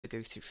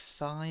go through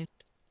 5.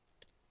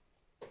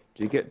 Do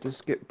you get to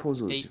skip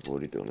puzzles 8. you've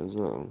already done as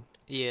well?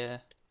 Yeah.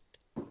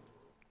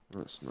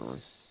 That's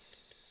nice.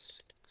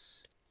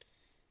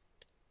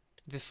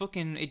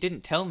 It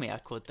didn't tell me I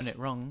could, done it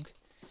wrong.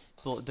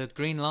 But the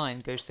green line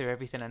goes through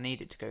everything I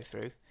need it to go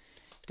through.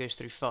 Goes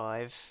through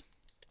 5,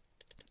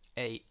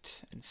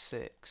 8, and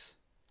 6.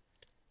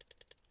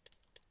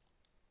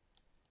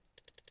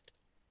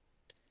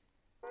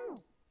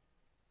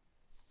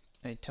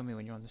 Hey, tell me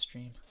when you're on the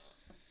stream.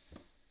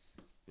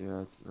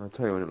 Yeah, I'll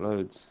tell you when it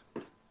loads.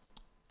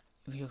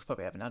 You'll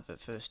probably have an advert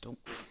first. Oh.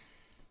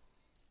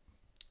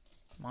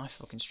 My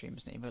fucking stream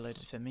isn't even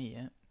loaded for me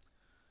yet.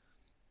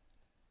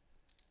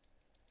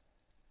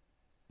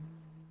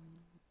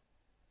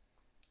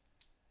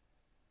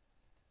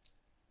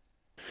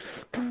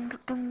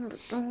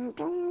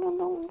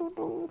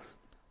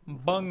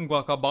 Bung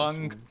waka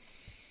bung.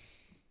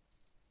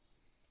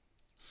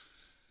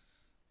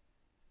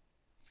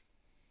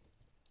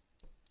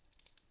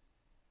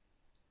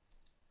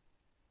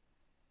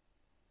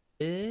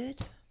 Good.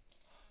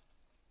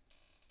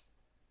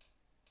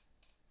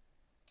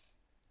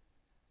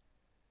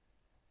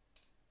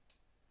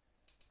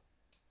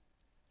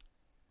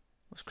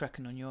 What's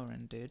cracking on your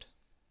end, dude?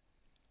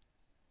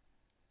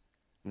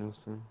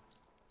 Nothing.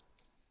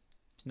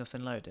 Is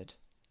nothing loaded?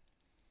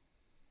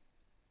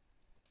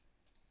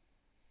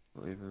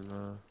 Not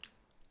even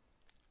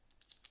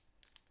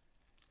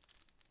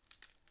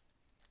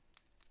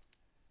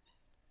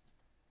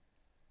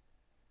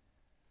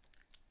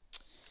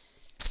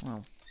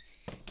Well,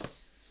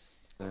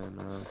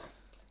 then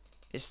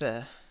it's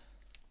there.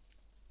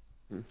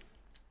 I'm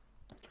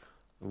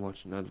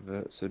watching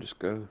adverts, so just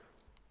go.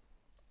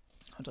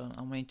 Hold on,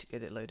 I'll wait to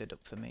get it loaded up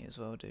for me as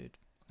well, dude.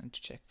 I need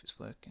to check if it's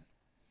working.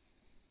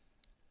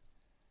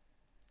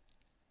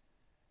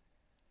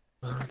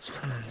 Let's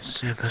play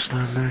super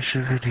slow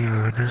motion video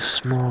on a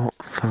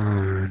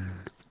smartphone.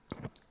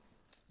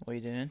 What are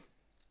you doing?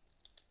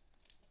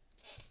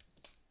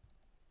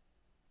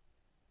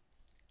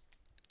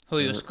 Who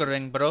are you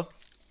scoring, bro?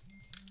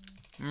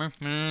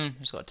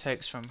 He's got a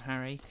text from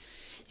Harry.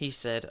 He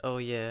said, "Oh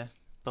yeah,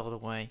 by the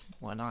way,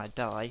 when I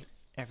die,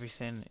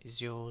 everything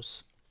is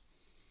yours."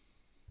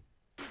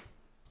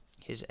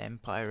 His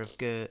empire of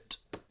Gert.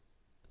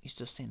 He's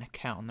just seen a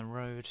cat on the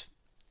road.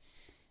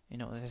 You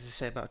know what they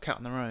say about a cat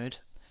on the road?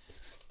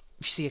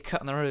 If you see a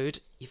cat on the road,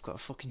 you've got a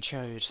fucking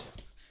chode.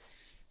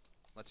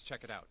 Let's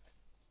check it out.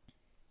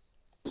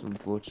 It's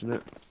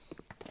unfortunate.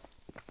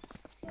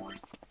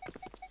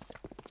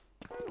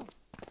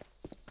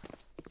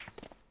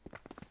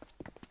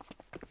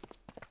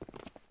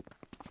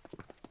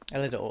 I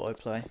let it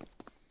autoplay.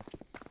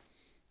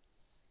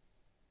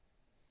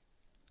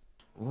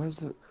 Why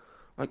is it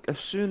like as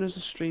soon as the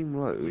stream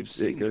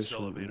loads, it goes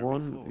from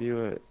 1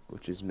 viewer,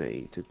 which is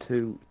me, to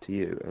 2 to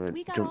you, and then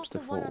We got jumps off to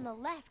the 4. one on the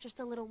left just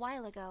a little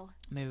while ago.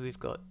 Maybe we've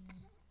got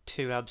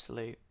 2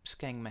 absolute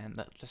skeng men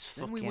that just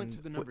Then we went fucking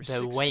to the number they're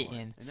 6 waiting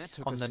store, and that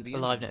took on us to the the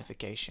live engine room.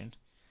 notification.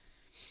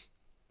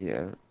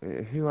 Yeah,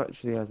 who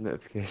actually has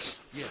notifications?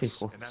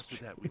 Yes, and after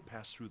that we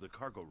passed through the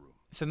cargo room.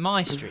 For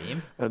my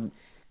stream? And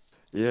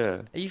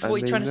yeah, Are you and what are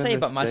you they trying to say never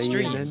about my stay in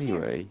stream?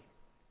 anyway.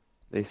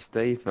 They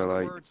stay for Other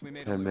like words, we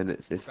made a 10 loop.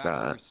 minutes, We're if back where we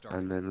that, started.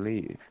 and then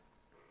leave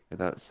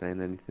without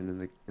saying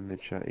anything in the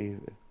chat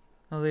either.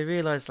 Well, they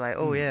realise like,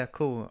 oh yeah,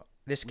 cool,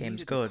 this We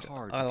game's needed a good.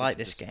 card I to get like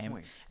to this this game.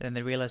 point. And then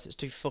they realise it's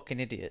 2 fucking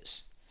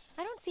idiots.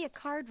 I don't see a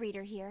card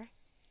reader here.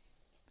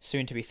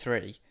 Soon to be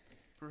 3.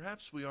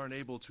 Perhaps we aren't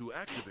able to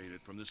activate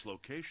it from this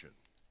location.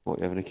 What,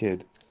 you having a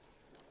kid?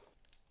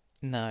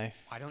 No.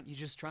 Why don't you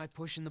just try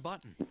pushing the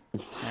button?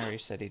 Harry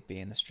said he'd be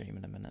in the stream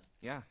in a minute.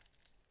 Yeah.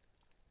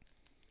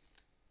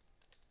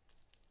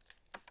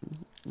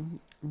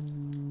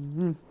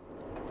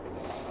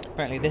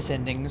 Apparently this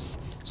ending's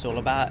it's all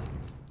about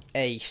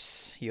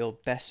Ace, your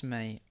best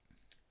mate.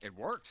 It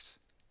works.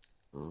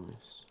 Nice.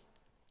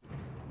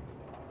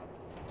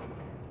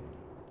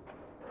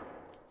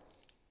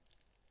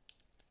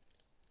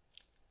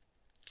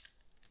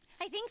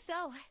 I think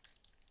so.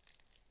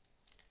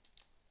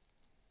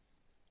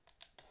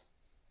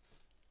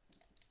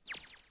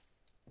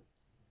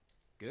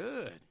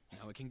 Good.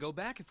 Now we can go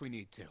back if we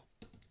need to.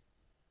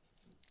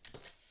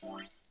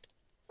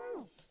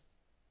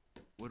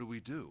 What do we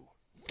do?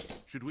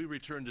 Should we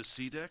return to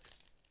C deck?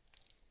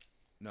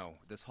 No,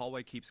 this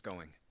hallway keeps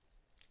going.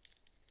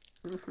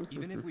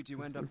 Even if we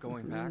do end up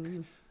going back,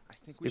 I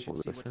think we should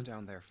see what's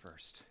down there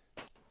first.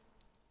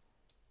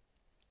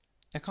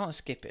 I can't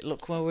skip it.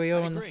 Look where we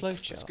are on the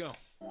flowchart. Let's go.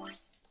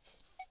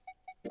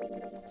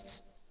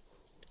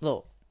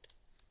 Look.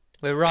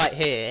 We're right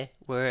here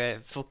where a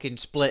fucking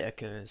split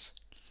occurs.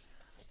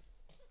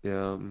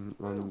 Yeah,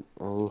 I'll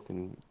look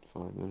in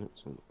 5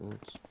 minutes on this.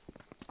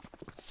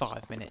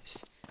 5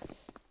 minutes.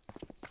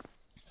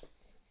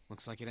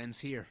 Looks like it ends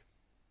here.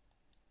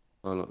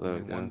 Oh look, there we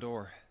Only one go.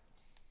 door.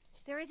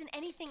 There isn't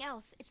anything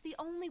else. It's the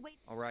only way.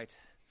 All right,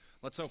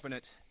 let's open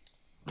it.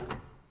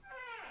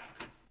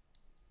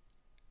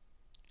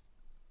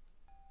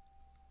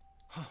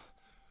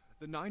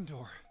 The 9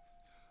 door.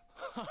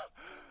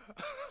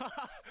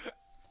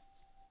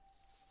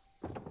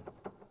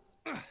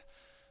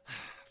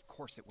 Of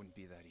course it wouldn't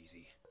be that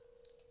easy.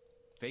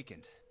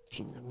 Vacant.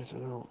 Isn't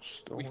anything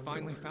else? We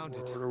finally found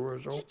it.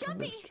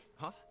 Jumpy!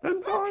 Huh? The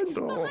Look!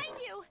 9-door! Behind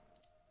you!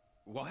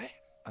 What?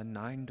 A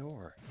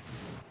 9-door.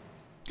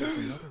 There's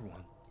another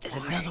one. There's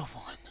another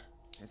one.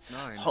 It's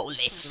 9. Holy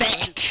Then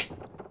why fuck!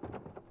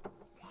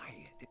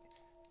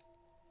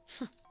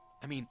 Why?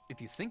 I mean,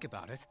 if you think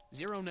about it,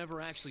 Zero never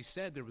actually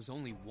said there was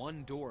only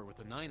one door with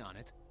a 9 on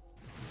it.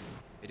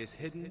 It is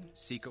hidden,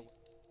 secret.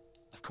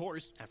 Of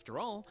course, after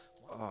all,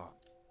 Oh.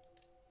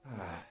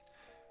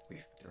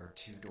 There are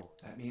 2 doors.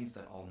 That means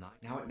that all 9.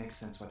 Now it makes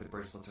sense why the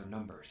bracelets are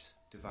numbers.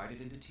 Divided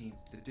into teams.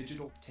 The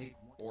digital take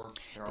or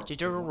there are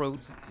Digital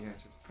route. The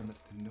answer from the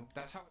no.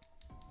 That's how.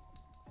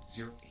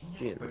 0. But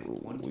General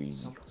one, weed.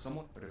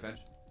 someone. But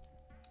eventually,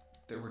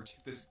 there were 2.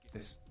 This.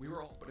 We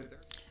were all. But if there.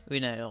 We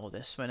know all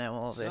this. We know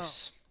all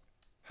this.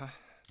 Huh?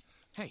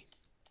 Hey.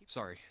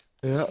 Sorry.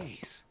 Yeah.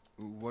 Jeez.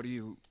 What do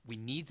you? we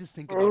need to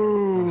think about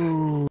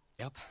Oh.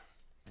 Yep.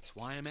 That's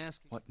why I'm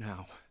asking. What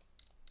now?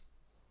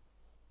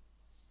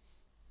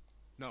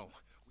 No.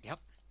 Yep.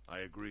 I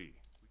agree.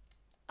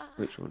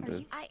 Which one Are did?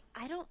 you...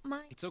 I don't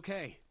mind. It's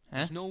okay. Huh?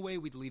 There's no way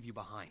we'd leave you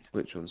behind.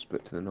 Which one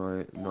split to the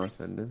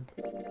knife ending?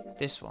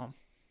 This one.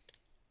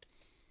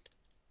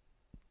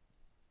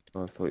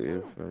 I thought you were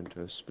referring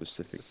to a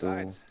specific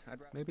Besides,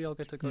 maybe I'll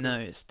get to go. No,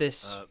 it's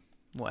this. Uh,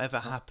 Whatever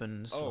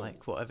happens, Oh.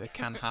 like whatever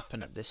can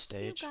happen at this You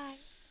stage. guys...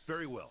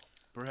 Very well.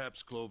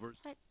 Perhaps Clover's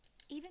But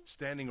even...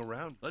 standing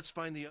around. Let's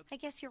find the other. I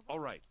guess you're... All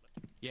right.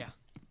 Yeah.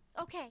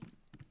 Okay.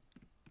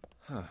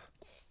 Huh.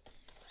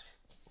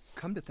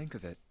 Come to think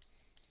of it,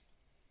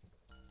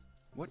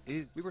 what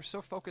is? We were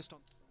so focused on.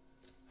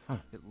 Huh.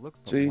 It looks.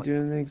 So you're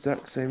doing the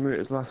exact same route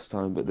as last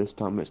time, but this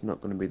time it's not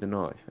going to be the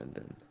knife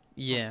ending.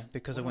 Yeah,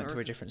 because I What on went through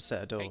a earth is- different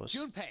set of Hey, doors.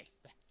 Junpei!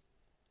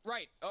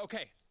 Right.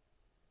 Okay.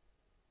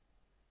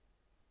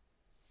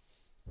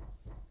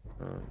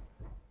 Right.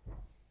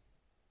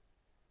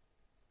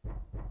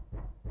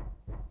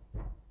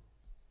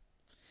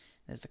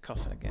 There's the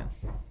coffin again.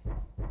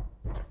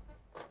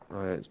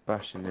 Oh, yeah, it's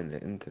bashing in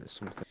it into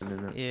something,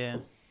 isn't it? Yeah.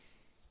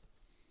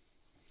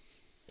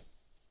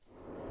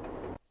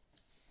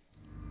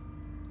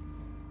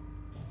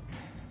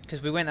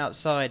 Because we went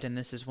outside and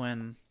this is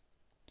when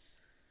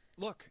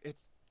Look,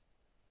 it's.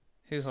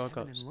 Hoo-Ha Seven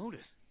got... and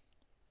Lotus.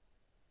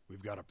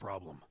 We've got a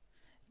problem.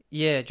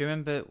 Yeah, do you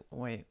remember...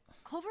 Wait.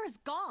 Clover is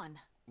gone.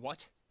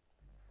 What?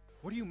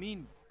 What do you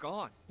mean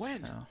gone?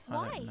 When? No, I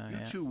Why? don't know You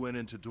yet. 2 went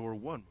into door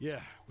 1. Yeah,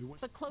 we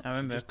went But Clover... I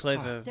remember just-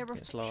 Clover There were...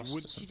 gets lost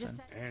or She just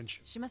something. said... and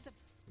She must have...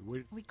 we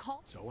waited. We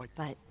called... So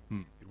But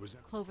it was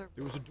Clover...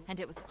 there was a door. And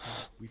it was...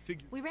 We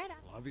figured. We ran out.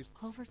 Well, obviously,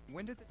 Clover's...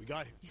 When did this? we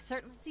got here. You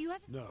certainly... So you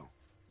have... No,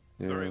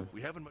 Yeah. Very.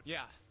 We haven't much.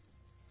 Yeah.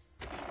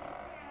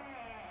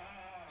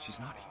 She's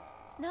not here.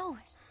 No.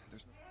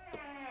 There's no.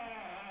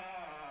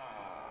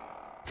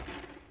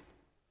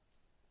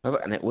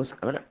 And it was.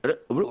 All right,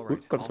 What's I'll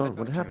wrong? head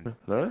What back happened?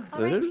 All right,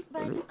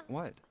 but...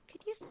 What?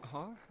 Could you...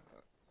 Huh?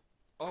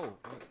 Oh.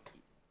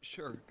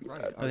 Sure.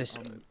 Right. Oh, this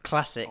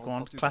classic I'll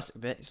one, do classic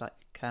bit. It's like,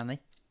 can he?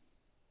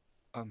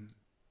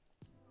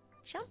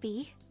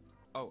 Jumpy.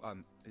 Oh.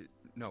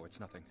 No, it's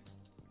nothing.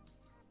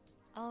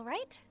 All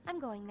right. I'm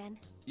going then.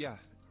 Yeah.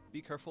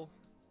 Be careful,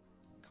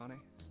 Kane.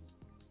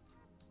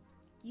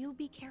 You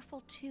be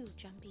careful too,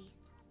 Jumpy.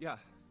 Yeah.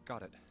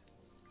 Got it.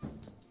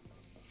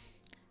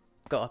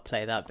 Gotta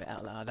play that bit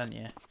out loud, don't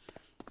you?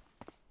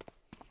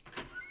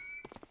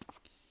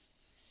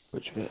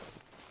 Which bit?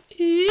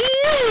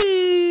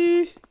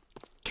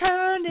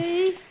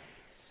 Connie!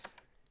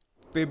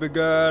 Baby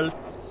girl,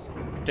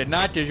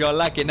 tonight is your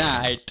lucky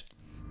night.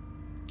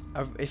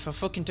 If I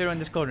fucking turn around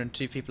this corner and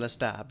 2 people are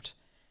stabbed.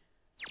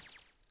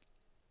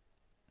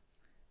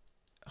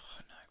 Oh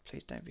no,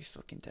 please don't be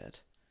fucking dead.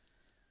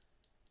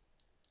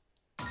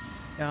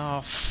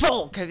 Oh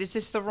fuck! Is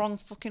this the wrong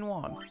fucking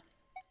one?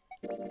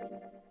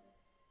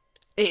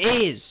 It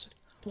is!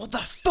 What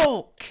the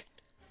fuck?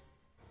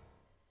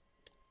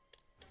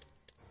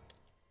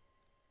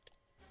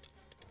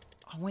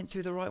 I went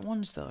through the right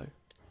ones though.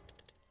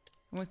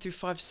 I went through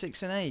 5,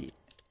 6 and 8.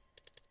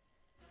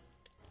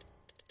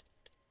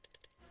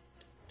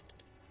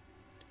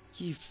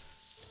 You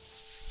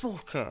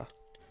fucker.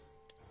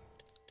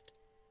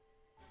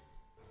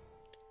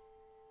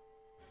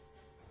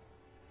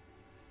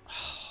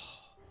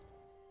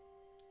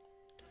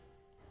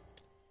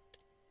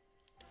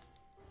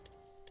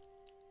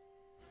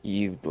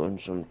 You've done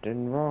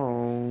something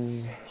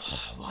wrong.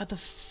 Why the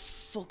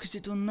fuck has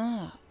it done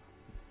that?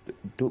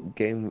 Duck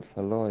Game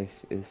for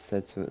Life is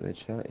said something in the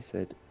chat. He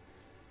said,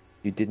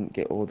 "You didn't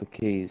get all the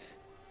keys."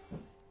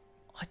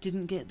 I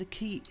didn't get the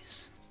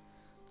keys.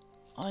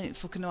 I didn't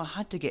fucking know I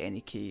had to get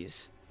any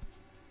keys.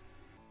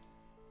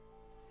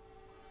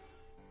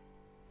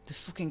 The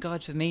fucking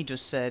guide for me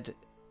just said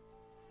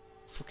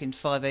fucking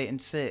 5, 8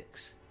 and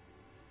 6.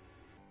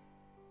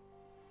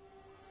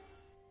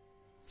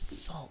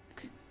 Fuck.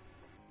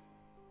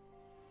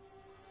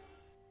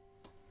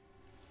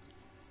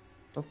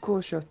 Of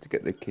course you have to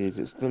get the keys.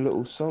 It's the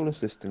little solar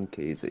system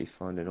keys that you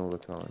find in all the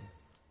time.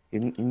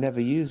 You never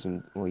use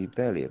them, or you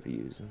barely ever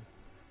use them.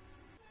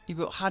 Yeah,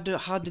 but how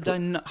did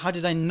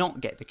I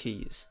not get the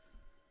keys?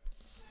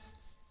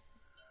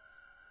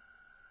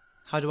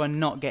 How do I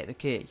not get the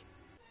key?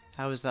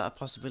 How is that a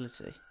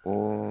possibility?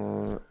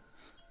 Or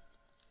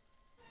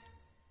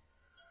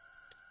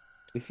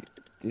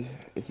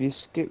if you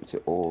skipped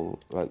it all,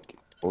 like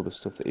all the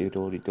stuff that you'd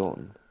already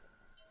done,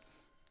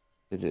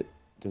 does it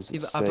Yeah,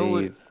 but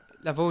save?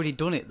 I've already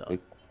done it though.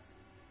 Like,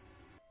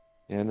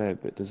 yeah, no,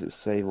 but does it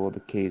save all the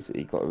keys that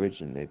you got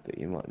originally, but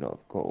you might not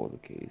have got all the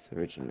keys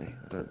originally?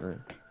 I don't know.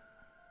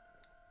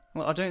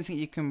 Well, I don't think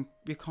you can.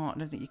 I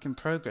don't think you can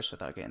progress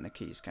without getting the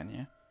keys, can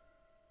you?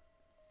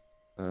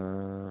 I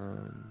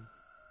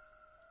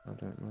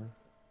don't know.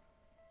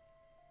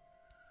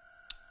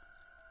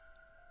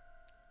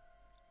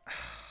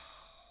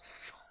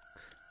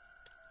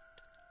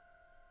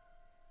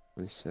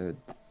 We said,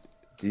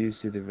 do you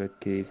see the red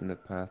keys in the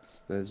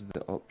paths? Those are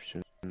the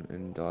options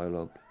in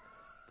dialogue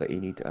that you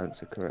need to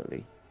answer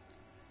correctly.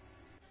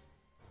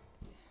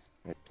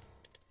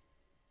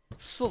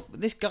 Fuck,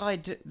 this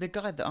guide, the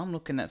guide that I'm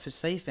looking at for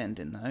safe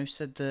ending though,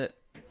 said that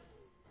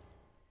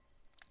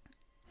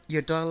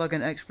your dialogue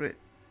and expert.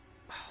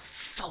 Oh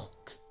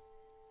fuck!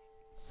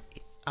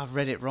 I've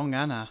read it wrong,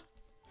 Anna.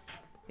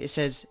 It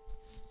says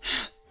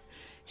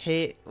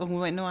here. Oh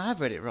wait, no, I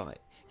have read it right.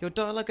 Your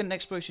dialogue and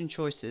exploration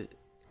choices.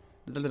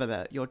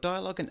 Your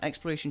dialogue and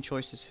exploration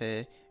choices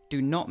here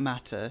do not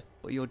matter,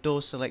 but your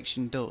door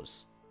selection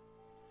does.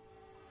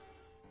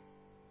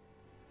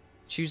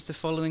 Choose the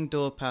following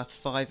door path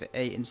 5,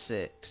 8 and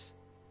 6.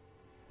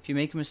 If you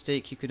make a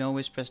mistake, you can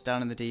always press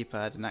down on the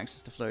D-pad and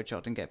access the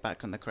flowchart and get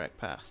back on the correct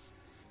path.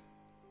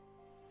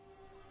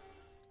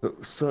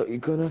 Looks like you're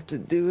gonna have to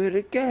do it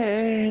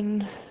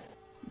again.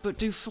 But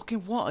do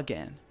fucking what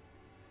again?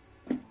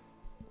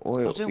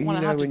 Well, I don't you want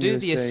to know have to when you do were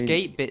the saying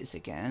escape bits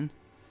again.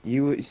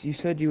 you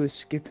said you were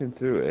skipping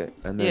through it,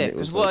 and then Yeah, it 'cause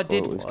was what I like, oh,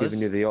 did it was giving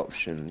you the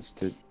options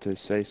to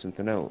say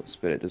something else,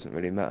 but it doesn't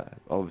really matter.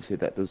 Obviously,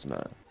 that does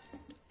matter.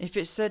 If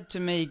it said to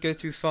me go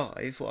through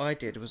 5, what I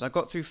did was I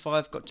got through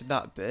 5, got to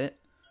that bit,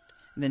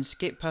 and then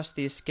skipped past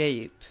the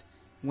escape,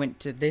 went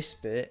to this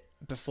bit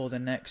before the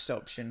next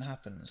option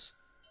happens.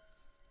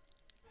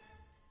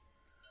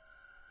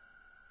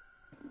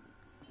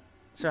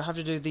 So I have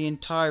to do the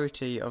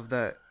entirety of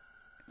the...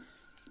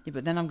 Yeah,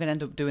 but then I'm going to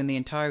end up doing the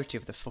entirety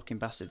of the fucking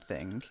bastard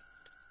thing.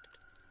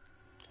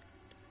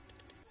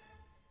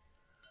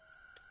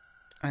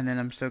 And then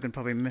I'm still going to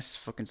probably miss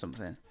fucking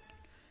something.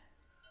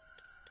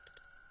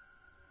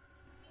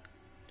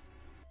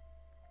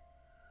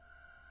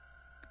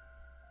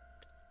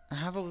 I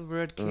have all the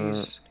red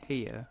keys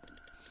here.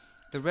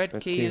 The red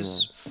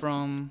keys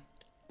from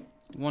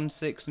 1,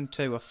 6 and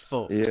 2 are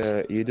fucked.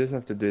 Yeah, you just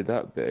have to do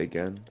that bit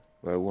again.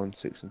 Where 1,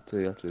 6 and 2,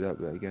 you have to do that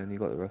bit again. You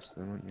got the rest of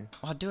them, haven't you?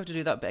 I do have to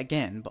do that bit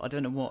again, but I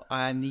don't know what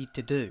I need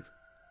to do.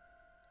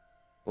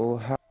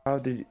 Or how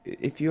did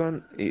if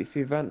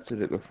you've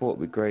answered it before, it'd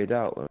be greyed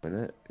out,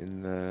 wouldn't it,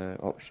 in the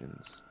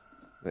options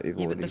that you've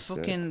Yeah, but already the said.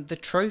 fucking the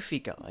trophy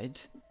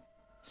guide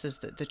says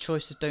that the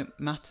choices don't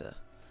matter.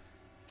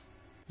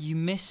 You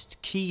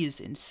missed keys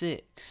in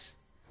 6.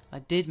 I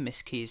did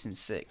miss keys in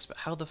 6, but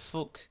how the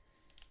fuck?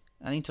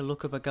 I need to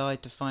look up a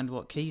guide to find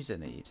what keys I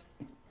need.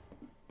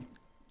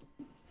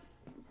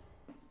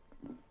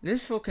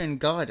 This fucking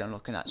guide I'm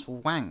looking at's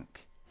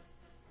wank.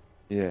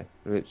 Yeah, it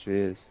literally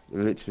is. It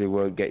literally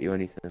won't get you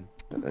anything.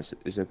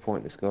 It's a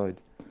pointless guide.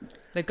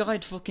 The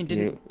guide fucking You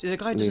didn't. The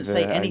guide doesn't leave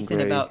say a anything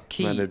angry about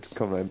mannered keys.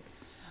 comment.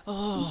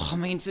 Oh, I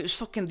mean, it was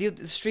fucking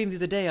the stream the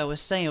other day. I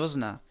was saying,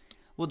 wasn't I?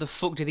 What the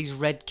fuck do these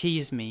red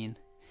keys mean?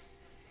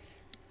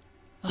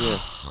 Yeah.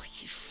 Oh,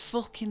 you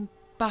fucking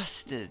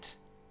bastard!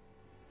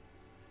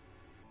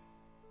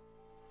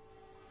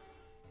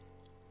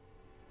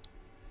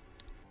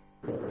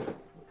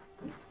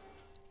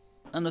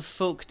 And I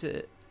fucked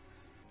it.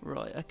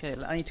 Right, okay,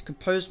 I need to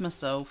compose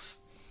myself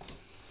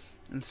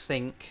and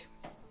think.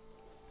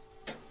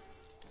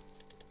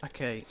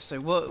 Okay, so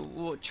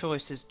what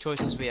choices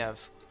we have?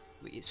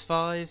 It's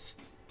 5.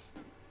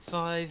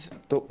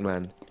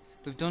 Duckman.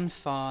 We've done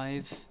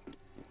 5.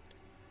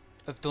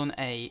 I've done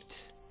 8.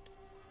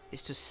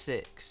 It's just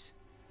 6.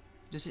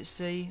 Does it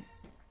say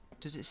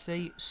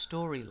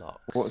story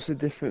locks? What's the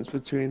difference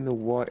between the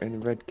white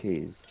and red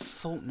keys?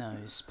 Fault knows.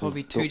 Does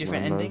Probably 2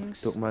 different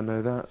endings. Duckman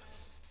know that?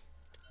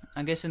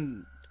 I'm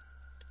guessing.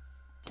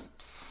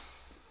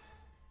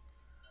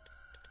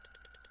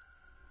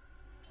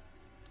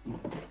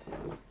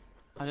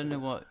 I don't know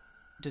what.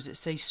 Does it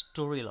say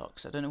story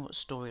locks? I don't know what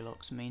story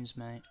locks means,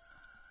 mate.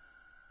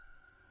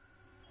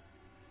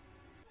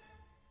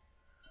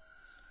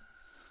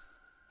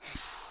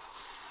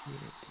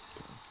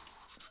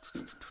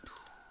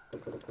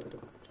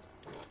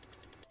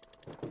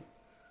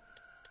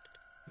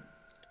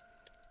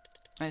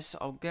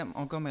 I'll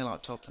go on my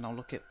laptop and I'll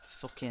look at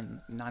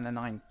fucking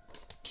 909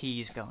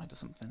 keys guide or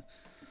something.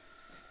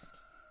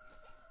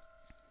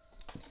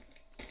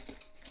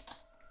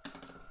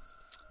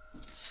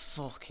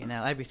 fucking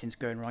hell, everything's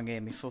going wrong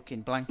here. My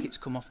fucking blanket's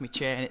come off my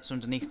chair and it's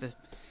underneath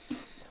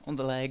on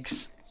the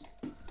legs.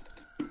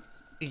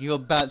 You're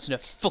bouncing a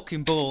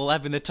fucking ball,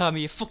 having the time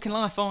of your fucking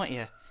life, aren't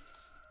you?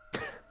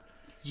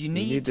 You You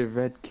need need the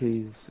red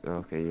keys.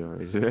 Okay, you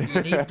already do.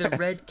 you need the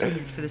red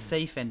keys for the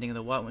safe ending and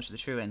the white ones for the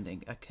true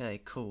ending.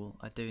 Okay, cool.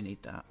 I do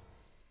need that.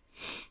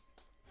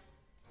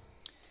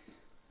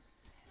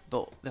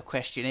 But the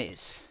question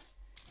is,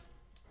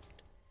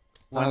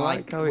 I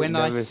like how it when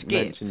I never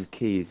skip, mentioned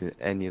keys in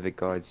any of the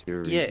guides you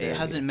were yeah, reading it earlier.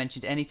 hasn't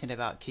mentioned anything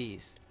about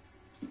keys.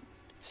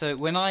 So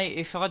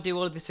if I do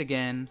all of this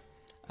again,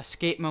 I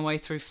skip my way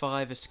through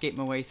 5, I skip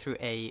my way through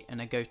 8,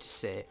 and I go to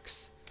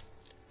 6.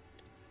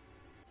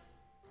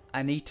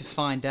 I need to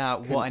find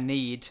out what I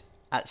need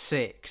at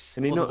 6,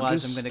 Can you not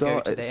otherwise just I'm going to go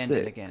start to at the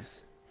ending 6? again.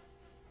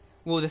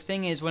 Well, the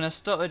thing is, when I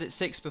started at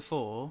 6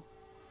 before...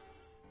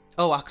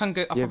 Oh, I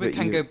probably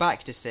can go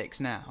back to 6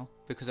 now,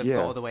 because I've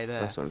got all the way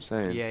there. That's what I'm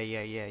saying. Yeah,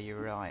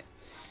 you're right.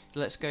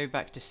 Let's go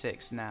back to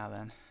 6 now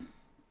then.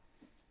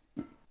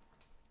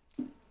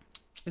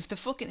 If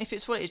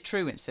it's what it's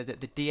true and said that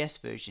the DS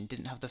version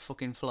didn't have the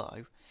fucking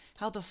flow,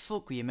 how the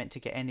fuck were you meant to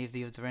get any of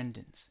the other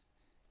endings?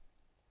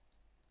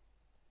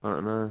 I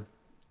don't know.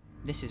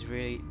 This is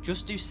really...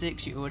 Just do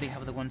 6, you already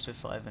have the ones for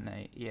 5 and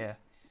 8, yeah.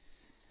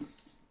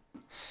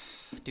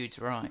 Dude's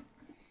right.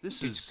 This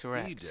Dude's is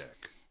correct.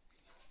 E-Deck.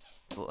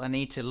 But I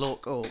need to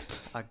look up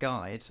a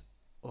guide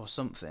or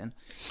something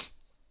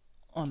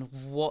on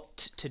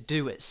what to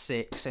do at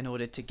 6 in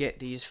order to get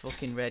these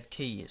fucking red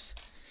keys.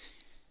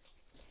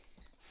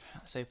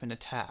 Let's open a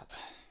tab.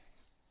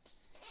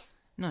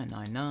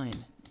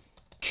 999.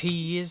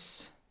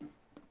 Keys.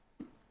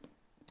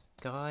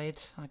 Guide,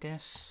 I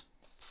guess.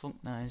 Fuck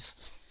knows.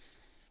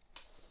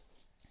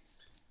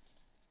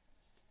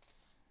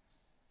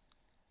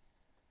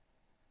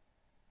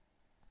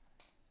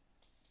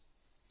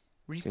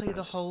 Replay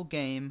the whole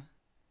game.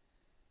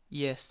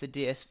 Yes, the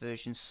DS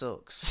version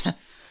sucks.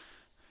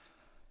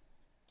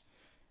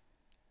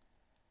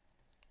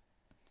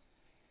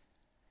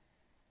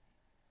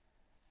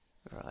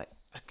 Right,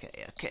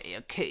 okay.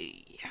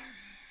 Okay.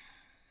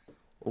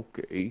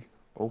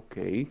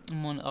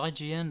 I'm on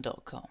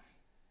IGN.com.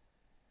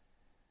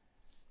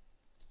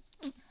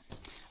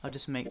 I'll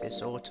just make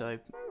this auto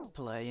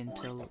play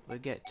until we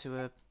get to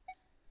a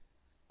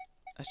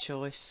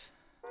choice.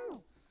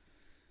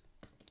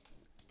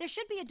 There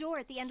should be a door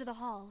at the end of the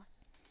hall.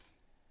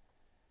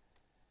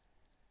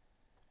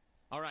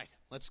 All right,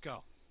 let's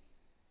go.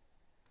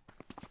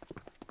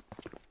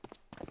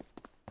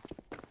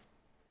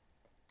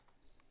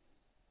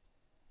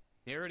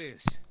 Here it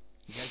is.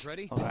 You guys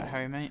ready? Alright,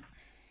 Harry, mate.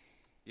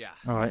 Yeah.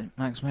 Alright,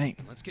 thanks, mate.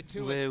 Let's get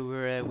to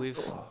it.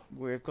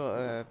 We've got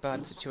a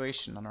bad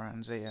situation on our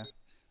hands here.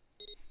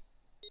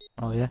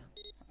 Oh, yeah?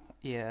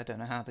 Yeah, I don't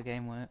know how the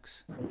game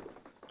works.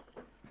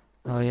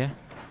 Oh, yeah?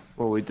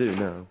 Well, we do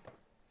now.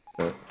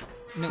 But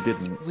No, we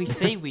didn't. we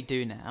say we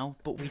do now,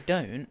 but we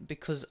don't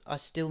because I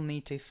still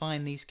need to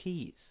find these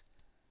keys.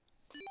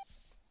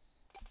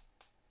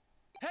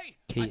 Hey,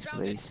 Keys, I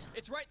found please. it.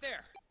 It's right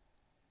there.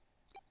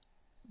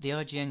 The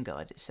IGN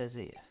guide, it says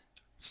here.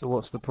 So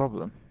what's the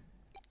problem?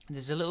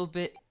 There's a little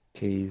bit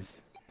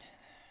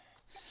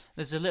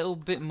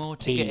more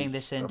to getting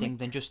this ending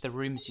than just the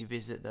rooms you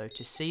visit, though.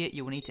 To see it,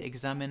 you will need to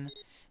examine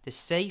the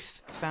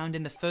safe found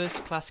in the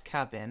first class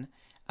cabin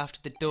after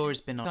the door has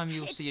been opened. This time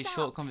you will see a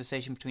short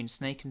conversation between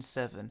Snake and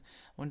Seven,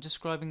 one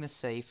describing the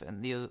safe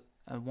and the other,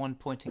 and one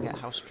pointing out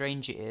how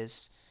strange it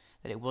is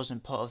that it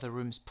wasn't part of the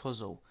room's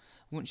puzzle.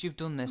 Once you've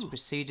done this,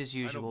 proceed as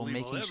usual,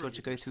 making sure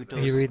to go through Are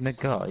you doors reading the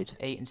guide?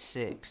 8 and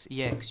 6.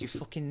 Yeah, because you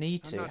fucking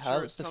need I'm to. not How sure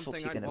the it's fuck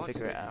something you I'd gonna want to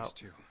figure it get out? used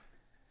to.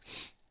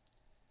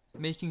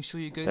 Making sure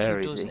you go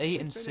Very through doors easy.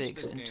 8 and Finish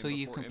 6 this until game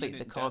you before complete the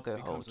imminent cargo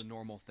death becomes hold. a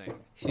normal thing.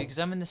 If you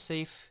examine the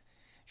safe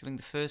during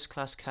the first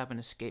class cabin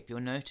escape,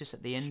 you'll notice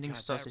that the ending got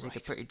starts that to take a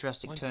right. pretty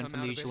drastic Once turn I'm from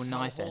out the of this usual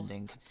knife hellhole,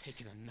 ending. I'm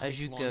taking a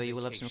As you nice go, long you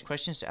will have some vacation.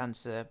 questions to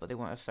answer, but they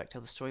won't affect how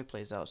the story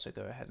plays out, so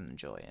go ahead and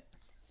enjoy it.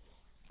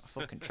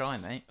 I'll fucking try,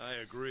 mate. I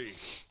agree.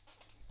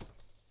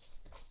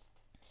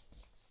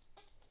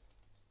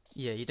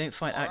 Yeah, you don't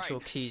find All actual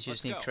right, keys, you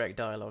just let's need go. correct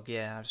dialogue.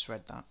 Yeah, I just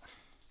read that.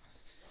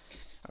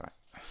 Alright.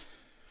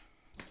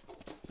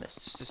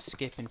 Let's just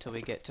skip until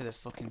we get to the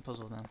fucking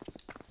puzzle then.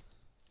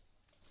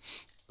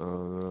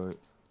 Alright.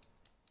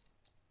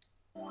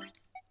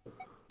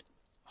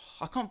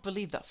 I can't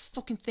believe that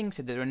fucking thing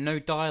said there are no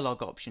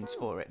dialogue options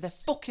for it. There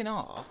fucking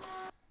are.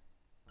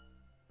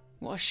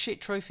 What a shit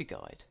trophy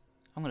guide.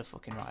 I'm gonna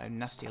fucking write a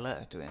nasty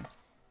letter to him.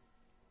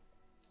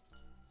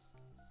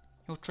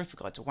 Your trophy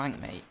guide's a wank,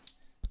 mate.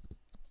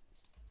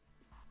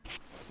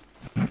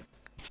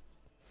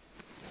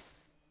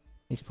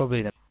 He's probably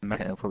an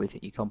American, he'll probably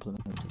think you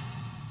complimented.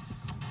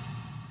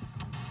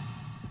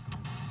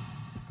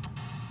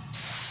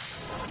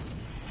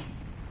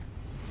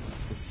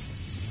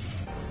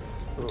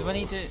 Do I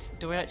need to?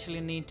 Do I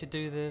actually need to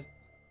do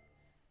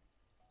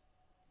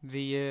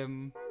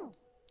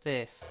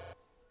this?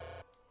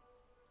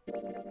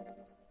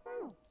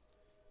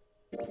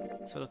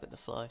 Let's have a look at the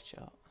flow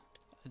chart.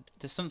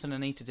 There's something I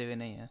need to do in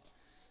here.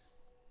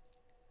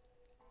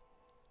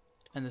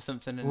 And there's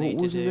something I Well, need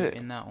to wasn't do it?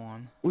 in that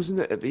one. Wasn't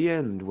it at the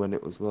end when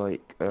it was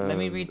like, Let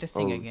me read the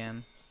thing oh,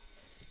 again.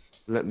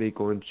 let me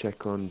go and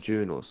check on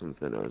June or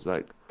something? I was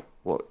like,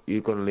 what,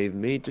 you gonna leave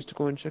me just to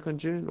go and check on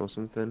June or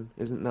something?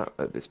 Isn't that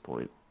at this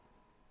point?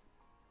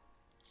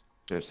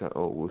 It's like,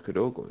 oh, we could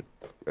all go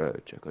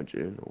and check on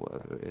June or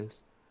whatever it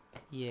is.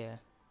 Yeah.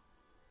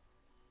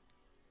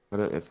 I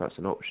don't know if that's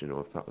an option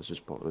or if that was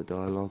just part of the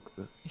dialogue,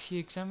 but If you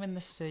examine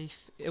the safe...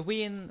 Are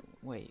we in...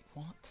 Wait,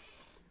 what?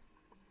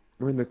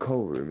 we're in the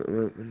coal room at the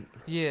moment.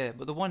 Yeah,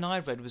 but the one I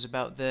read was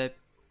about the...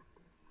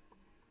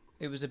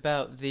 It was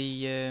about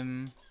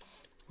the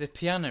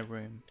piano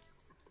room.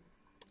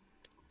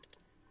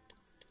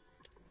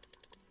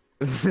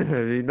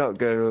 You're not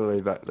going all the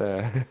way back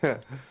there.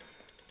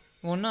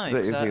 Well, no, I don't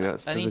because even think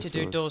that's I for need to this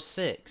do one. door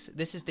 6.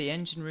 This is the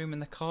engine room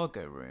and the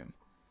cargo room.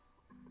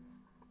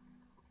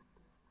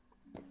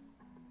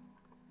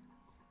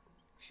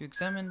 If you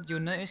examine, you'll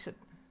notice that...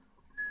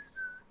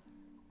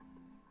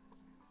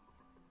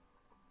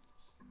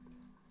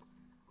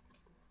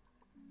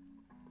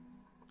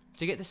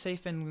 To get the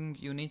safe ending,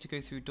 you'll need to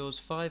go through doors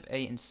 5,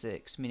 8 and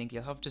 6, meaning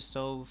you'll have to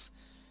solve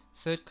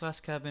third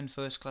class cabin,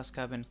 first class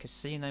cabin,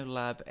 casino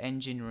lab,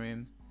 engine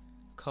room,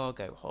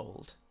 cargo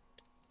hold.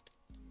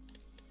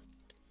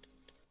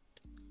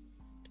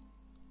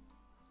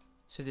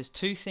 So there's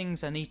 2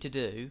 things I need to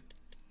do.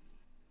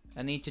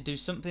 I need to do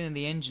something in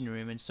the engine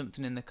room and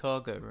something in the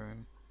cargo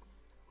room.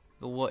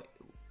 But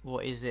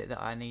what is it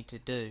that I need to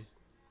do?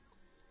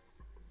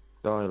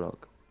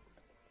 Dialogue.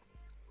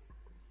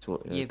 That's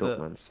what Yeah, but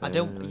Duckman's I saying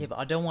don't. anyway. Yeah, but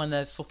I don't want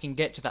to fucking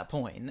get to that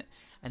point,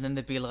 and then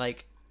they'd be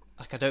like,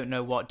 I don't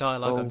know what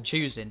dialogue I'm Oh.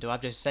 choosing. Do I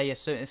have to say a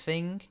certain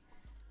thing?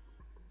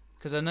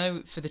 Because I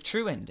know for the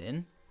true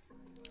ending,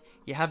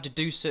 you have to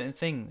do certain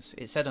things.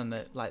 It said on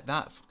the like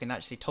that fucking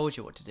actually told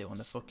you what to do on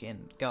the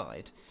fucking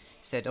guide.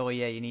 It said, oh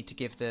yeah, you need to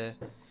give the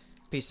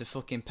piece of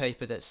fucking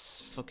paper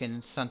that's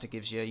fucking Santa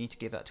gives you. You need to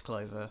give that to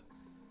Clover.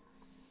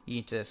 You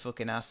need to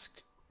fucking ask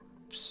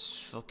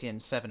fucking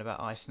Seven about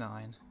Ice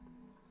Nine.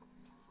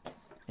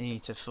 You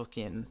need to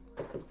fucking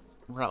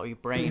rattle your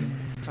brain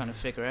trying to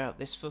figure out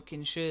this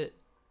fucking shit.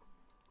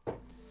 It's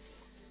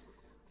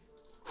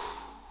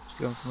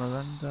going from a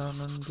run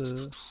down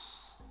under.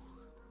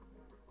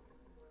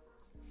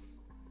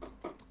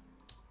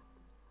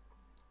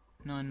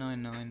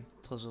 999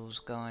 puzzles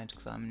guide,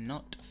 because I'm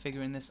not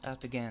figuring this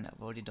out again.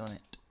 I've already done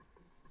it.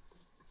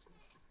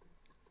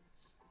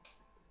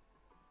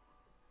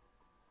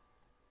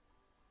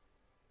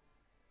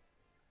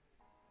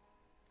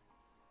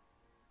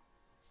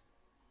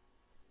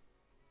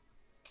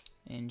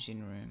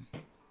 Engine room.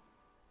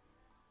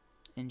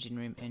 Engine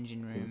room,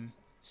 engine room,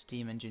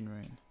 steam engine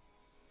room.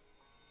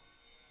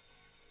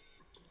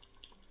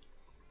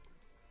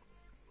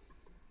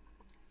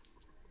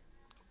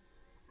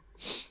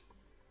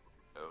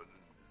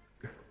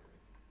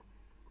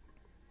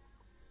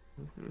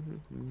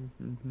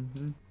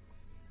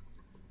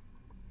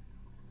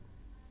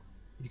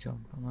 You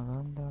come from a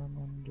run down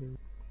under.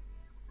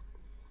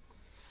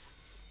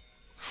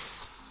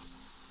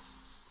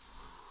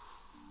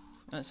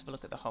 Let's have a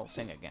look at the whole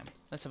thing again.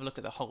 Let's have a look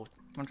at the whole...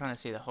 I'm trying to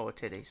see the whole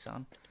titty,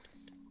 son.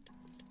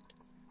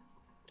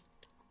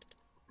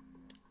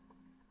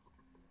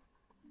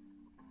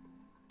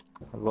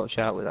 I'd watch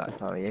out with that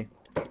if I were you.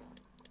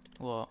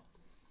 What?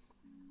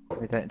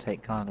 They don't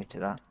take kindly to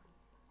that.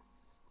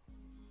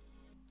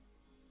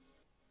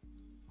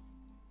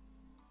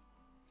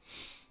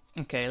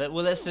 Okay,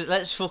 well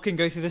let's fucking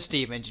go through the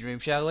steam engine room,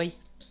 shall we?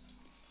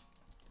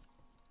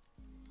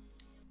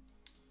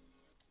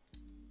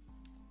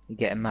 You're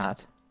getting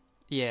mad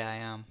Yeah, I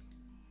am.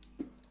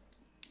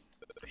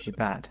 because you're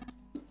bad.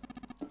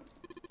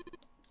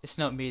 It's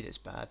not me that's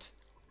bad.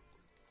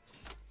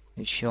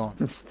 It's Sean.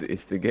 It's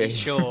the game. It's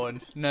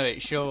Sean. No,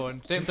 it's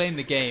Sean. Don't blame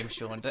the game,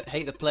 Sean. Don't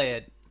hate the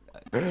player.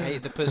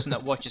 Hate the person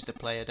that watches the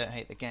player. Don't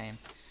hate the game.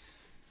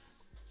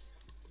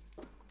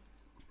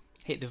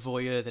 Hate the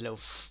voyeur, the little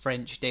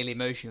French Daily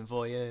Motion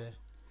voyeur.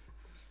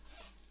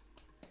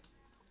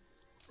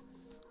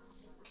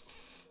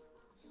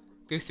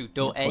 Go through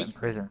door You're A. in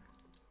prison.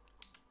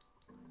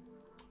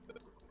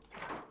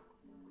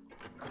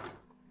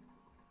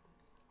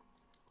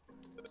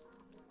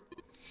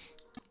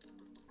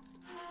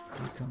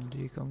 Do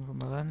you come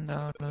from a land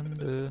down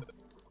under?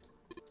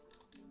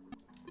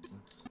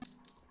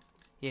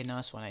 Yeah,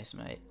 nice one, Ace,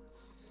 mate.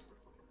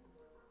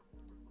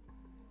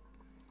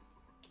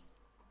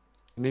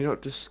 Can you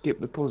not just skip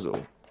the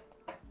puzzle?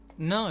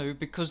 No,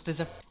 because there's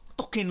a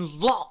fucking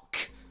lock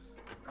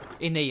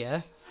in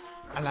here,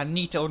 and I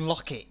need to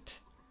unlock it.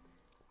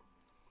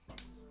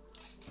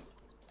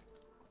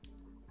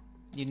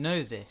 You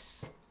know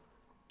this.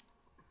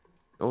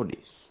 Oh,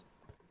 this.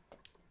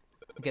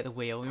 You get the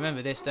wheel.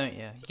 Remember this, don't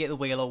you? You get the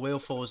wheel, or wheel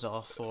falls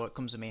off, or it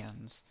comes in my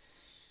hands.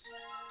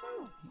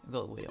 I've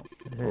got the wheel.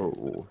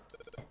 Oh.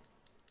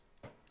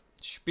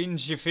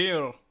 Spins you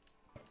feel.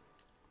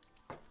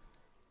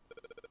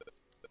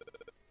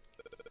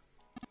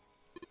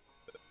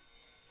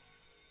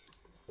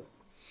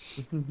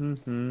 Go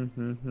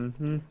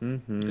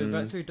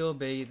back through door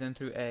B, then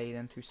through A,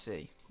 then through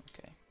C.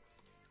 Okay.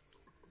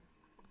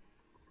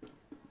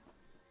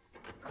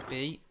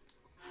 B.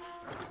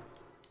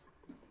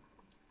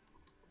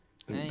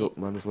 A.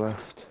 Duckman's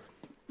left.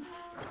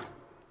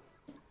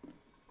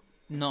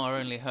 Not our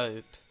only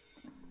hope.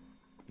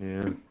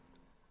 Yeah.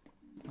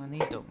 I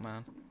need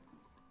Duckman.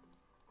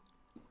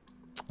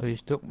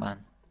 Who's Duckman?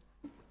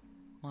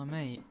 My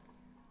mate.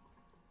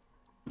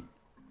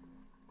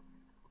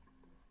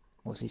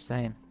 What's he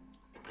saying?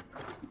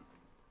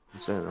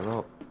 He's saying a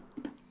lot.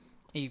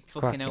 He It's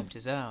fucking cracking. helped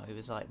us out. He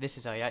was like, this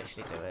is how you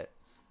actually do it.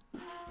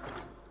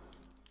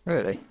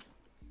 Really?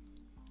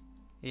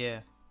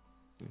 Yeah.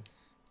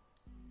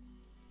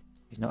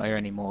 He's not here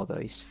anymore though,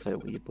 he's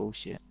filled with your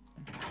bullshit.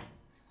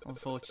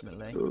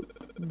 Unfortunately.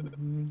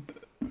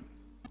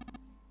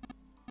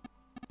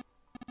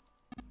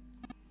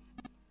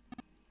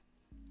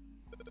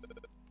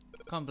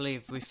 Can't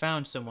believe we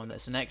found someone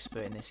that's an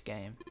expert in this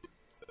game.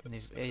 And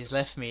he's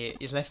left me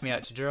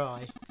out to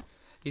dry.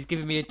 He's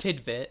given me a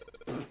tidbit.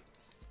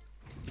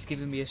 He's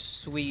given me a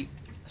sweet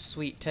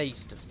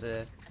taste of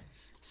the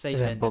safe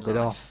Then ending buggered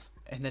life. off.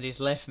 And then he's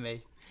left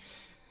me.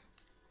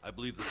 I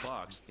believe the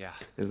box. Yeah.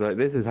 It's like,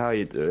 this is how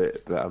you do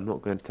it, but I'm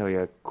not going to tell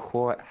you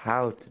quite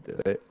how to do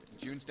it.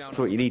 June's down. That's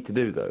what you need to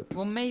do, though.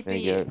 Well, There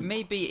you go.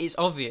 maybe it's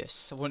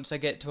obvious once I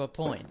get to a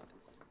point.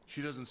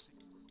 She doesn't see.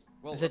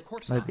 Well, Is of it-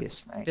 course not. Maybe a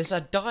snake. There's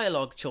a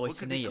dialogue What choice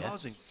could in be here.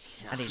 causing?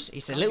 And he's a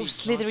gotta little be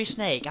slithery exhausting.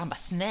 snake. I'm a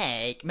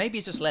snake. Maybe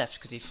he's just left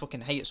because he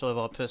fucking hates all of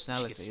our She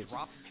personalities. gets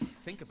dropped.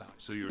 Think about it.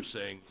 So you're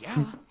saying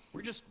Yeah,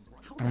 we're just.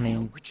 How the I mean,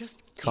 hell? We're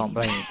just. Can't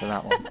blame you for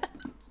that one.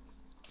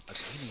 A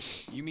guinea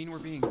pig. You mean we're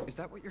being? Is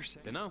that what you're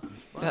saying? Dunno.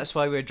 That's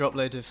why we drop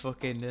loads of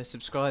fucking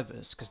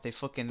subscribers, because they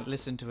fucking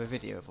listen to a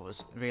video of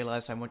us,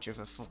 realise how much of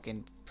a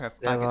fucking They're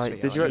faggots like, we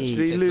Did are. you and actually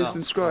piss lose off.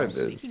 subscribers?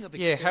 Speaking of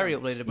Yeah, Harry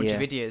experiments, uploaded a bunch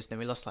of Yeah. videos, and then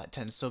we lost like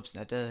 10 subs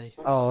in a day.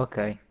 Oh,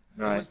 okay.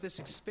 There Right. was this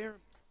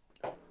experiment.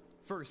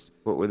 First,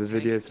 What were the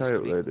tank videos Harry used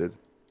to be- uploaded?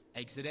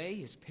 Exit A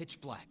is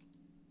pitch black,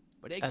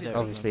 but I exit don't B.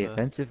 Obviously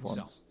remember. offensive So,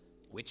 ones.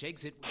 which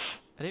exit?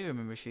 I don't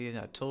remember if you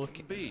were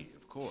talking. B,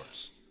 of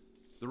course.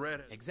 The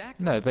red.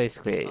 Exactly. No,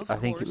 basically, Of I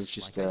think it was course,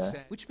 just like I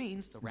said, which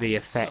means the rat the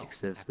itself,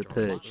 effects of after the a lot,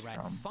 purge the rat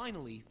from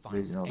finally finds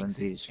losing all them exit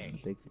views from the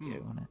A. big video,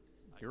 wasn't it?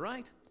 You're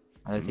right.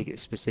 I don't think it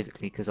was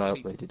specifically because I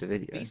See, uploaded a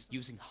video. These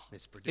using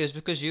is It was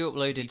because you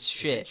uploaded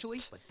shit,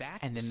 eventually, but that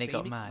and then they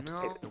got same- mad.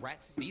 No, the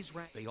rats. These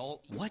rats. They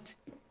all what?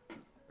 Are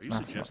you That's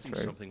not suggesting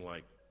true. something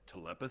like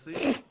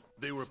telepathy?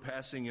 They were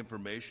passing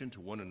information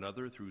to one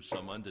another through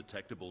some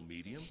undetectable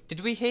medium? Did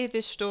we hear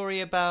this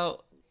story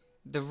about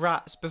the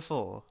rats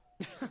before?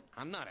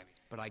 I'm not.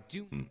 But I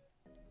do.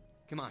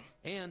 Come on.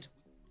 And.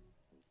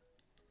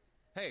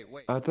 Hey,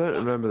 wait. I don't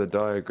remember the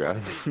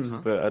diagram,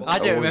 but I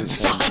don't wasn't remember.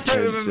 paying I don't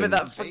remember attention.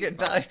 that fucking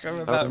diagram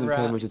I about wasn't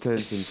paying much rats.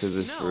 attention to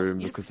this No, room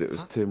if- because it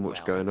was huh? too much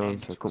Well, going on, and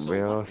so I couldn't so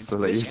be what? asked to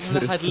let you This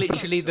one had do it.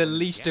 literally the So,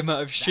 least yeah,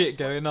 amount of shit that's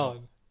what- going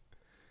on.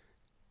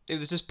 It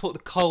was just put the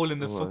coal in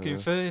the Oh, fucking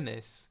yeah.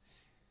 furnace.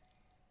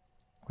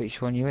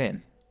 Which one you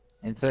in?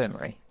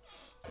 Infirmary?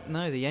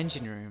 No, the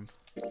engine room.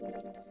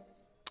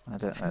 I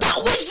don't know. That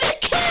was the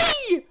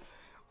key!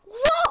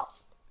 What?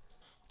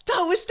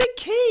 That was the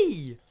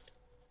key!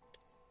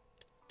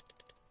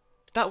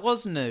 That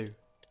was new.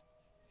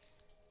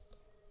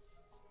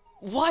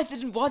 Why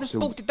the So-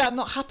 fuck did that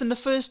not happen the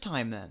first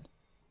time then?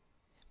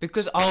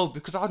 Because I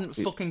hadn't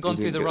You- fucking you gone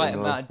through didn't the get right the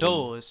amount of last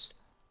one. doors.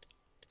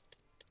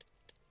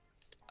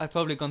 I'd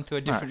probably gone through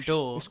a different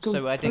door, It's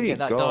so I didn't get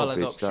that complete dialogue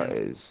garbage, that option.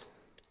 is.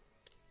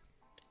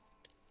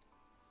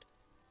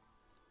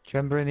 Do you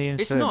remember in the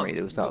It's not. infirmary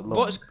there was that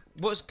long?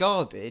 What's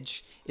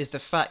garbage is the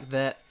fact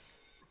that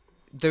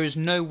there is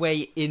no way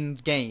in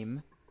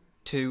game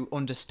to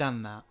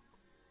understand that.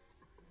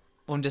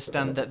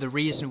 Understand that the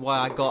reason why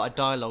I got a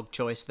dialogue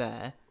choice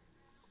there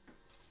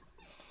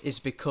is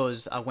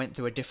because I went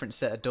through a different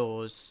set of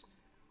doors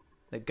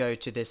that go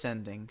to this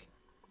ending.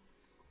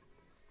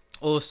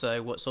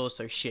 Also, what's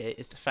also shit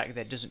is the fact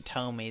that it doesn't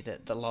tell me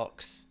that the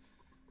locks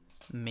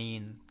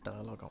mean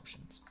dialogue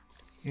options.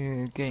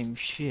 Yeah, game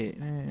shit.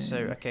 So,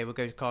 okay, we'll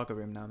go to cargo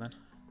room now then.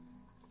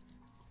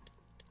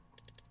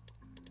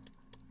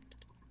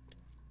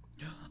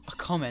 A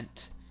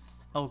comment.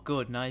 Oh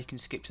good, now you can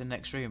skip to the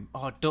next room.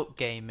 Oh, duck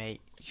game, mate.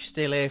 You're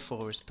still here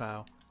for us,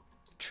 pal.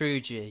 True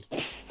G.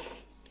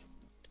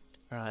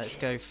 Right, let's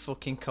go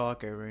fucking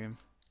cargo room.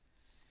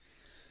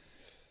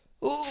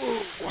 Ooh.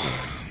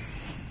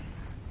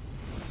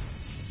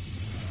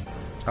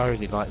 I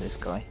really like this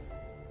guy.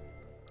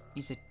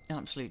 He's an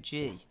absolute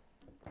G.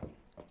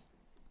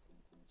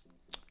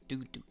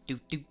 Do do do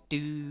do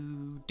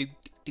do do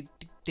do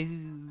do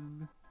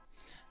do.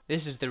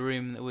 This is the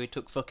room that we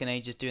took fucking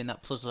ages doing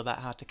that puzzle about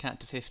how to count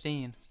to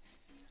 15.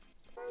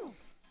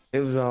 It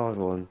was a hard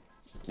one.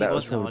 That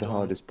was was a probably hard the one.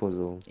 hardest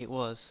puzzle. It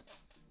was.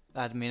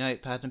 I had my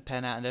notepad and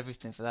pen out and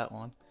everything for that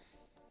one.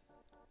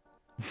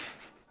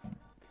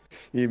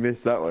 You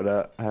missed that one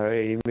out,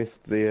 Harry. You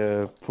missed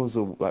the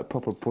puzzle, like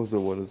proper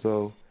puzzle one as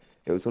well.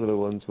 It was one of the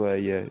ones where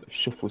you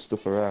shuffle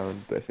stuff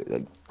around, but if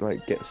it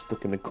like gets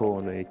stuck in a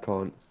corner, you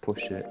can't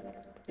push it.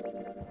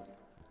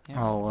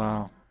 Yeah. Oh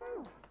wow.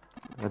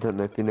 I don't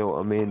know if you know what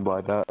I mean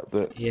by that,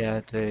 but Yeah, I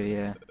do.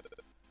 Yeah.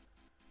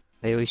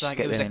 They always It's like,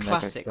 get it was them a in Lego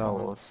classic Star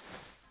one. Wars.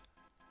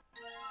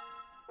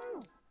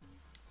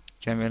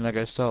 Do you remember in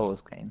Lego Star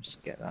Wars games?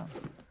 You get that.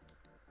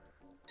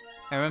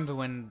 I remember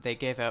when they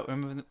gave out.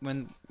 Remember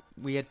when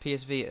we had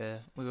PS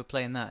Vita, we were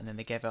playing that, and then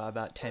they gave out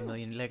about 10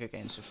 million Lego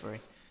games for free.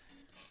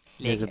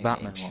 There's a Lego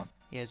Batman games. one.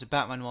 Yeah, there's a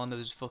Batman one. There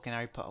was a fucking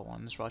Harry Potter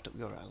one. That's right up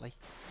your alley.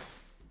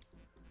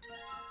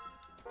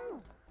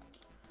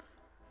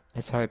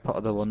 Is Harry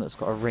Potter the one that's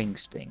got a ring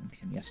sting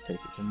and you have to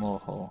take it to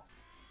Moorhall?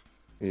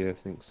 yeah, I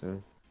think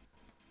so.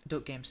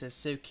 Duck Game says,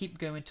 so keep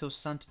going till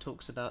Santa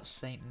talks about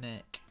Saint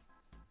Nick.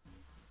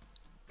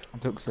 I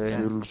took so. Yeah.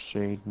 Little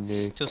Saint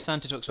Nick. Till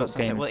Santa talks about Duck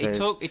Santa. Game Well, he says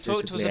talked to us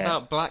suitably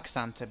about Black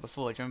Santa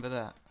before. Do you remember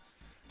that?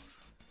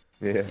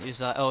 Yeah. He was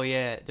like, oh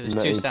yeah, there was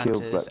No, two he killed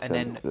Santas, Black and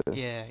then Santa.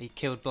 yeah, he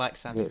killed Black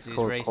Santa Yeah, because it's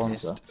he was called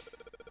racist. Kwanzaa.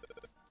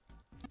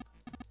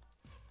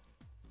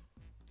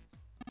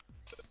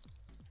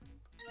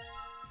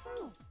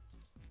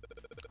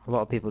 A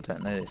lot of people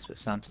don't know this, but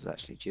Santa's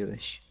actually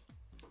Jewish.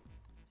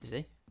 Is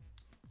he?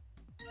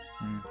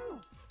 Mm.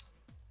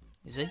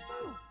 Is he?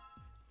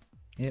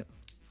 Yep.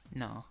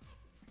 No.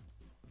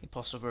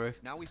 Impossible.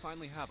 Now we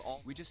finally have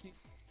all. We just need.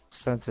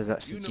 Santa's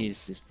actually You know-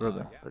 Jesus'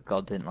 brother, yeah. but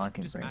God didn't like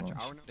him Just very match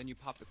much. our. Then you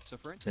pop the. So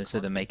for So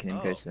instead of making him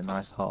go Oh. to the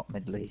nice hot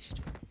Middle East,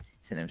 he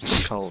sent him to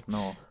the cold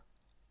north.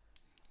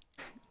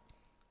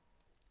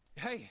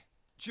 Hey,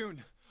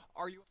 June,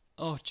 are you?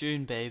 Oh,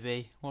 June,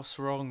 baby, what's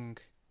wrong?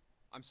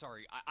 I'm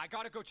sorry. I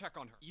gotta go check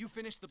on her. You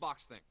finished the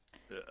box thing.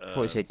 I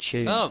thought he said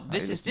tune. Oh, like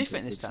this he is listened to a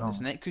different this good time, song.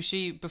 isn't it?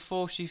 Because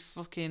before she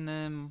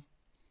fucking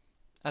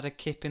had a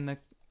kip in the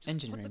Just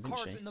engine put room, the didn't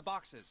cards she? in the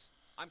boxes.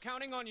 I'm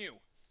counting on you.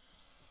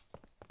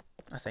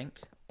 I think.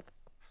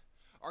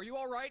 Are you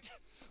all right?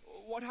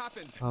 What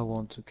happened? I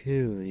want to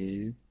kill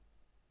you.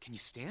 Can you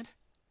stand?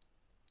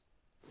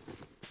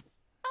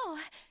 Oh,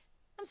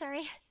 I'm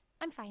sorry.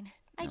 I'm fine.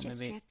 I No, just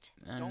maybe- tripped.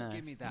 Don't no,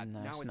 give me that.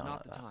 no, Now it's is not not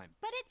like the that. time.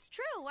 But it's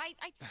true. I.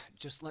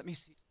 Just let me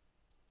see.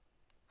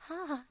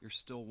 Huh. You're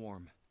still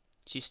warm.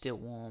 She's still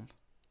warm.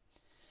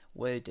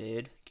 Whoa,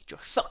 dude, get your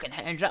fucking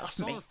hands off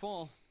Saw me! her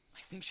fall.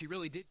 I think she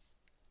really did.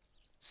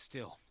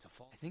 Still, to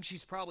fall. I think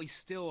she's probably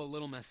still a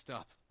little messed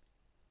up.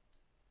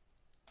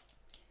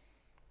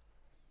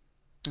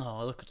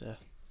 Oh, look at her.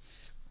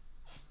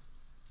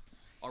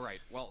 All right.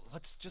 Well,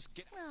 let's just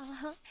get.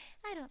 Well,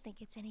 I don't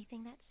think it's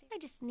anything that serious. I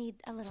just need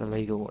a little.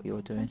 illegal medicine what you're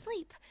and some doing.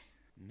 sleep.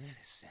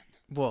 Medicine.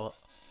 What?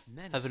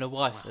 Medicine. Having a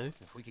wife, Well, though?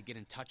 if we could get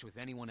in touch with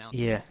anyone else.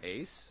 Yeah.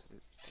 Ace?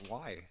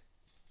 Why?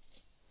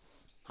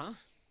 Huh?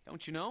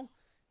 Don't you know?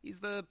 He's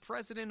the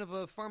president of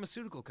a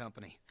pharmaceutical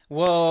company.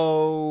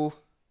 Whoa!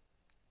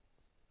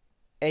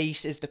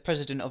 Ace is the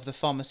president of the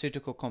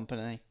pharmaceutical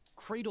company.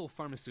 Cradle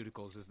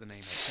Pharmaceuticals is the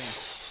name, I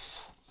think.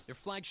 Their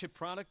flagship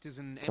product is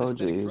an Told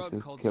you he anesthetic was drug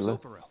the called killer.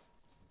 Soparil.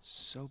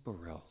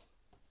 Soberil.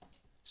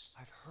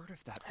 I've heard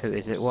of that. Who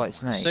is before it? White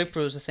somewhere. Snake?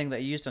 Sopra was the thing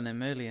that he used on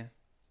him earlier.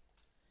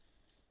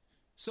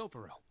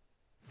 Soparil.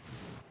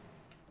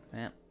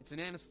 Yeah. It's an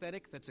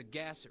anesthetic that's a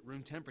gas at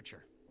room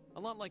temperature. A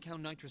lot like how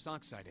nitrous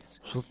oxide is.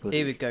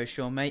 Here we go,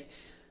 Sean, mate.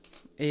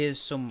 Here's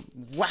some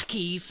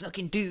wacky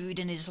fucking dude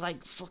in his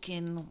like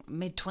fucking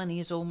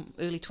mid-20s or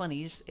early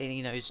 20s, and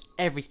he knows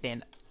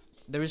everything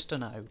there is to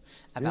know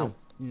about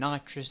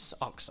nitrous It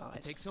oxide.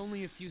 takes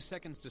only a few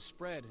seconds to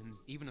spread, and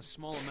even a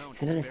small amount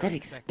It's an is very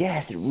anesthetic effective.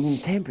 gas at room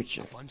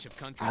temperature. A bunch of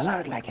countries A lot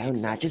quickly like how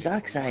accepted nitrous it for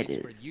oxide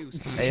widespread is. use,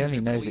 They only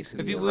and know police it Have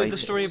and you Yeah, heard the right.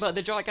 story about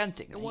the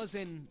gigantic? It was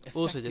an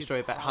Also, the effective story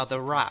about how crowd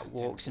the rat suppressant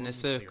walks in a and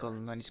circle wound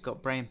and then he's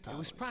got brain clearer. It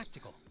was powers.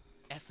 practical,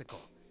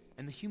 ethical,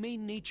 and the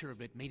humane nature of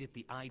it made it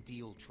the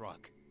ideal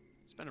drug.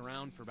 It's been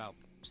around for about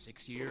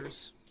 6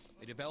 years.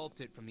 They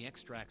developed it from the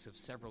extracts of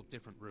several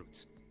different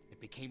roots. It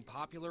became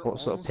popular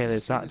What sort of almost pill as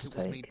is soon that as to it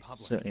was made take?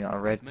 public, Certainly not a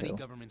with red many pill.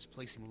 governments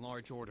placing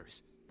large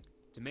orders.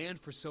 Demand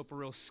for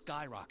Soparil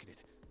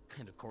skyrocketed,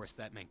 and of course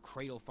that meant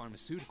Cradle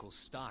Pharmaceuticals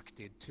stock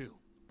did too.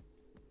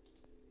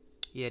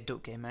 Yeah,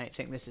 Duck Game, mate. I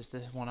think this is the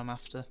one I'm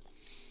after.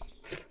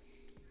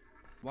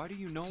 Why do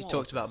you know He all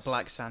talked of about this?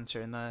 Black Santa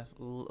in the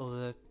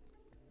other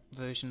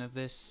version of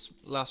this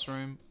last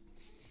room.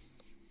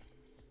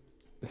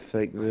 The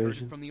fake I heard it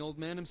version. from the old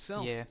man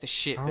himself. Yeah, the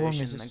shit How long is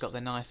version that this got the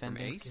knife From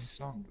ending. Ace?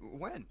 Song.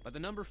 When? By the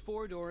number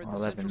 4 door at the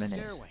 11 central minutes.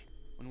 stairway,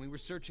 when we were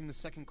searching the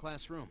second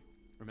class room.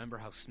 Remember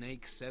how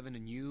Snake, 7,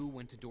 and you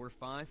went to door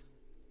 5?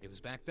 It was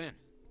back then.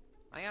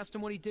 I asked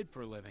him what he did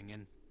for a living,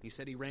 and he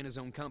said he ran his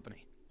own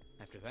company.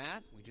 After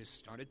that, we just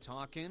started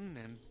talking,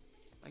 and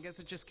I guess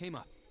it just came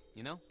up,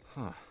 you know?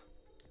 Huh.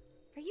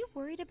 Are you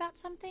worried about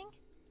something?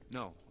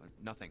 No,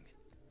 nothing.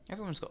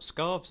 Everyone's got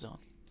scarves on.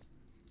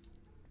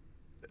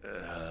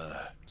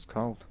 It's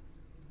cold.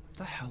 What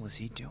the hell is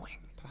he doing?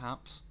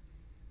 Perhaps.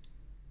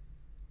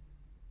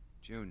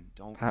 June,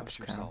 don't Perhaps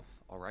push Cal. yourself,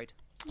 all right?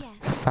 Yes.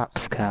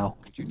 Faps cow.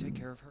 Could you take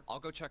care of her?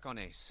 I'll go check on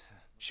Ace.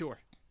 Sure.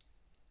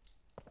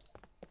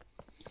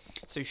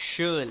 So What are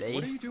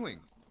surely, you doing?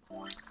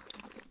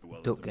 well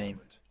at Duck the game.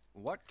 moment.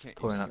 What can't you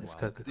Pouring see out this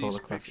well? Coca-Cola These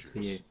Classic for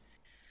you. pictures.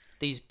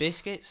 These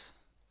biscuits?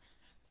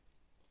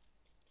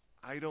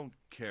 I don't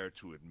care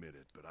to admit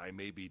it, but I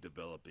may be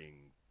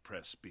developing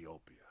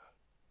presbyopia.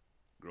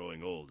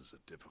 Growing old is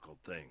a difficult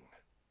thing.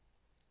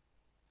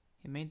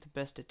 He made the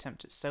best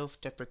attempt at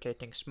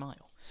self-deprecating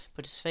smile,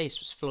 but his face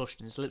was flushed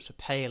and his lips were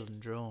pale and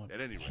drawn.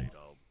 At any rate,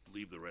 I'll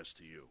leave the rest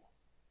to you.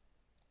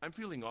 I'm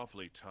feeling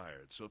awfully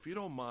tired, so if you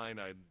don't mind,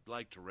 I'd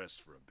like to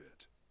rest for a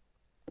bit.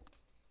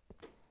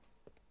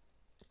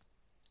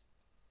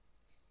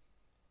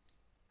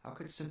 How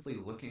could simply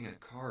looking at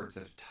cards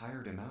have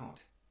tired him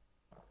out?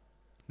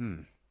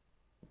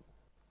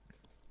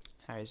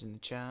 Harry's in the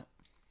chat.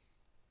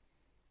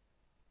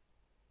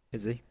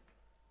 Is he?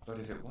 But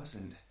if it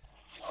wasn't,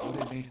 what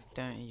had made him...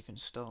 Don't even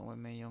start with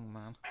me, young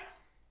man,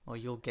 or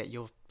you'll get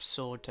your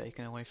sword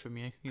taken away from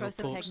you. Your corpse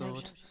sword.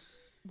 Prosopagnosia.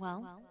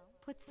 Well,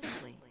 put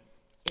simply,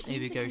 it Here we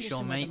means a go, condition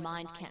Sean, where mate. the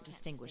mind can't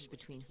distinguish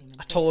between human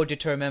I told you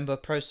faces. to remember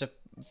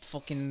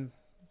fucking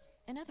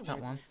In other that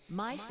words, one.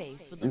 my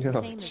face would look Oh,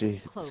 the same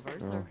Jesus as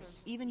Clover's or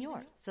Christ. even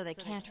yours, so they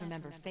can't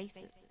remember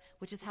faces,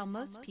 which is how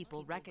most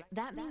people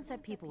That means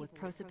that people with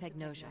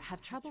prosopagnosia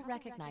have trouble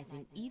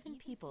recognizing even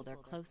people they're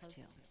close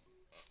to.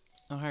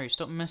 Oh, Harry,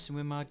 stop messing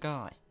with my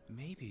guy.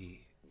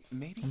 Maybe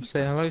I'm he's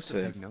saying got hello to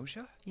him.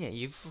 prosopagnosia? Yeah,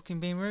 you've fucking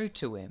been rude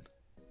to him.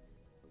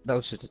 That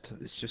was just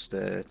it's just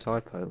a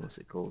typo. What's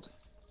it called?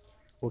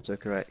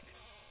 Autocorrect.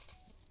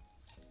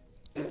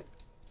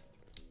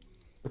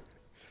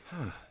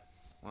 Huh.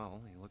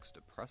 Well, he looks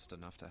depressed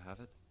enough to have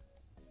it.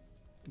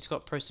 He's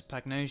got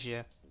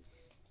prosopagnosia.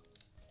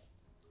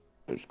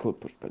 It's called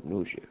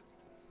prosopagnosia.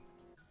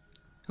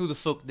 Who the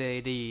fuck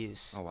they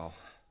these? Oh well.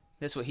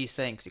 That's what he's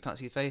saying because he can't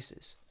see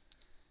faces.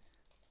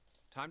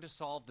 Time to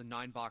solve the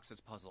 9 boxes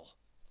puzzle.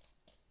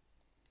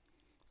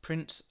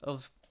 Prince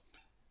of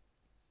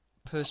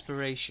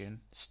Perspiration.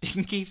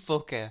 Stinky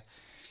fucker.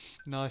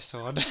 Nice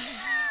one.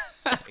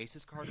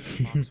 Ace's card is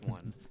in box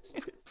 1.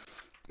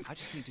 I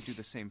just need to do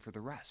the same for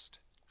the rest.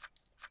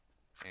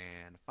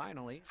 And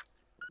finally...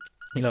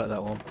 You like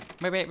that one?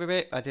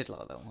 Wait. I did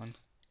like that one.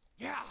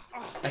 Yeah!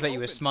 I bet you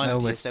were Open.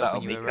 smiling to yourself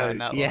when you were around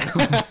that Yeah,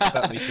 one.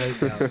 spat me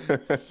coke out.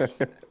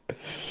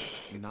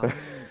 9.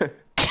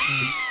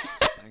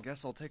 I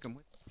guess I'll take him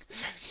with...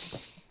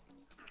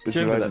 Just Do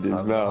you remember imagine that his time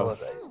on mouth.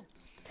 holidays?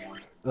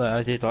 Well,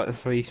 I did like the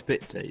 3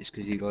 spit days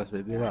because you guys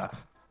made me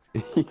laugh.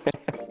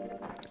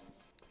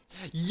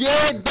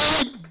 Yeah,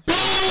 baby!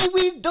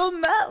 We've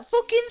done that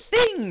fucking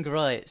thing!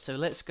 Right, so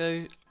let's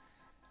go...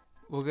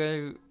 We'll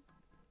go...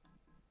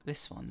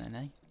 This one then,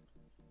 eh?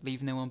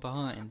 Leave no one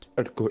behind.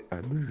 I'd go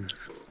and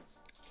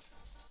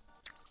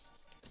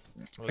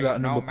I got a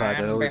number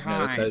pad, I always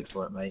know the code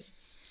for it, mate.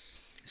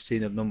 It's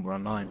seen a number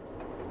online.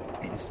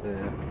 It's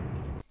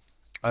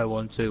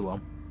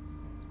 0121.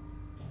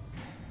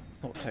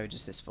 What code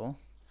is this for?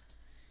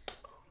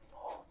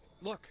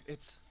 Look,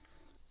 it's...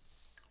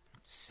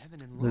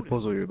 7 and The loaded.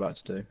 puzzle you're about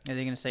to do. Are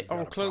they going to say, got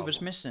oh, a Clover's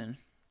problem. missing?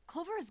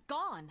 Clover is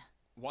gone.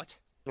 What?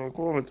 Oh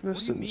god, it's do you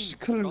missing. mean, She's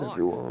killing gone?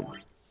 everyone.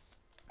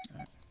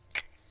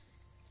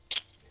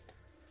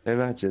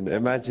 Imagine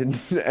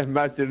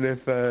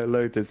if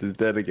Lotus is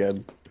dead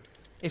again.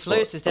 If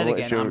Lotus is dead I'm not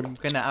again, sure. I'm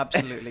going to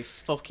absolutely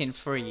fucking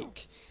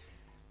freak.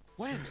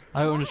 When?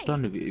 I don't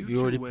understand if you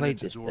two already went played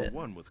into this door bit.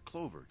 1 with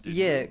Clover, didn't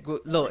Yeah,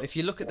 you? look, if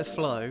you look at the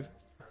flow,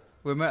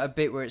 we're at a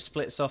bit where it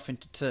splits off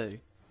into 2.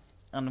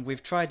 And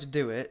we've tried to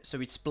do it, so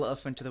we'd split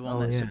off into the one Oh,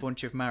 that's a yeah.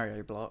 bunch of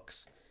Mario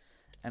blocks.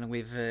 And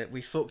we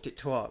fucked it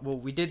twice. Well,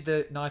 we did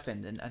the knife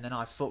ending, and then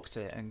I fucked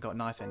it and got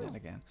knife ending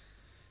again.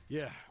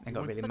 Yeah. And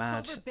got really But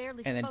mad. Clover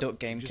barely And then spoke. Duck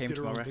Game Just came did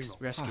to her my own thing, though.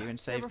 rescue and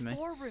There were saved me.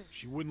 4 rooms.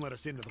 She wouldn't let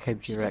us into the Came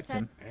house. to your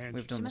rectum. And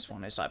We've she done this said-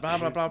 one. It's like blah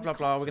blah blah blah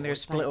blah. We're gonna go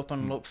split up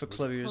and look for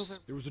clues.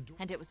 Clover, There was a door.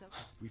 and it was okay.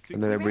 We think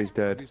And then everybody's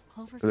dead.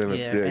 Clover's And then we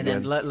Yeah, have to do it and then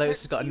again. Lotus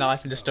has got a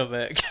knife in the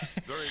stomach.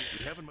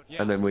 We haven't much...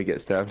 And then we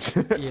get stabbed.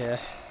 Yeah.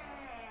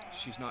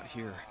 She's not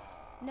here.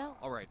 No.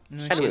 Alright,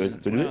 No, she Anyways,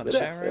 isn't. We're out of the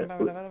shower, blah,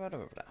 blah, blah, blah, blah,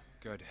 blah.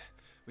 good.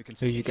 We can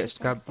Who did you see... get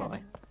stabbed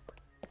by?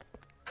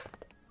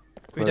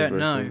 We don't Clover, I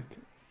know. think.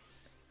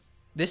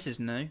 This is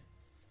new.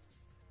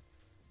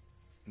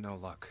 No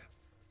luck.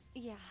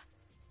 Yeah,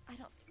 I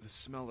don't. The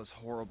smell is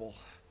horrible.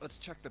 Let's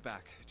check the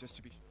back, just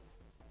to be...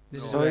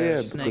 This is Oh, where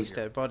yeah, Snake's because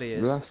dead body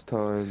is. Last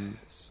time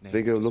Snake,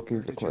 they go just looking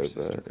where for did your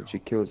sister Clover go? and she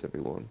kills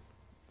everyone.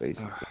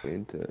 Basically,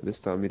 into it. This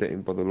time you don't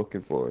even bother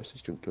looking for her, so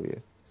she don't kill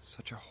you.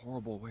 Such a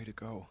horrible way to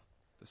go.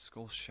 The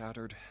skull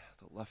shattered,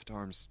 the left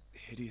arm's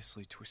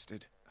hideously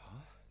twisted. Huh?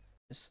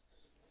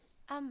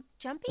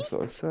 Jumpy? That's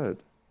what I said.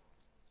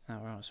 Oh,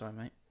 right, sorry,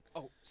 mate.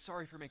 Oh,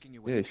 sorry for making you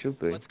Yeah, wait. it should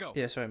be. Let's go.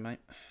 Yeah, sorry, mate.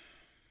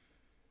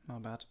 My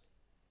bad.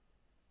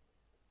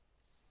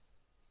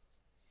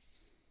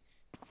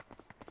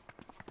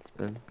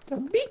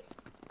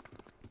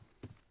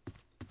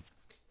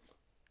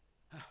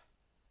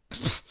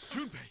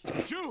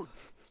 Junpei! June!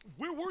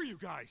 Where were you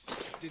guys?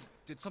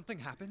 Did something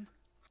happen?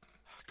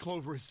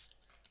 Clover is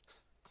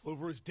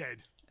dead.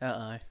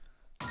 Uh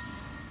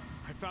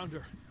I found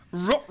her. oh.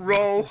 In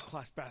the first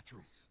class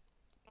bathroom.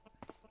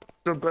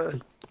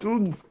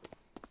 Done.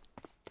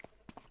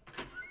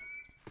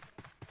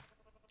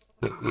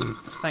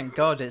 Thank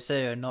God it's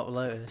her, not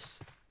Lotus.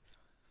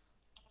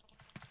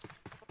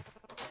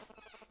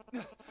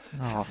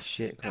 Oh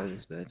shit,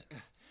 Chloe's dead.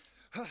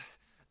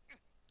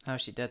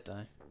 How's she dead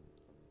though?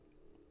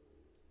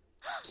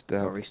 Gotta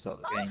Stabbed.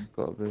 restart the game.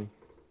 Gotta be.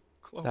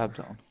 Clover. Stabbed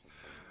on.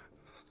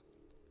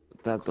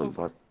 Stabbed on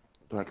by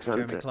Black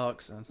Jeremy Santa.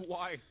 Clarkson.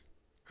 Why?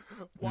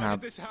 Why Nah,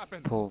 did this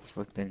happen? Paul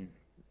flipping.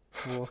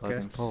 Walker.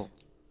 Fucking Paul.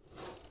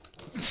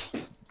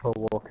 Paul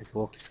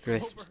Walker's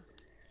crisps.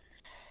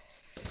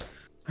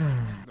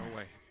 No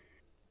way.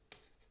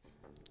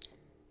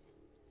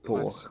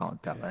 Paul Let's-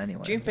 can't tell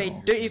anyway. Junpei,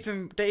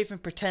 no. don't even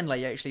pretend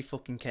like you actually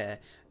fucking care.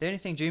 The only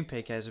thing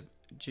Junpei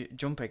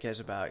cares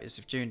about is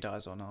if June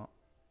dies or not.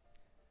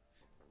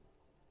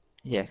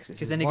 Yeah, because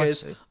Because then he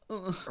goes,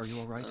 Are you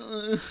alright?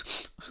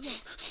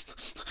 Yes.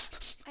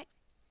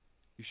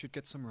 You should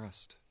get some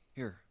rest.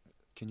 Here,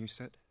 can you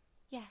sit?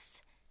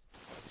 Yes.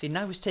 See,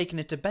 now he's taking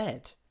her to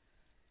bed.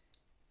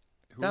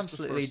 Who was the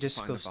Absolutely first to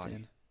find the body?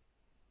 disgusting.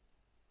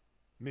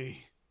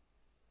 Me.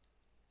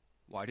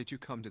 Why did you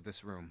come to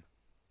this room?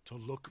 To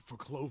look for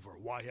Clover.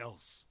 Why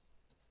else?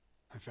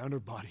 I found her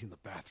body in the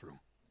bathroom.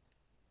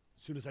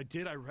 As soon as I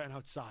did, I ran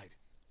outside.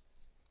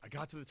 I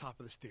got to the top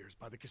of the stairs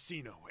by the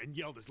casino and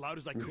yelled as loud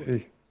as I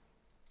could.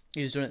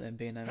 He was doing it then,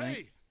 being there, mate.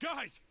 Hey,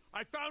 guys!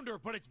 I found her,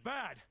 but it's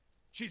bad.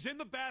 She's in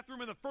the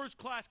bathroom in the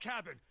first-class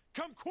cabin.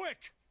 Come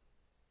quick!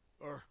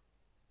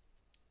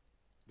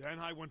 Then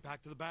I went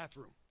back to the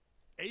bathroom.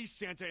 Ace,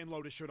 Santa, and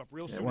Lotus showed up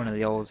real soon. One of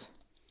the after old that.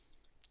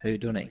 I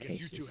whodunit guess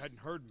you two cases. hadn't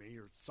heard me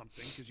or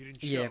something because you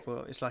didn't show. Yeah,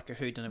 well, it's like a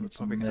whodunit. We're It's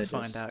some probably going to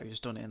murders. find out who's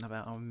done it in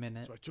about a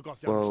minute. So I took off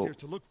down the Well, stairs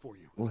to look for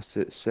you. what's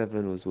it?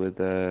 Seven was with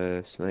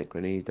Snake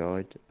when he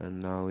died, and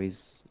now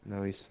he's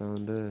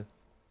found her.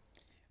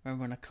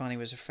 Remember when Akane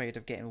was afraid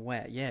of getting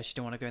wet? Yeah, she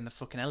didn't want to go in the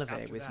fucking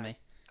elevator After with that, me.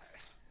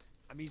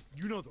 I mean,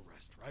 you know the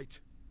rest, right?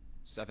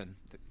 7.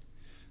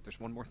 There's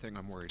one more thing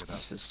I'm worried about.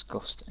 That's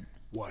disgusting.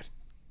 What?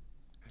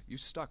 You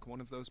stuck one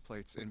of those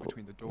plates in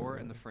between the door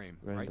and the frame,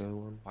 right? Rainbow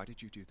one. Why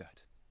did you do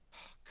that?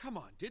 Come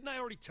on, didn't I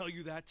already tell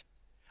you that?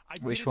 I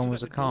did Which it one so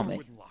was that the door Akame?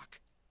 wouldn't lock.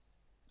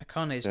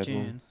 Akane's Dead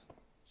June. one.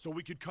 So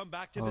we could come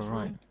back to All this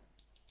right. room?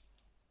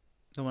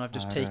 The one I've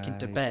just taken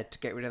to Alright. bed to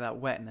get rid of that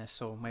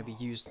wetness, or maybe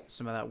use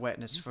some of that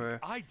wetness You for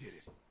think I did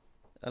it.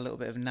 a little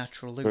bit of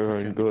natural Her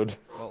own lubricant. good.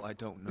 Well, I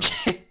don't know.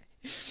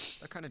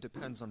 That kind of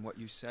depends on what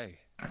you say.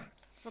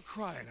 For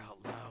crying out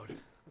loud.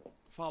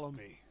 Follow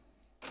me.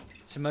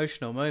 It's an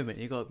emotional moment.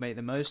 You got to make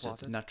the most of the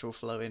Closet? natural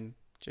flowing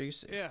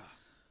juices. Yeah.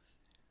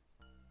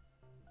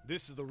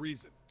 This is the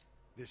reason.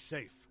 This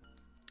safe.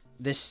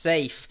 This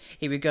safe.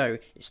 Here we go.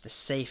 It's the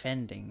safe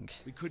ending.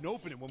 We couldn't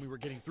open it when we were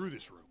getting through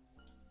this room.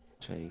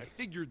 I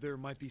figured there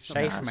might be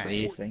something Safe That's man. what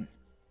you important. think.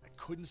 I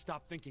couldn't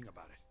stop thinking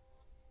about it.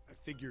 I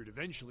figured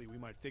eventually we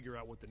might figure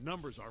out what the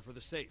numbers are for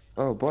the safe.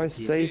 Oh, by If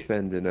we safe did,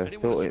 ending, I I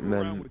didn't want thought to it screw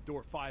around meant. with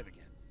door 5 again.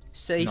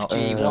 Safe Not G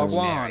scary.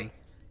 one.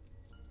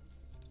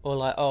 Or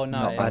like, oh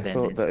no, Not bad I thought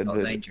ending, that not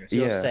the- dangerous.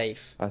 you're yeah. safe.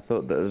 I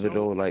thought that So, they'd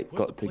all like put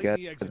got the plate in the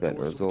together exit and it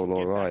door was so we all could get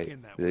back alright.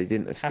 in that They way.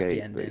 didn't escape, but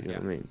you ending. know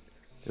what I mean?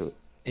 They were-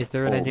 Is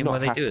there an well, ending not where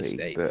they do happy,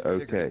 escape? but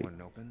Figured okay. it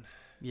wouldn't open.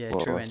 Yeah,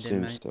 Well, true I ending,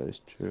 assume mate. so,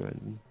 it's true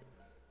ending.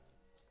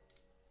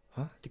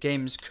 The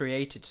game's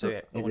created so Is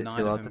it, it all too 9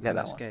 hard of to them get can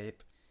that one?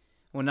 escape.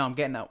 Well, no, I'm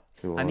getting that.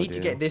 Too I need hard,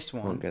 to yeah. get this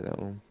one Can't get that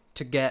one.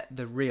 to get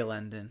the real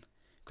ending.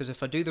 Because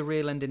if I do the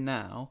real ending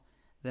now,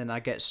 then I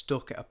get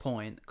stuck at a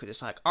point. Because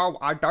it's like, oh,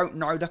 I don't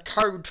know the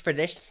code for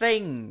this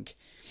thing.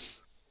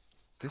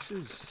 This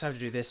Let's is have to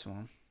do this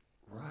one.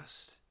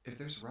 rust. If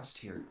there's rust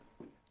here,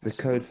 The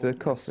code for the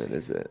coffin,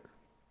 is it?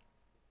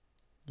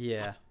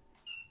 Yeah.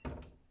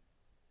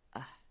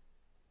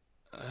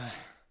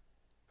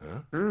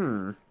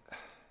 Hmm.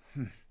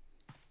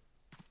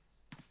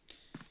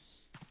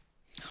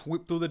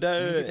 Whip through the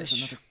Maybe there's dash.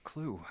 another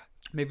clue.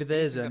 Maybe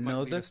there's Anything that might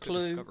lead another us to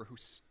clue. discover who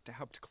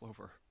stabbed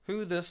Clover.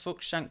 Who the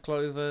fuck shanked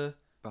Clover?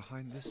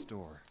 Behind this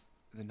door,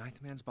 the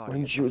ninth man's body.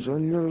 When is she was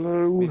behind on it. the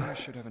low. Maybe I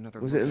should have another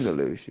Was look. it in the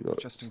loo she got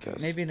Just in stabbed?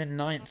 case. Maybe the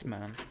 9th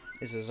man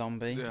is a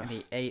zombie Yeah. and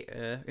he ate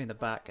her in the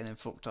back and then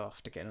fucked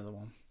off to get another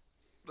one.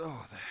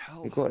 Oh, the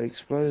hell! It got The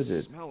exploded.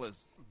 smell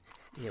is.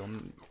 Yeah,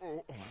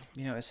 well,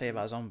 you know what I say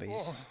about zombies.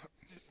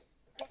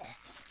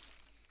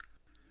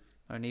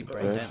 They need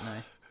brain, Okay. don't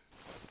they?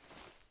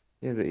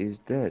 Yeah, but he's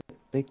dead.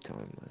 Big time,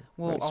 man.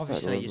 Well, Like, spat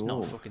obviously all he's over not the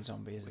a wall. fucking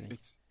zombie, is he?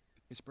 It's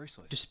his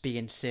bracelet. Just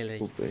being silly.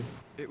 Could be.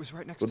 It was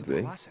right next Could to the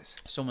be. glasses.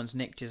 Someone's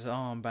nicked his But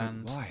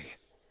armband. why?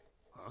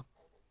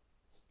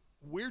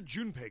 Where'd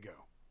Junpei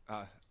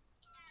go?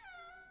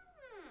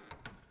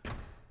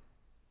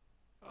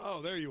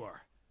 Oh, there you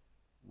are.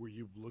 Were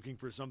you looking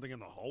for something in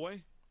the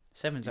hallway?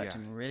 Seven's Yeah.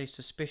 acting really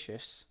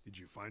suspicious. Did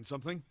you find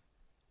something?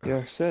 Yeah,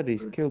 I said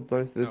he's killed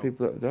both of the No,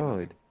 people that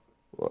died.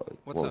 What?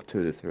 What's Well, up? 2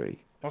 of the 3.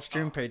 What's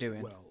Junpei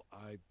doing? Well,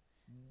 I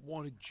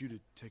wanted you to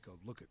take a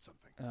look at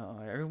something.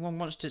 Everyone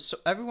wants to.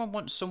 Everyone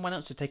wants someone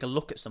else to take a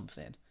look at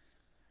something.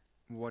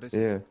 What is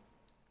it? Yeah.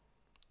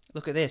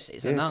 Look at this.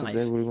 It's a Yeah, 'cause knife.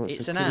 everybody wants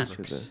It's to an kill each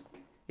axe. other.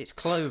 It's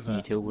Clover.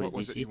 You tell What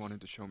was it you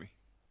wanted to show me?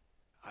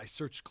 I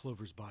searched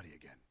Clover's body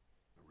again.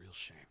 A real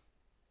shame.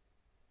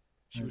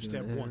 She was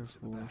stabbed once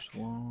in the Air back, Force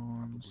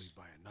Ones. probably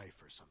by a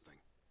knife or something.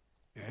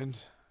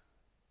 And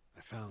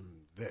I found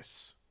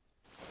this.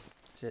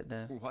 Is it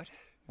the... What?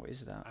 What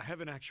is that? I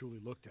haven't actually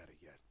looked at it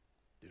yet.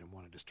 Didn't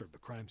want to disturb the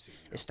crime scene,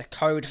 you know? It's the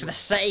code for the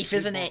safe,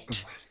 isn't Big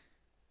it?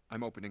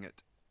 I'm opening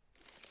it.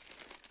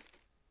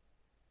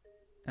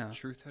 Oh.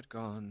 Truth had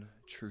gone,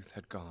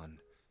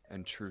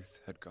 and truth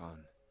had gone.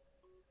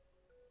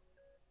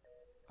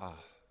 Ah,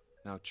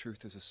 now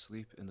truth is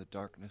asleep in the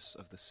darkness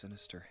of the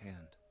sinister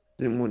hand.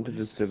 Didn't want to What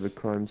is disturb the this?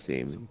 crime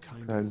scene, Some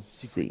kind of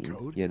secret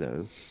code? you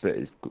know,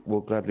 but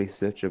will gladly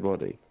search a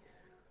body.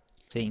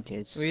 Teen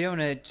kids. We don't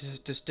want to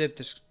disturb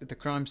the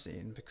crime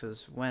scene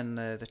because when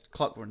the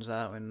clock runs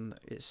out and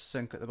it's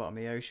sunk at the bottom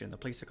of the ocean, the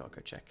police have got to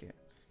go check it.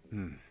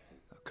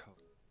 A code.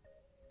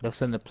 They'll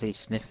send the police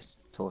sniff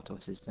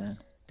tortoises down.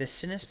 The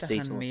sinister Sea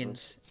hand tortoise.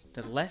 means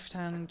the left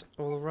hand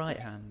or the right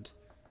hand?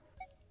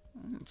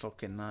 I don't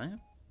fucking know.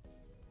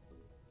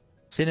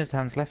 Sinister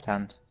hand's left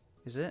hand.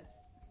 Is it?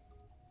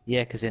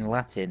 Yeah, because in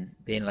Latin,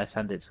 being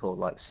left-handed is called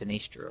like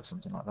sinistra or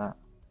something like that.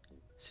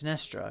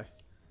 Sinestro?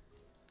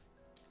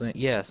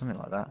 Yeah, something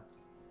like that.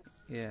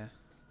 Yeah.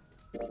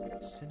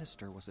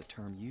 Sinister was a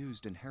term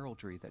used in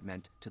heraldry that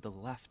meant to the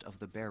left of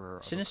the bearer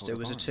of Sinister a coat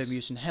was of a term arms.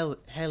 used in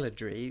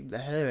heraldry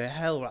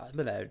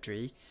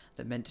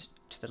that meant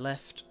to the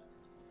left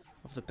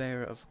of the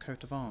bearer of a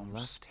coat of arms.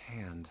 Left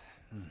hand.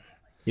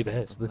 You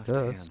best The the left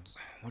first. hand.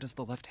 What does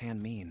the left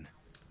hand mean?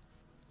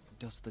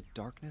 Does the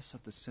darkness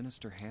of the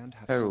sinister hand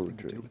have something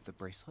to do Heraldry. with the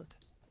bracelet?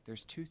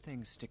 There's two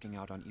things sticking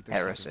out on either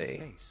side of the Heresy.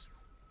 face.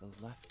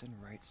 The left and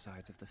right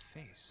sides of the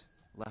face.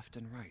 Left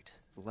and right.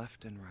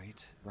 Left and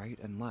right. Right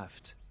and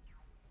left.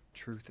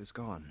 Truth is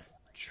gone.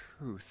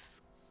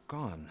 Truth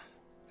gone.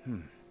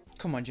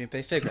 Come on,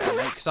 Junpei, figure it out,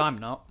 mate, because I'm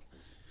not.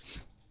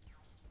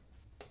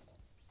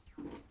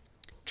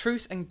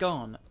 Truth and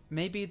gone.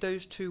 Maybe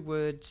those two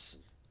words...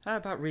 How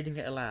about reading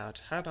it aloud?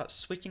 How about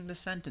switching the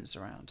sentence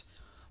around?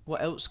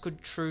 What else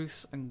could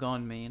truth and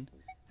gone mean?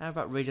 How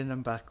about reading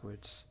them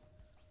backwards?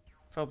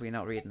 Probably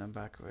not reading them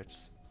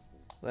backwards.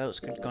 What else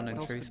could gone and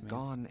What else truth could mean?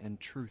 gone and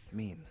truth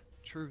mean?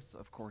 Truth,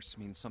 of course,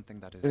 means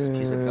something that is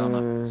She's a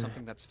gunner.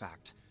 something that's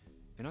fact.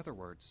 In other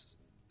words,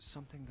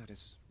 something that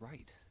is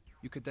right.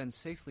 You could then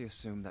safely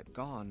assume that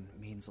gone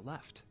means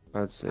left.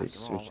 I'd say After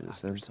all, switch the after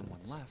sentence. someone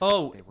left,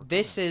 Oh, they were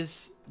this gone.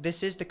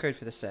 is the code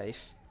for the safe.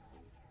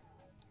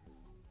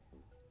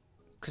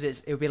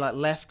 Because it'll be like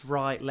left,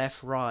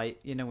 right,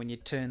 you know, when you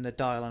turn the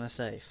dial on a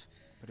safe.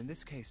 But in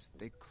this case,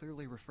 they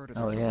clearly refer to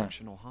Oh, the yeah.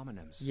 directional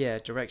homonyms. Yeah,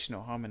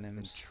 directional And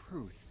homonyms.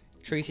 truth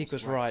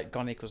Equals right,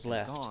 gone equals and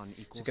left. gone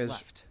So equals it goes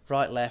left.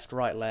 right, left,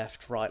 right,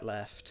 left, right,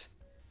 left.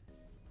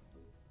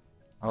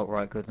 Oh,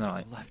 right, good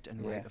night. The left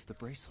and right of the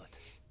bracelet.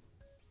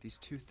 These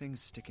two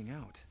things sticking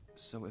out.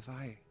 So if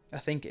I... I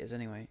think it is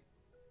anyway.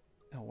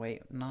 Oh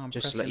wait, now I'm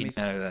Just to pressing let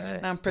you know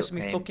that now I'm pressing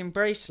my Game, fucking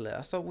bracelet.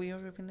 I thought we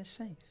were opening this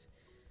safe.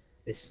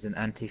 this is an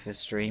Antifa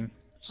stream,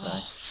 so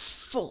Oh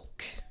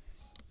fuck!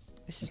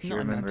 This is if you not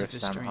an remember if Antifa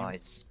Sam stream.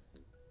 Hyde's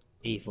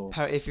evil,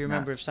 If you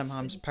remember of Nazis, Sam then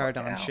Hamm's you can't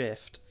paradigm get out.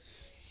 shift.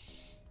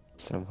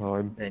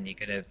 Somehow. Then you're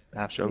gonna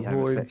have to be Some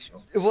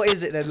homosexual. What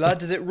is it then,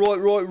 lad? Is it right,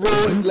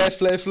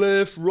 left, left,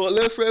 left, right,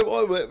 left, right,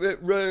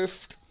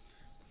 left?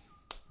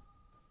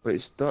 But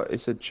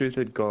it's a truth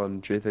had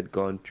gone,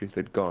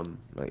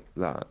 like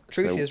that.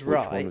 Truth so is which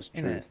right, one was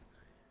innit? truth?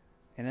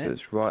 Innit? So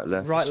it's right,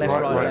 left. Right, it's left,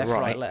 right, left, right,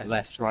 right, left.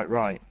 left, right,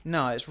 right.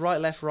 No, it's right,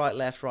 left, right,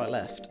 left, right,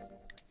 left.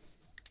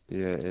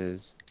 Yeah, it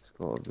is. It's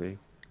gotta be.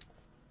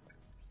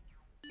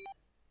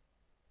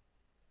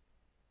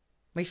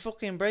 My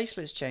fucking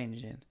bracelet's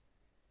changing.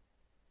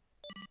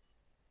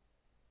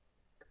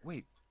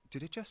 Wait,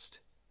 did it just...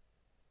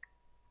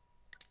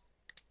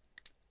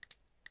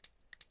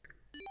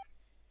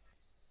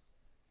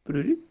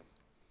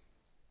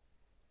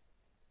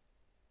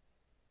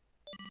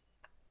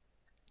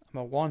 I'm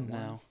a 1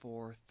 now.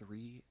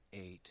 143834221.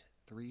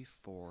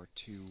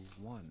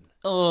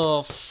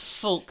 Oh,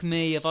 fuck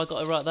me. Have I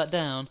got to write that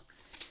down?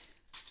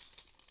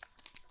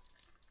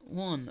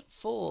 1,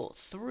 4,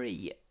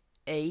 3,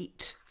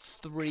 8,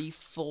 3,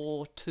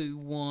 4, 2,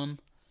 1.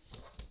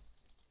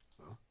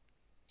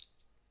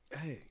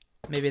 Hey,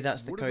 Maybe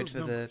that's the What are code those for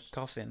numbers? the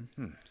coffin.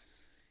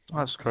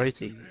 That's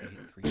crazy.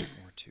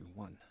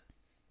 143834221.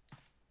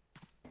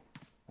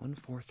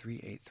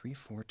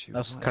 143833421.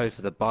 That's the code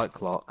for the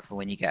bike lock for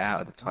when you get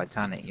out of the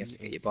Titanic. You have to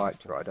get your bike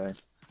to ride home.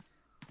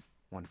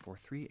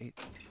 143833421.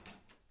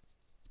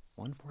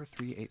 1, 4,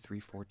 3, 8,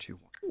 4, 2,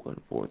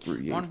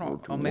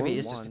 Or maybe 1.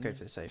 it's just the code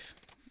for the safe.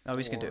 Oh,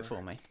 he's going to do it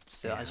for me.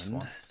 So that's And...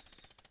 one.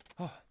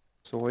 Oh,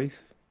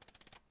 Safe.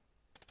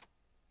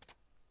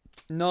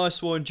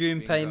 Nice one,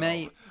 Junpei, bingo.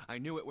 mate. I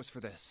knew it was for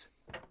this.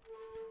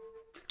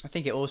 I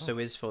think it also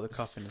is for the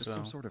coffin as Some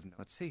well. sort of...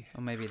 Let's see.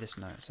 Or maybe this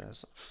note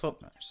says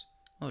footnotes.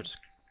 Oh, just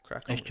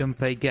crack on. Is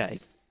Junpei gay?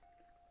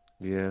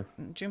 Yeah.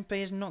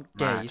 Junpei is not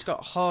gay. Mad. He's got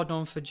a hard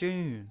on for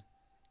June.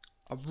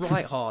 A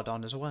right hard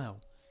on as well.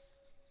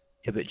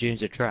 Yeah, but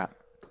June's a trap.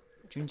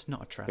 June's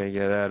not a trap. Gotta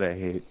get out of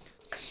here.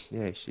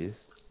 Yeah, she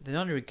is. The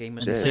Nonary game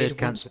was And played Turd once.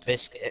 Cancer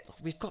Biscuit.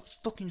 We've got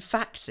fucking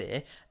facts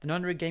here. The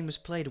Nonary game was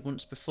played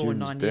once before June's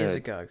 9 years dead.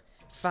 ago.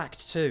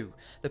 Fact 2.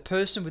 The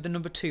person with the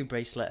number 2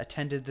 bracelet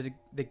attended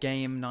the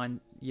game 9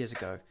 years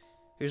ago.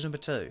 Who's number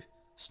 2?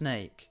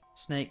 Snake.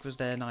 Snake was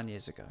there 9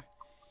 years ago.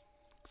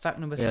 Fact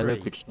number 3.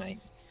 Liquid Snake.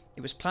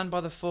 It was planned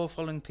by the four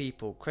following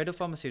people: Cradle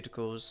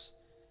Pharmaceuticals,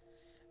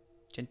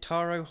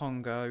 Gentaro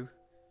Hongo,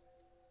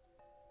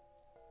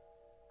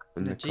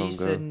 And the Nagisa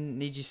Congo.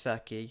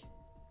 Nijisaki,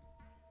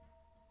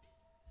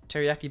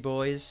 Teriyaki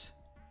Boys,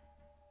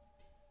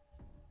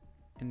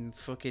 and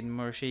fucking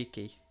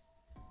Moroshiki.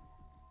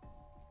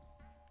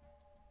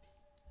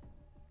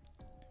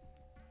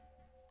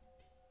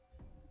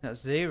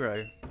 That's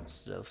 0.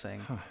 Still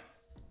thing.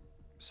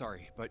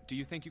 Sorry, but do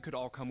you think you could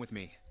all come with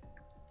me?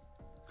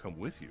 Come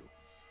with you?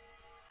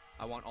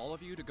 I want all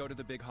of you to go to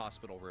the big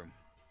hospital room.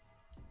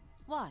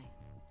 Why?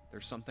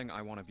 There's something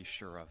I want to be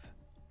sure of.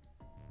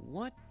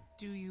 What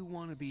do you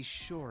want to be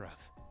sure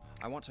of?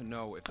 I want to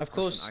know if the Of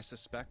course. person I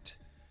suspect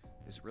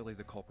is really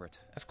the culprit.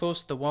 Of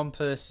course, the one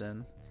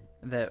person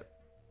that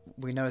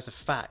we know as a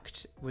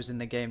fact was in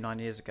the game 9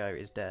 years ago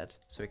is dead,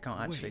 so we can't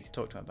actually Wait.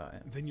 talk to him about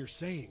it. Then you're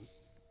saying...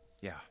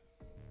 Yeah,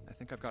 I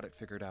think I've got it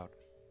figured out.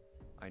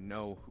 I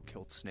know who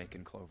killed Snake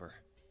and Clover.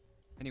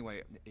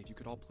 Anyway, if you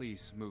could all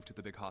please move to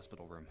the big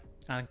hospital room.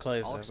 And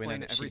Clover, I'll we know explain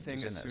that she everything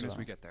was in as it soon as well.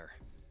 we get there.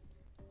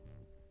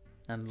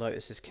 And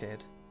Lotus's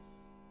kid.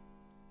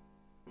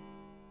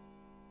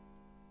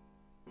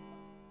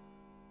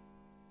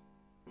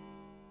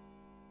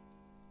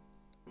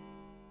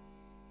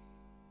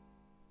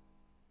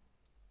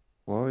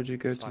 Why would you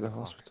go It's to 5 the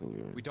o'clock. hospital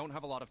room? We don't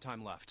have a lot of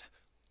time left.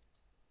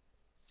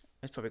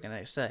 He's probably going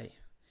to say,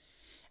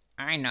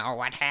 I know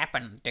what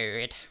happened,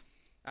 dude.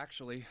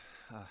 Actually,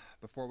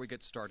 before we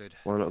get started,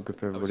 Why not go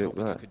for I was everybody up hoping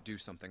you there? could do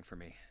something for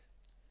me.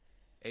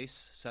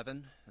 Ace,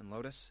 Seven, and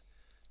Lotus.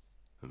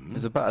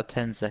 There's about a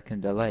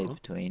 10-second delay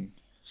between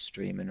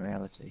stream and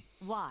reality.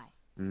 Why?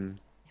 Mm.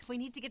 If we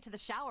need to get to the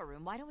shower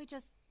room, why don't we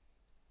just...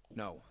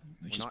 No,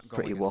 Which we're is not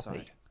pretty going inside.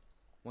 whoppy.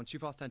 Once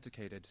you've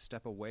authenticated,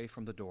 step away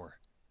from the door.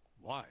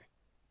 Why?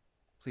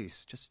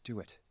 Please, just do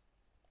it.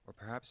 Or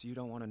perhaps you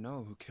don't want to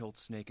know who killed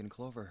Snake and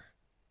Clover.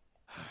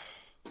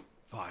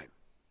 Fine.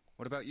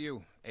 What about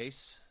you,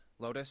 Ace,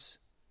 Lotus?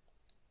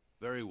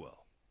 Very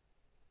well.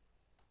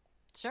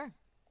 Sure.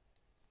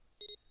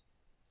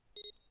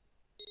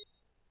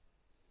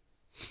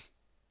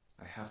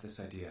 I have this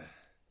idea.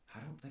 I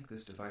don't think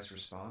this device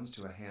responds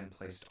to a hand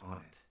placed on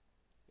it.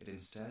 It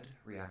instead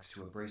reacts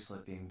to a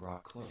bracelet being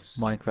brought close.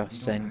 Minecraft You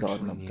saying don't got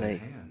an actually need a update.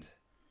 hand.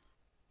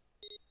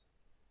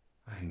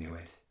 I knew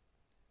it.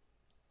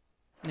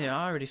 Yeah,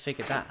 I already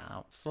figured that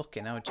out.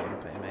 Fucking hell,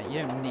 Junpei, mate. You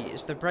don't need...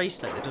 It's the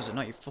bracelet that does it,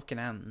 not your fucking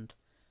hand.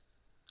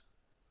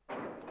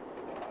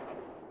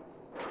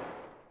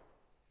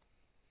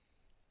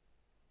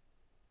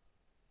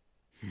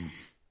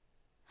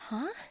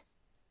 Huh?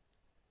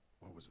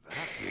 What was that?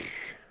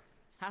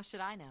 How should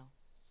I know?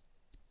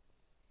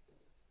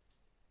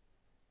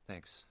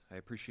 Thanks. I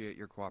appreciate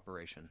your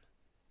cooperation.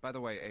 By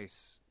the way,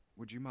 Ace,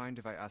 would you mind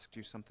if I asked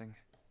you something?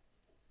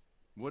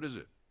 What is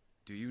it?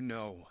 Do you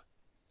know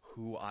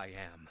who I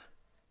am?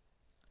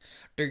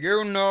 Do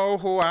you know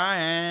who I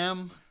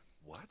am?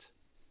 What?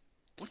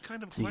 What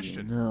kind of Do you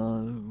question?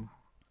 know?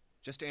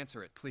 Just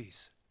answer it,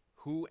 please.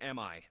 Who am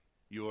I?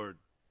 You're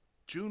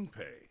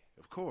Junpei,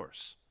 of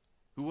course.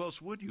 Who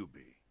else would you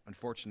be?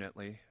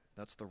 Unfortunately,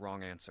 that's the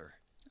wrong answer.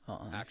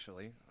 Uh-oh.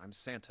 Actually, I'm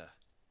Santa.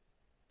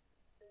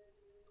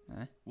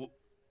 Eh?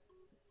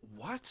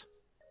 What?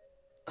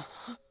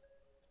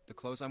 The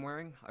clothes I'm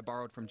wearing, I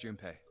borrowed from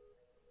Junpei.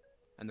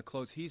 And the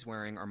clothes he's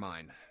wearing are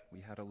mine.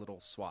 We had a little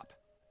swap.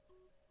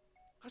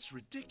 That's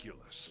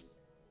ridiculous.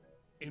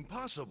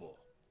 Impossible.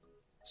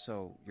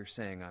 So, you're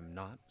saying I'm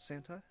not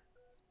Santa?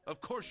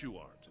 Of course you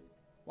aren't.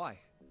 Why?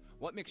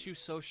 What makes you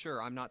so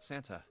sure I'm not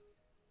Santa?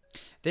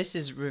 This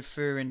is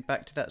referring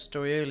back to that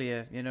story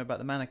earlier, you know, about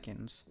the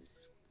mannequins.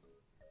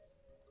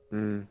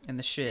 Mm. And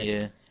the ship.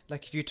 Yeah.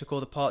 Like, if you took all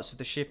the parts of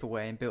the ship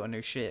away and built a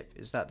new ship,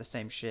 is that the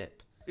same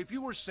ship? If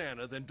you were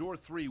Santa, then door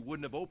 3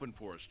 wouldn't have opened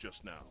for us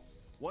just now.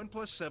 1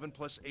 plus 7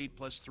 plus 8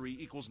 plus 3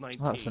 equals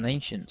 19. Well, that's an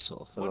ancient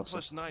sort of 1 plus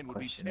philosophical 9 would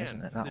be question, 10. isn't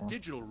it, that The one?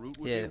 digital root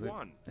would Yeah, be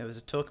 1. there was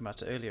a talk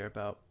about it earlier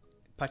about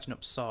patching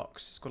up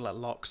socks. It's called like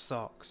lock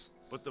socks.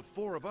 But the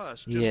 4 of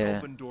us just Yeah.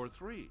 opened door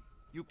 3.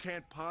 You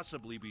can't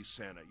possibly be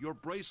Santa. Your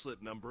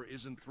bracelet number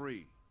isn't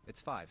 3. It's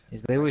 5.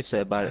 As they always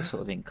say about it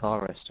sort of in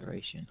car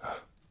restoration.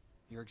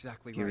 You're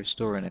exactly If you're right.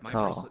 restoring a My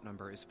car, bracelet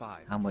number is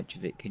 5. how much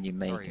of it can you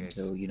make Sorry, Ace.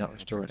 until you're not I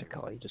restoring a tricked you.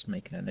 car, you're just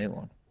making a new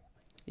one?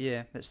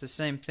 Yeah, it's the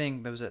same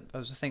thing. There was a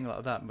thing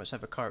like that, but instead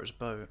of a car, it was a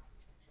boat.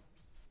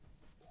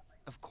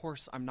 Of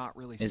course, I'm not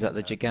really Is Santa. that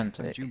the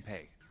gigantic? I'm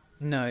Junpei.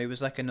 No, it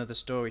was like another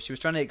story. She was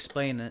trying to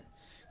explain it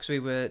because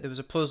there was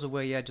a puzzle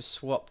where you had to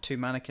swap 2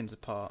 mannequins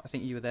apart. I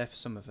think you were there for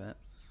some of it.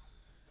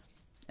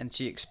 And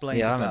she explained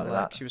Yeah, I about remember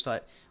like that. she was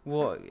like,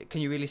 "What?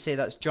 Can you really say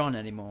that's John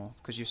anymore?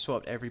 Because you've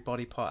swapped every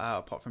body part out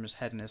apart from his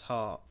head and his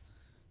heart."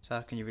 So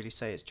how can you really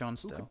say it's Jon Who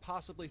still? could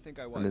possibly think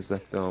I was? And his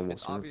left arm,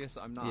 It's wasn't it? obvious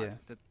I'm not.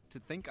 Yeah. To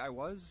think I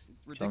was? Jon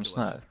Ridiculous.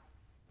 Snow.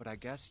 But I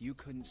guess you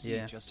couldn't see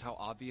Yeah. just how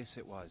obvious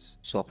it was.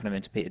 Swapping him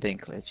into Peter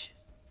Dinklage.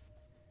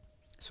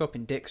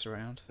 Swapping dicks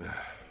around.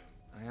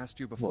 I asked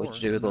you before. What would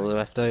you do with didn't all I? the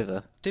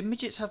leftover? Do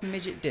midgets have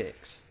midget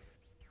dicks?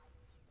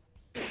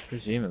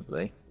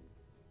 Presumably.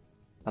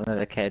 I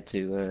never cared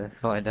to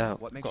find out.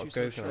 What makes Gotta you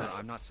so Google sure it.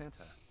 I'm not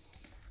Santa?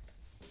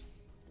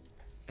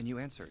 And you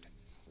answered.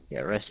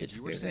 Get arrested If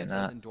you for were doing Santa,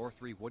 that. then door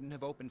 3 wouldn't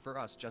have opened for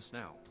us just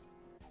now.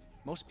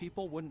 Most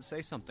people wouldn't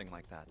say something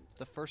like that.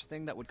 The first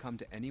thing that would come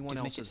to anyone Do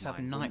else's midgets have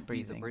mind night wouldn't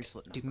be the breathing?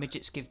 bracelet Do number.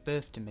 midgets give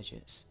birth to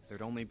midgets?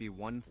 There'd only be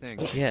one thing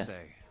they'd Yeah.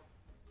 say.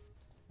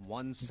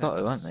 One Got to,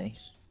 sentence. aren't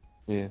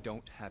they? Yeah.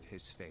 Don't have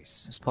his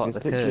face. It's part It's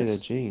of the literally their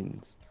curse.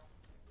 genes.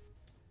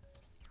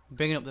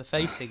 Bringing up the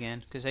face again,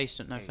 because Ace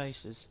don't know Ace,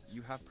 faces.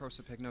 You have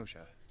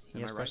prosopagnosia. He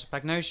Am has I right?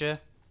 prosopagnosia.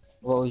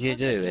 What would you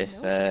do if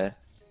Prosopagnosia.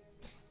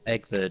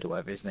 Egbert, or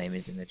whatever his name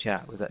is in the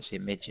chat, was actually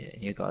a midget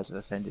and you guys have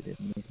offended him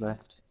and he's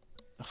left?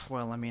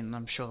 Well, I mean,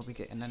 I'm sure I'll be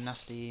getting a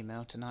nasty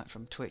email tonight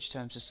from Twitch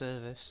Terms of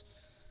Service.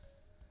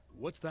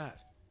 What's that?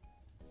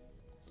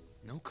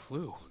 No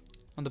clue.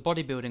 On the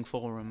bodybuilding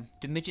forum,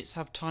 do midgets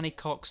have tiny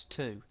cocks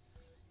too?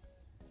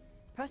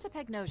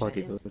 Prosopagnosia is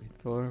Bodybuilding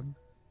forum.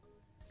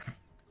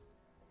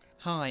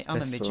 Hi, I'm a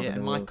Best forum midget in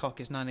and the my world.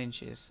 cock is 9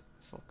 inches.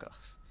 Fuck off.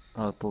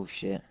 Oh,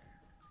 bullshit.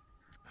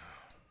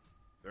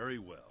 Very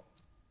well.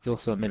 He's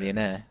also a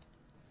millionaire.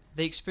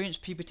 They experience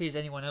puberty as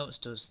anyone else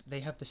does. They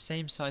have the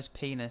same size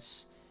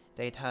penis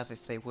they'd have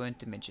if they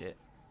weren't a midget.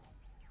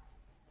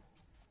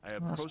 I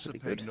have Well, that's pretty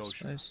good, I prosopagnosia.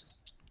 suppose.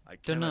 I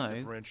Don't cannot know,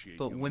 differentiate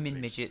but human women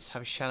faces. midgets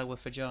have shallower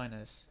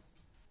vaginas.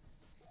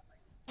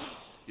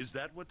 Is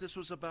that what this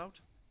was about?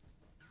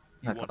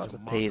 You That want guy's to a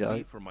mock me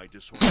pedo. for my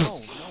disorder?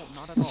 No,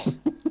 not at all.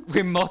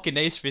 We're mocking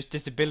Ace for his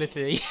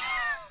disability.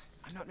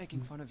 I'm not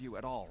making fun of you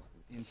at all.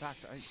 In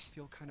fact, I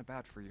feel kind of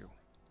bad for you.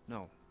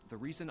 No, the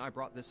reason I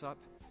brought this up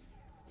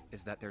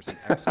is that there's an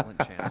excellent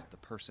chance the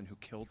person who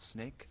killed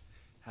Snake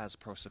has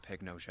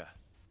prosopagnosia.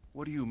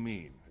 What do you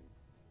mean?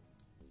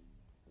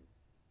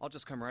 I'll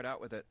just come right out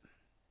with it.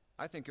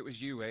 I think it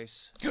was you,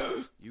 Ace.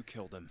 You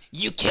killed him.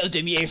 You killed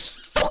him, you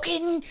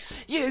fucking,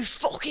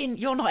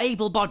 you're not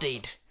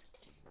able-bodied.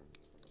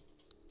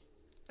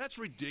 That's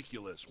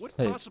ridiculous. What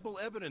Hey. possible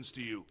evidence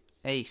do you...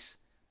 Ace.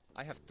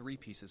 I have 3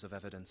 pieces of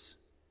evidence.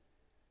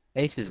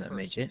 Ace isn't a First,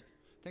 midget.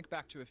 Think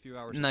back to a few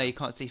hours No, ago. you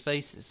can't see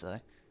faces though.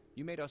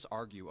 You made us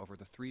argue over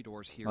the 3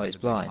 doors here Oh, in he's the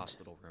big blind.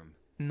 hospital room.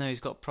 No, he's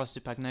got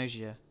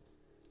prosopagnosia.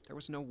 There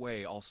was no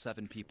way all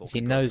 7 people Is he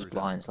could go nose through them.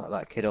 blind like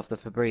that kid off the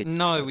Febreze?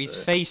 No, he's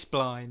face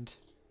blind.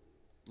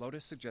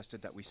 Lotus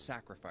suggested that we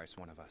sacrifice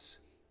one of us.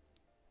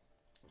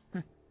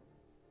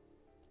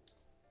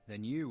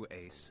 Then you,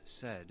 Ace,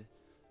 said,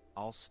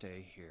 I'll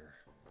stay here.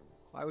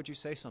 Why would you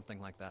say something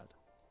like that?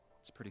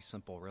 It's pretty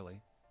simple,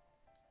 really.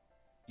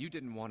 You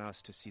didn't want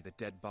us to see the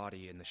dead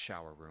body in the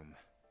shower room.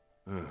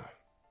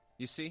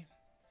 You see,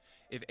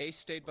 if Ace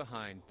stayed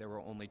behind, there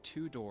were only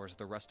 2 doors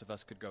the rest of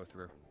us could go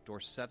through.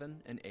 Doors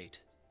 7 and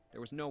 8.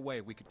 There was no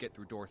way we could get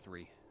through door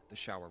 3, the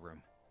shower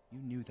room. You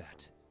knew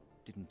that,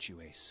 didn't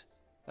you, Ace?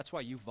 That's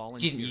why you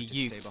volunteered Didn't you, to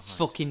you stay behind.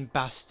 fucking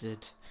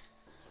bastard?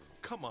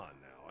 Come on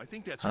now. I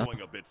think that's Huh?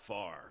 going a bit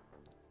far.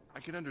 I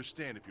can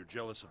understand if you're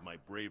jealous of my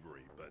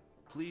bravery, but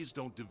please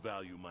don't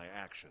devalue my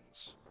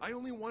actions. I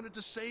only wanted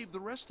to save the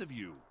rest of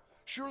you.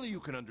 Surely you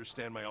can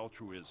understand my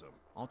altruism.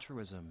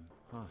 Altruism,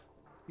 huh?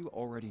 You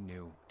already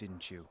knew,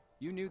 didn't you?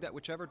 You knew that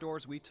whichever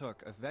doors we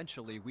took,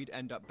 eventually we'd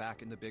end up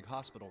back in the big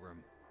hospital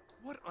room.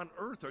 What on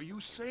earth are you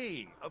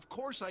saying? Of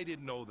course I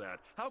didn't know that.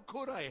 How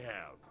could I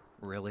have?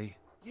 Really?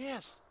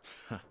 Yes.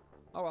 Oh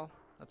well,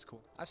 that's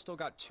cool. I've still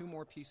got 2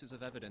 more pieces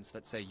of evidence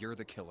that say you're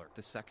the killer.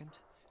 The second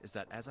is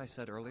that, as I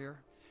said earlier,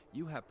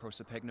 you have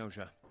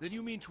prosopagnosia. Then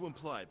you mean to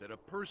imply that a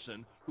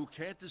person who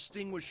can't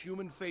distinguish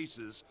human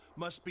faces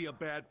must be a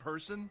bad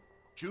person?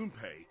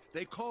 Junpei,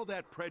 they call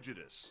that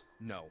prejudice.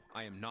 No,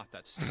 I am not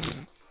that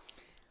stupid.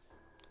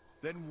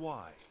 Then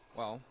why?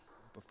 Well,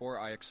 before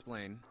I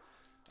explain,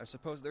 I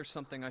suppose there's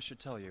something I should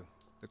tell you.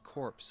 The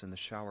corpse in the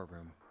shower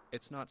room.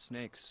 It's not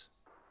Snake's.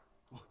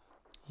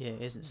 Yeah,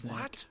 it isn't Snake.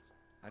 What?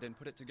 I didn't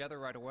put it together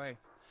right away,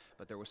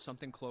 but there was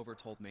something Clover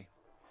told me.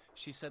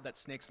 She said that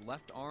Snake's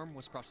left arm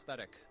was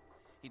prosthetic.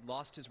 He'd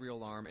lost his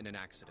real arm in an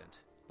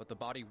accident, but the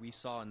body we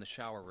saw in the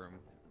shower room,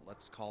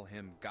 let's call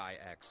him Guy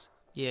X.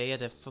 Yeah, he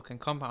had a fucking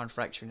compound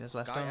fracture in his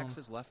left Guy arm.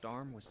 X's left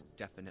arm was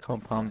definitely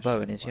Compound flesh bow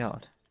in and his blood.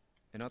 yard.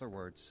 In other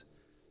words,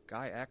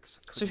 Guy X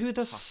So couldn't who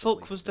the possibly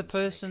fuck have was the been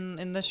Snake. person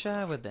in the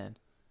shower then?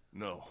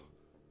 No.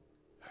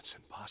 That's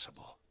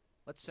impossible.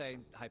 Let's say,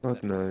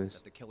 hypothetically, knows.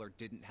 that the killer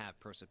didn't have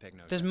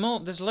prosopagnosia. There's more.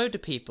 There's a load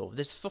of people.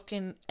 There's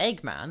fucking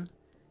Eggman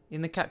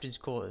in the captain's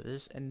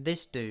quarters, and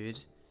this dude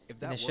If in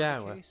that the were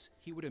shower. the case,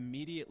 he would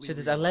immediately So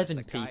there's realize 11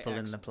 that Guy people in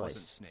X the place.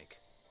 wasn't Snake.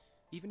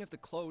 Even if the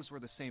clothes were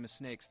the same as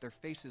Snake's, their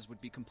faces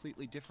would be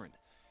completely different.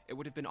 It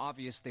would have been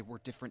obvious they were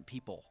different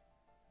people.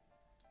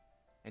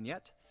 And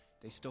yet,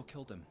 they still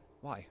killed him.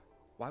 Why?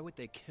 Why would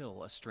they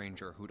kill a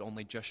stranger who'd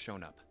only just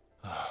shown up?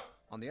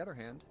 On the other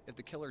hand, if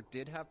the killer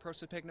did have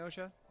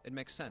prosopagnosia, it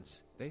makes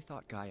sense. They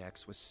thought Guy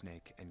X was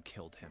Snake and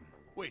killed him.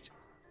 Wait.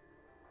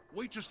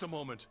 Wait just a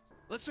moment.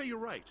 Let's say you're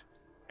right,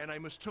 and I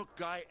mistook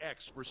Guy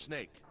X for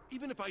Snake.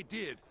 Even if I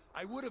did,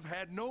 I would have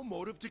had no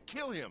motive to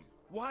kill him.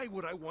 Why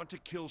would I want to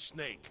kill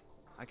Snake?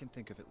 I can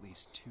think of at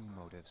least 2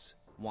 motives.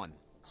 1,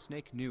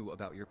 Snake knew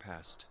about your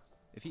past.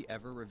 If he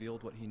ever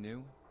revealed what he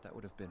knew, that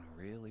would have been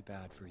really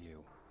bad for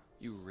you.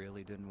 You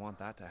really didn't want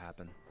that to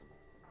happen.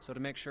 So to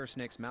make sure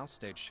Snake's mouth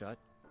stayed shut,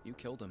 you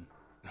killed him.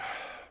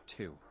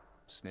 2,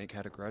 Snake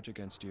had a grudge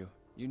against you.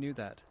 You knew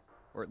that,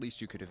 or at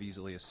least you could have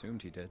easily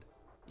assumed he did.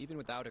 Even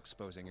without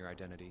exposing your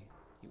identity,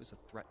 he was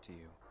a threat to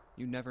you.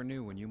 You never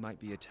knew when you might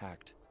be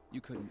attacked. You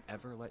couldn't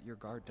ever let your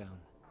guard down.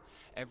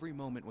 Every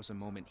moment was a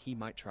moment he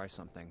might try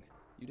something.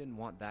 You didn't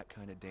want that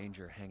kind of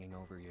danger hanging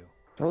over you.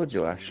 Told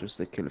you Ash was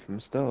the killer from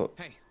the start.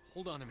 Hey,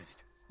 hold on a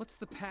minute. What's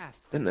the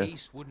past Didn't that I?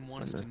 Ace wouldn't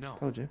want us to know?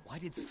 Told you. Why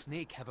did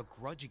Snake have a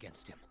grudge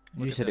against him?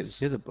 You said it was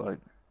the other bloke.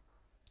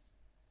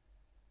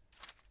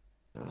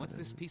 What's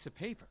this piece of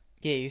paper?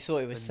 Yeah, you thought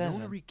it was The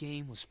 7. nonary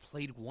game was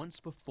played once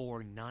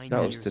before 9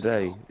 That years was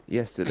today. ago.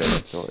 Yesterday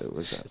I thought it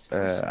was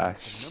Ash.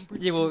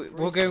 Yeah,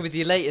 we'll go with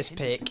your latest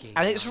pick,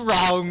 and it's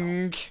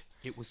wrong.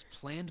 It was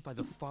planned by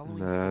the following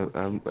No,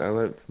 4 people. I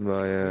went for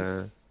my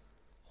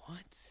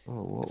What?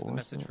 Oh, what It's the was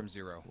message that? from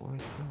Zero. Why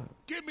is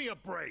that? Give me a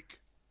break!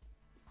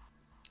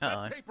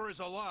 Uh-oh. That paper is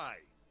a lie.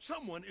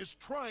 Someone is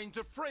trying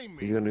to frame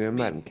me. He's gonna go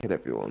mad and kill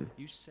everyone.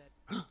 You said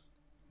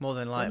More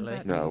than likely.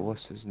 that No, mean?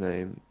 what's his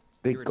name?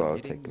 Big You're guy, I'll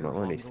admitting take him you're out.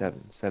 Only Hongo,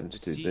 7. the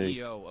 7's too big.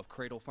 CEO of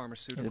Cradle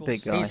Pharmaceuticals? The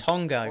big guy. He's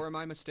Hongo. Or am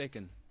I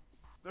mistaken?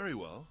 Very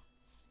well.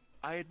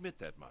 I admit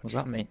that much. What does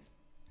that mean?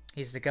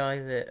 He's the guy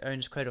that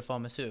owns Cradle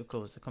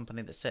Pharmaceuticals, the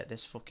company that set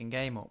this fucking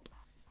game up.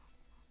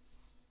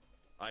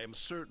 I am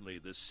certainly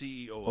the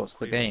CEO What's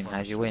of the Cradle game?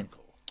 How'd you win?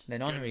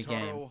 The honorary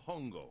game. Kentaro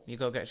Hongo. You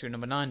gotta get through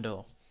number 9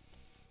 door.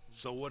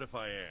 So what if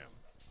I am?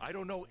 I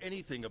don't know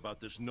anything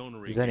about this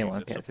nonary Does game anyone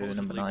that get through the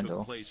number supposedly 9 door?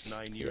 took place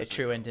 9 Yeah, years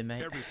true ago. ending,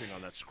 mate. Everything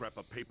on that scrap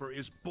of paper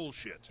is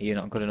bullshit. You're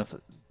not good enough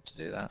to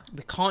do that.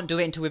 We can't do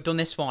it until we've done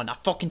this one. I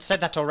fucking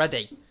said that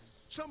already.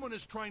 Someone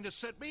is trying to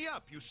set me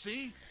up, you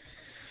see?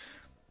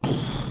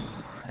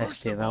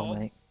 First of STML, all-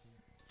 mate.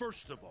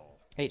 First of all,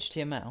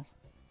 HTML.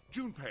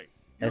 Junpei,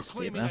 you're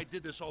claiming STML. I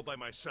did this all by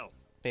myself.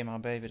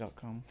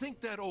 BeMyBaby.com. Think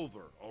that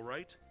over, all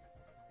right?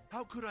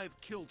 How could I have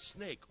killed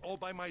Snake all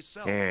by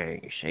myself?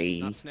 Hey,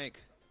 see? Not Snake.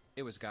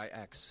 It was Guy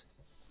X.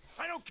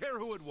 I don't care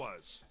who it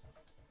was.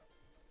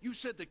 You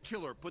said the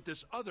killer put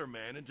this other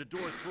man into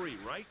door 3,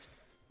 right?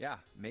 Yeah,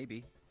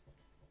 maybe.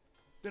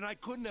 Then I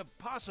couldn't have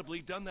possibly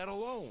done that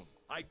alone.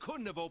 I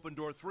couldn't have opened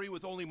door 3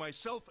 with only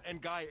myself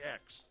and Guy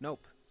X.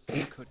 Nope.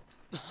 You could.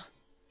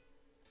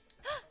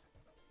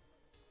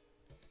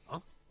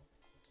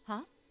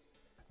 Huh?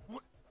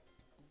 What?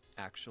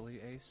 Actually,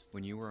 Ace,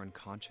 when you were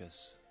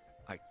unconscious,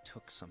 I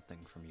took something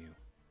from you.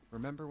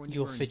 Remember when you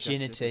Your were injected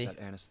virginity. with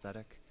that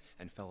anesthetic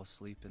and fell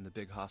asleep in the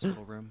big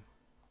hospital room?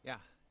 Yeah,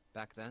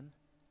 back then,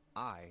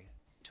 I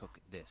took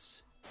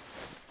this.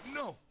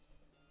 No!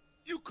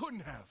 You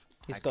couldn't have!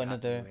 He's I got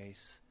another. you,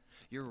 Ace.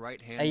 Your right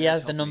hand. He there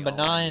has the tells me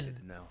number all I 9. needed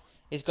to know.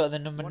 He's got the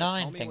number You wanna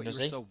 9 tell me thing, what does you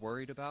were he? so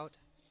worried about?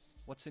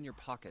 What's in your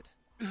pocket?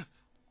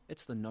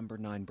 It's the number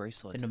 9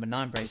 bracelet. The number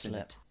 9 isn't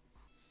bracelet.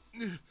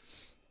 it?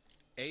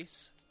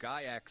 Ace,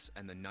 Guy X,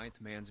 and the 9th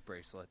man's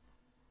bracelet.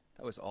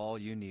 That was all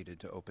you needed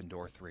to open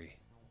door 3.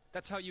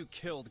 That's how you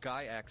killed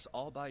Guy X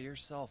all by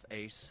yourself,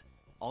 Ace.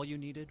 All you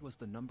needed was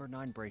the number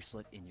 9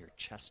 bracelet in your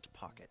chest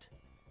pocket.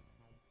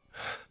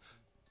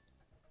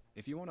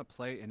 If you want to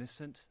play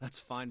innocent, that's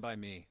fine by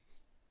me.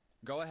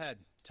 Go ahead,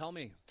 tell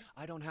me.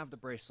 I don't have the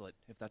bracelet,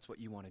 if that's what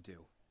you want to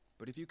do.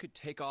 But if you could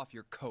take off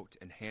your coat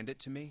and hand it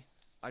to me,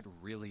 I'd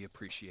really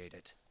appreciate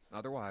it.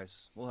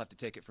 Otherwise, we'll have to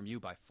take it from you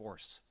by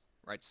force.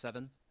 Right,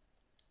 7?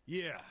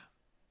 Yeah,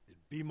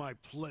 it'd be my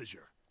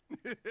pleasure.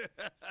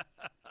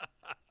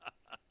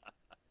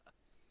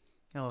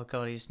 Oh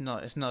god, he's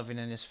not. It's not even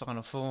in his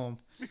final form.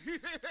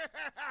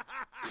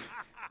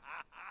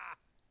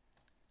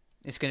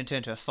 It's going to turn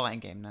into a fighting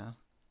game now.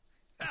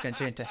 It's going to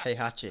turn into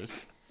Heihachi.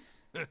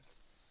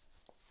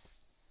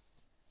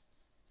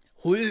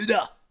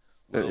 Hulda!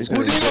 He's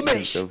gonna inject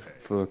himself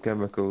for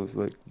chemicals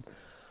like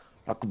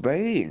a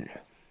brain.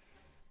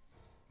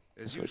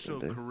 As you so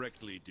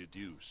correctly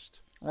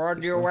deduced, Why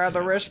do you wear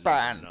the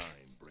wristband? 9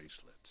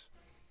 bracelet.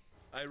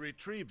 I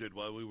retrieved it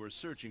while we were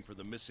searching for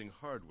the missing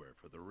hardware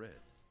for the red.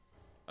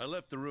 I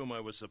left the room I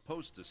was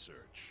supposed to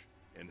search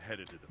and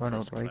headed to the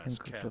Ronald first-class Reagan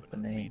cooked cabin up a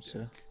on name, B sir.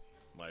 deck.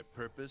 My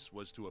purpose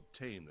was to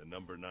obtain the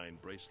number 9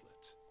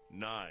 bracelet.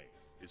 9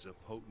 is a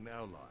potent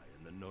ally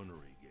in the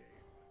nonary game.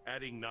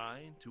 Adding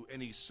 9 to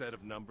any set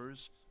of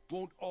numbers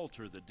won't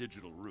alter the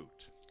digital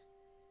root.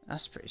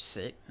 That's pretty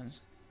sick. And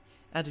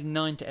adding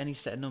 9 to any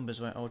set of numbers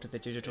won't alter the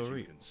digital As you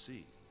root. can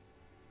see,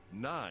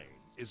 9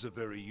 is a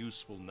very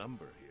useful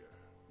number here.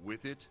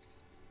 With it,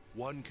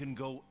 one can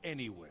go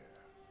anywhere,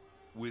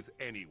 with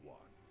anyone.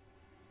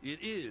 It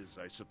is,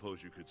 I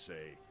suppose you could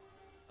say,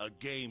 a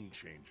game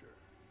changer.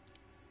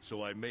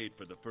 So I made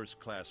for the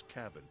first-class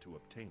cabin to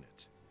obtain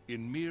it.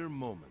 In mere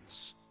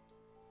moments,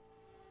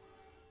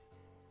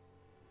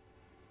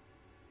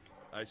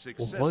 I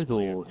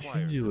successfully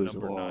acquired the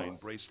number 9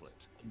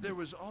 bracelet. There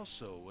was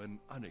also an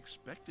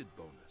unexpected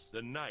bonus.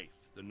 The knife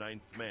the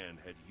 9th man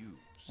had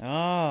used.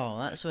 Oh,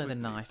 that's I where the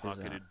quickly knife is at.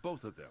 pocketed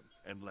both of them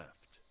and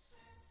left.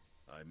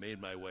 I made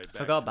my way back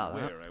Forgot to about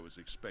where that. I was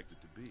expected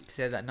to be. Because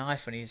he had that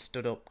knife when he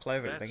stood up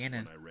Clover at the That's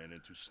beginning. when I ran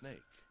into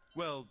Snake.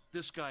 Well,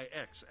 this guy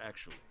X,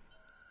 actually.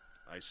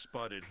 I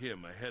spotted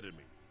him ahead of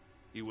me.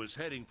 He was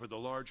heading for the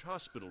large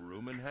hospital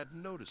room and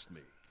hadn't noticed me.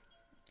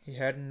 He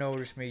hadn't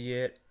noticed me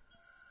yet.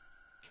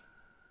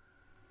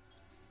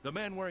 The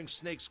man wearing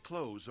Snake's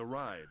clothes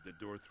arrived at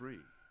door 3.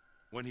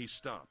 When he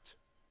stopped,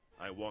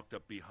 I walked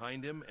up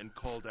behind him and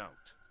called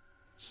out,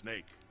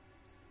 "Snake."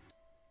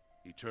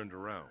 He turned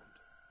around.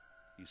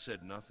 He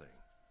said nothing.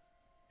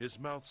 His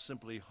mouth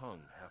simply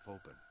hung half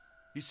open.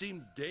 He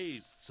seemed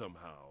dazed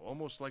somehow,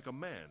 almost like a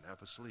man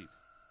half asleep.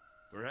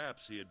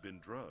 Perhaps he had been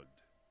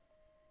drugged.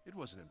 It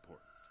wasn't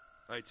important.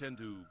 I tend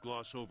to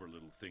gloss over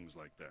little things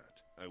like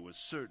that. I was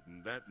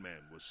certain that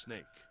man was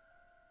Snake.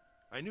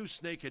 I knew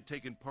Snake had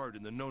taken part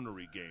in the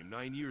nonary game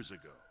 9 years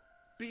ago.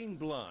 Being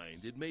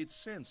blind, it made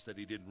sense that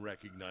he didn't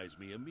recognize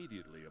me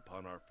immediately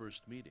upon our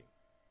first meeting.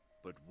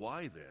 But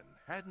why then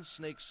hadn't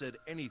Snake said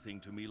anything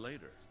to me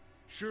later?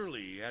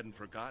 Surely he hadn't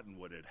forgotten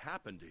what had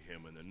happened to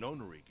him in the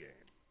nonary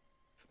game.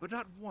 But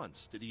not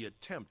once did he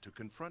attempt to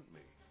confront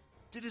me.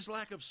 Did his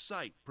lack of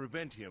sight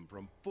prevent him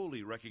from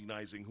fully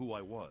recognizing who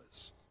I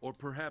was? Or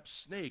perhaps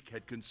Snake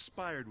had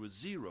conspired with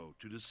Zero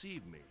to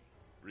deceive me.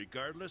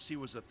 Regardless, he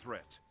was a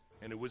threat,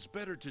 and it was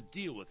better to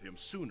deal with him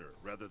sooner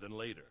rather than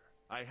later.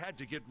 I had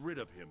to get rid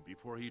of him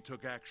before he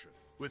took action.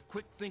 With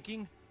quick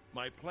thinking,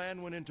 my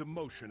plan went into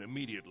motion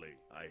immediately.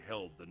 I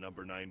held the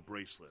number 9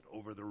 bracelet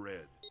over the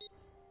red.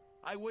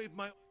 I waved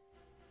my...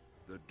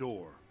 The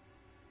door.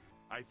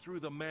 I threw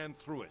the man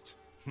through it.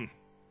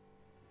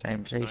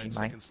 Game's easy, 9 mate.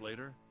 seconds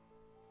later,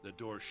 the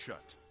door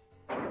shut.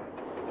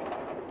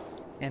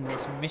 And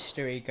this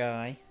mystery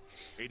guy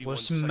 81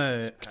 was seconds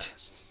murked.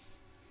 passed.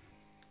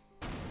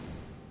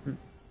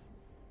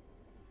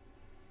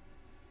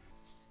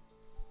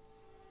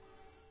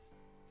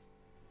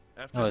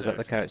 After Oh, is that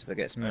the character that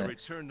gets I murked?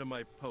 returned to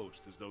my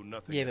post as though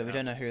nothing Yeah, had but we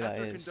don't know who happened.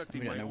 that After is.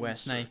 conducting We don't my know own where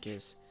Snake search,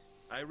 is.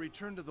 I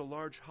returned to the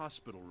large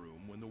hospital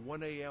room when the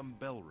 1 a.m.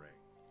 bell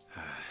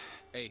rang.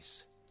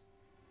 Ace,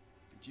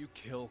 did you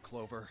kill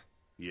Clover?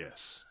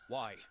 Yes.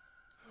 Why?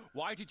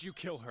 Why did you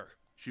kill her?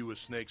 She was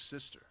Snake's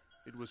sister.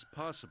 It was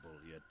possible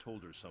he had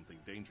told her something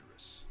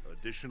dangerous.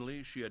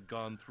 Additionally, she had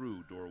gone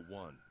through door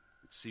 1.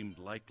 It seemed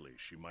likely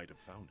she might have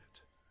found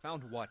it.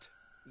 Found what?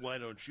 Why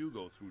don't you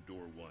go through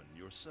door 1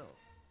 yourself?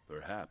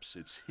 Perhaps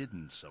it's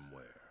hidden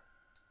somewhere.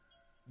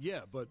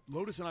 Yeah, but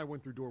Lotus and I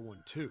went through door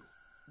 1 too.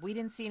 We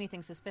didn't see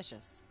anything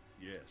suspicious.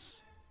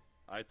 Yes.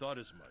 I thought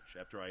as much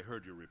after I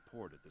heard your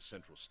report at the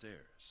central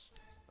stairs.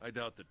 I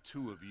doubt the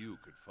two of you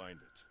could find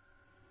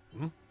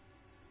it.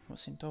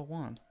 What's in door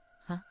 1?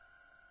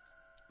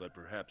 But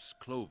perhaps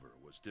Clover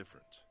was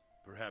different.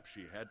 Perhaps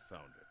she had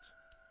found it.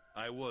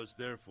 I was,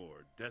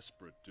 therefore,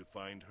 desperate to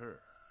find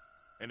her.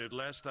 And at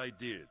last I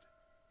did,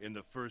 in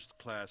the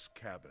first-class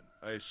cabin.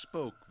 I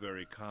spoke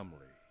very calmly.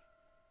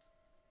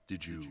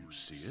 Did you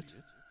see it?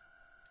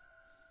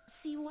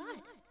 See what?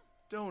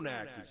 Don't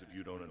act as if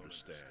you don't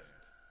understand.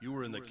 You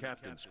were in the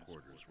captain's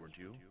quarters, weren't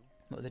you?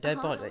 What, the dead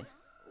body?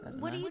 I don't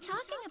What know. are you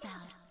talking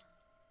about?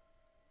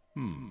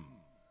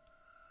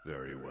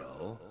 Very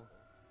well.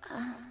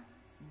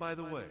 By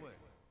the way,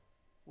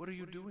 what are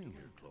you doing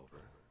here,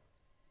 Clover?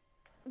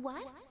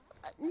 What?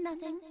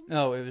 Nothing.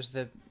 Oh, it was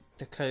the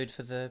code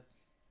for the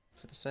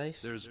safe?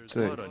 There's Sick,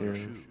 blood on your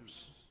yeah.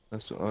 shoes.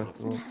 That's what I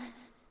thought.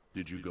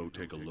 Did you go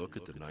take a look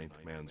at the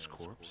 9th man's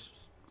corpse?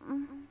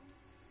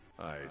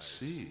 I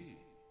see.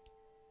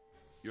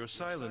 Your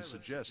silence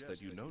suggests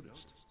that you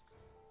noticed.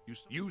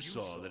 You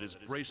saw that his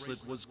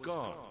bracelet was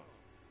gone.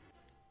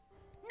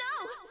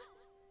 No!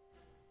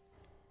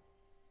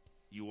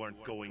 You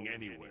aren't going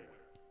anywhere.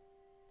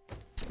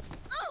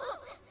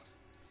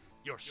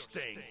 You're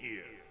staying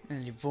here.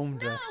 And you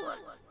bummed her.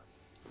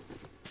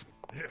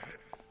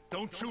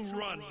 Don't you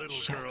run, little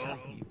Shut girl. up,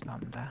 you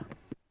blunder.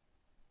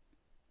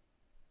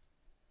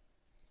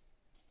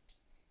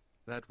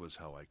 That was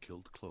how I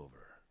killed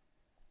Clover.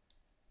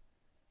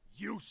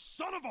 You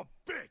son of a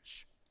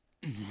bitch!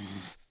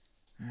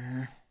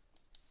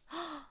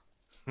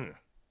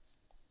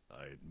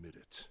 I admit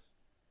it.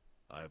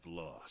 I've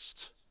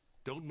lost.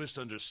 Don't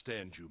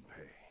misunderstand,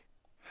 Junpei.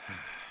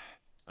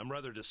 I'm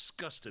rather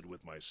disgusted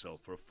with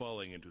myself for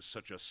falling into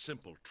such a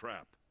simple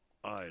trap.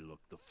 I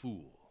looked the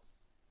fool.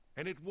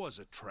 And it was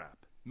a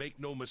trap. Make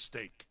no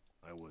mistake.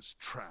 I was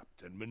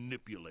trapped and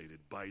manipulated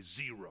by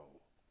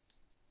Zero.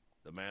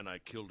 The man I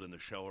killed in the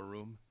shower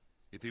room?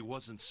 If he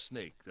wasn't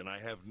Snake, then I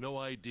have no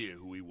idea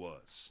who he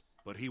was.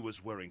 But he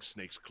was wearing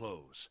Snake's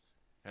clothes.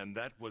 And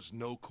that was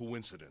no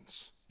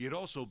coincidence. He had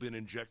also been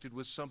injected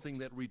with something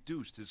that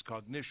reduced his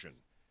cognition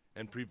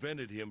and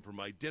prevented him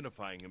from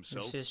identifying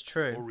himself This is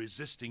true. or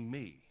resisting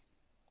me.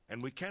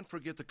 And we can't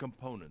forget the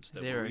components that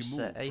Zero were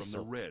set removed Ace from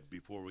the up. red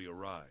before we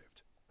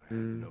arrived.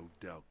 had no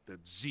doubt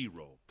that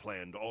Zero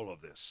planned all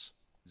of this.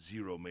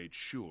 Zero made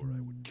sure I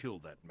would kill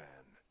that man.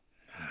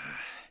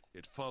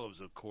 It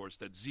follows, of course,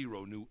 that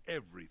Zero knew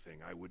everything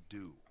I would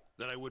do.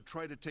 That I would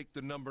try to take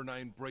the number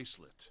 9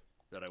 bracelet.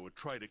 That I would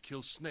try to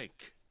kill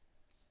Snake.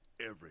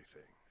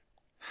 Everything.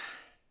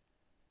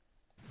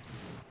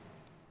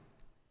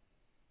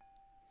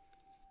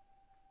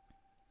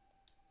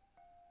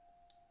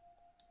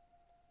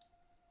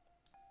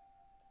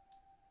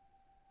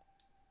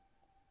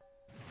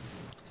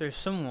 There's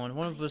someone,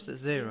 one of us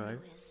that's Zero.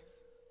 is.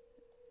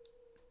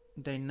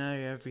 They know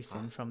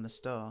everything from the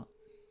start.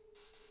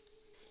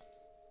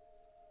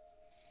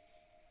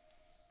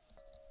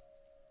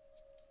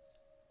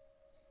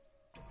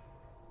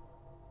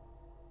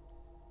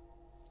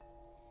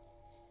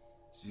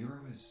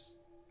 Zero is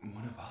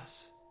one of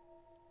us?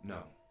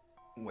 No.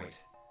 Wait.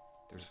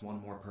 There's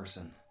one more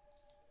person.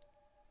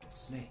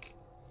 Snake.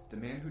 The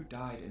man who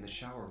died in the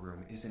shower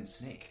room isn't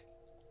Snake.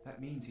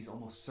 That means he's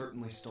almost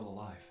certainly still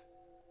alive.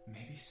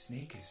 Maybe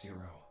Snake is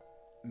Zero.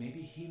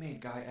 Maybe he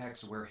made Guy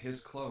X wear his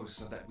clothes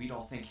so that we'd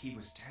all think he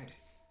was dead.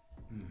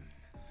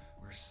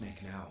 Where's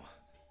Snake now?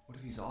 What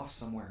if he's off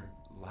somewhere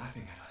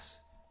laughing at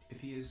us?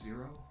 If he is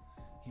Zero,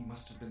 he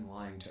must have been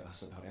lying to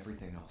us about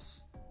everything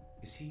else.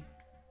 Is he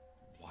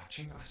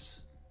watching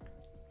us?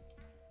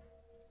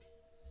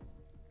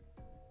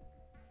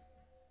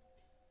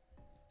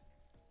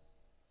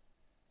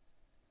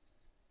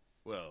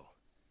 Well,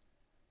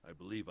 I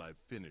believe I've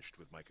finished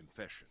with my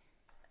confession.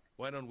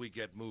 Why don't we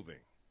get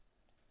moving?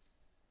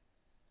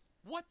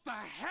 What the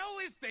hell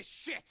is this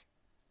shit?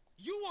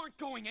 You aren't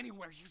going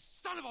anywhere, you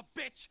son of a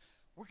bitch!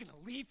 We're gonna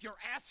leave your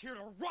ass here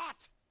to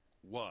rot!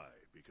 Why?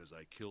 Because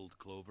I killed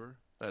Clover?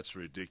 That's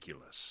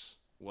ridiculous.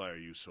 Why are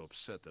you so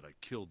upset that I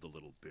killed the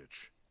little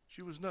bitch?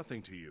 She was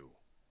nothing to you.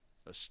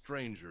 A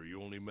stranger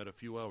you only met a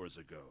few hours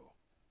ago.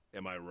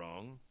 Am I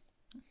wrong?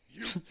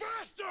 You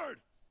bastard!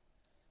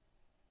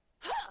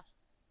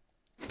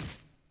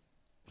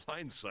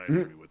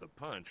 Blindsided me with a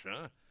punch,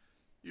 huh?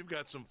 You've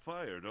got some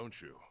fire,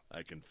 don't you?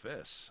 I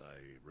confess,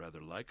 I rather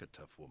like a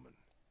tough woman.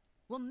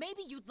 Well,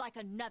 maybe you'd like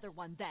another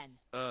one then.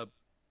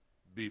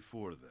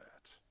 Before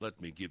that, let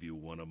me give you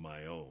one of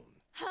my own.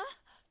 Huh?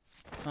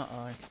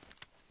 Uh-oh.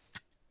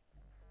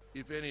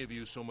 If any of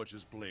you so much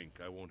as blink,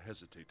 I won't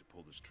hesitate to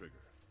pull this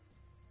trigger.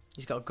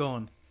 He's got a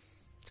gun.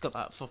 He's got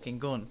that fucking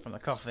gun from the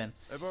coffin.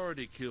 I've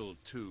already killed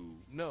 3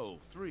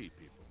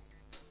 people.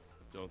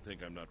 Don't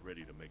think I'm not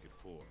ready to make it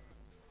 4.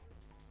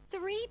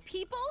 3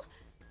 people?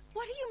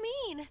 What do you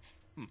mean?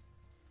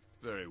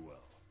 Very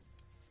well.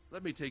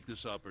 Let me take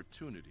this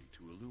opportunity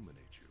to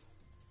illuminate you.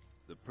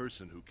 The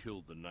person who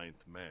killed the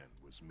 9th man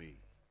was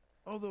me.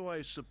 Although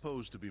I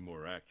suppose, to be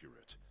more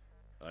accurate,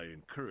 I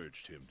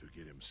encouraged him to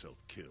get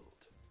himself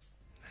killed.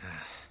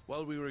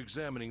 While we were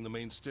examining the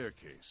main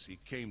staircase, he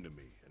came to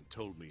me and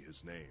told me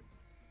his name.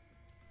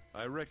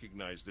 I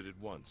recognized it at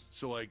once,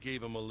 so I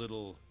gave him a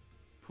little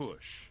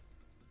push.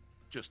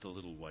 Just a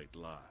little white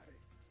lie.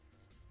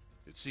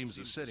 It seems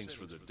the settings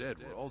for the dead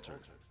were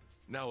altered.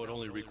 Now it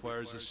only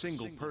requires a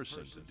single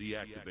person to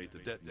deactivate the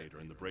detonator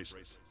in the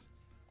bracelet.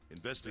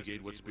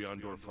 Investigate what's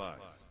beyond door 5.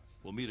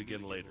 We'll meet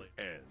again later.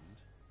 And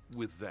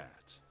with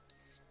that...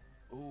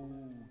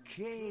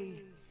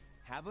 Okay.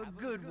 Have a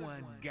good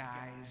one,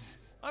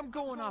 guys. I'm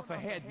going off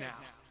ahead now.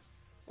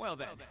 Well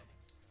then.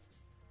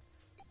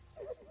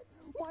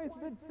 Why is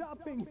it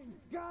stopping?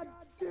 God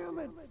damn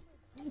it!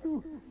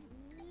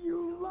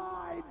 You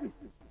lied!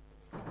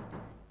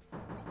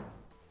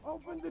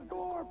 Open the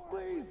door,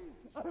 please!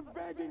 I'm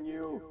begging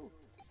you!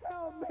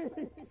 Help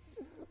me!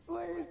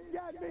 Please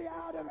get me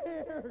out of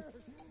here!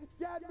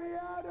 Get me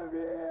out of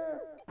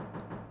here!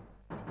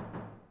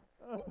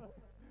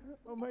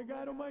 Oh my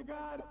god, oh my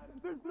god!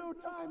 There's no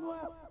time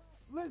left!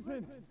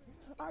 Listen!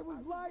 I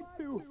was lied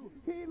to!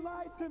 He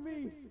lied to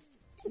me!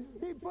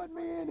 He put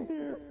me in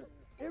here!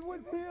 It was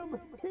him!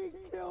 He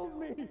killed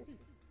me!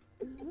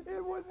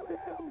 It was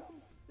him!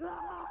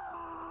 Ah!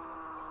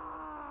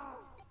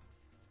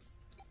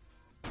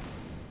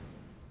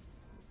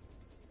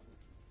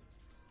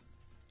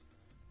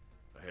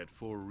 I had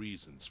 4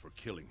 reasons for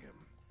killing him.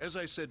 As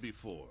I said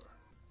before,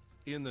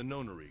 in the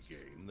nonary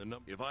game,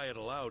 if I had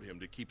allowed him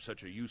to keep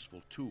such a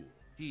useful tool,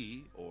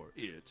 he, or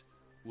it,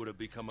 would have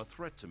become a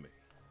threat to me.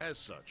 As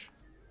such,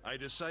 I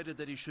decided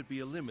that he should be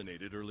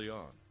eliminated early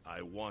on.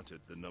 I wanted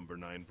the number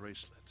 9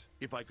 bracelet.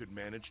 If I could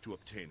manage to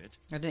obtain it,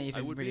 I didn't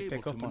even would really be able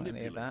pick to up on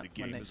any of manipulate that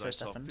the when game it as I first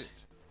saw happened. fit.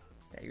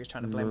 Yeah, he was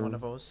trying to blame one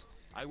of us.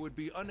 I would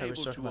be was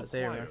unable talking to about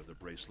acquire Zero. the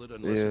bracelet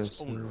unless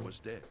its owner was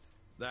dead.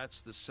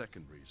 That's the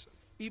second reason.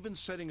 Even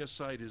setting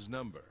aside his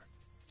number,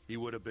 he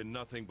would have been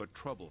nothing but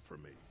trouble for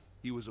me.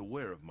 He was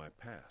aware of my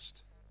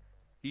past.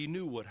 He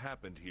knew what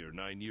happened here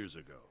 9 years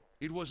ago.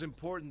 It was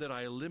important that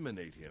I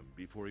eliminate him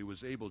before he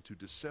was able to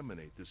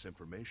disseminate this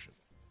information.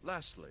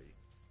 Lastly,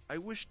 I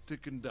wished to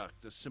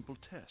conduct a simple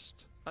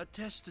test. A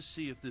test to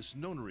see if this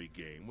nonary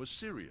game was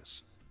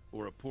serious,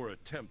 or a poor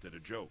attempt at a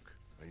joke.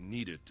 I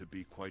needed to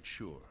be quite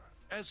sure.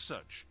 As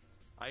such,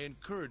 I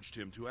encouraged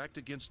him to act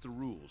against the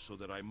rules so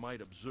that I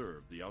might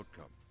observe the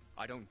outcome.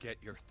 I don't get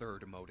your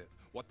third motive.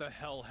 What the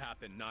hell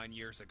happened 9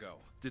 years ago?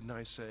 Didn't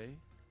I say?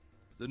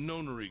 The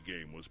nonary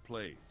game was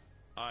played.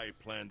 I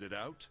planned it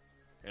out,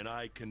 and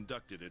I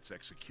conducted its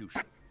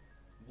execution.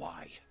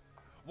 Why?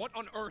 What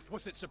on earth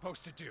was it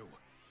supposed to do?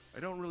 I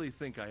don't really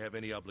think I have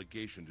any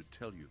obligation to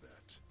tell you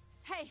that.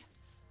 Hey,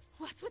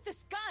 what's with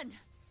this gun?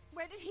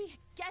 Where did he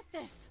get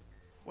this?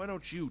 Why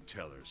don't you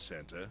tell her,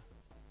 Santa?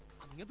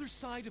 On the other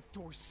side of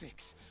door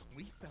 6,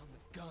 we found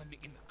the gun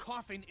in the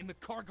coffin in the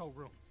cargo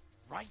room,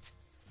 right?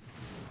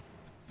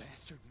 The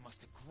bastard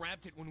must have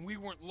grabbed it when we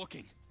weren't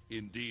looking.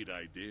 Indeed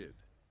I did.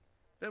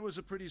 That was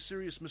a pretty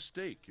serious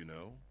mistake, you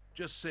know.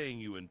 Just saying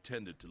you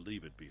intended to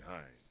leave it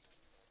behind.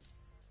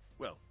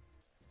 Well,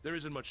 there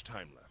isn't much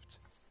time left.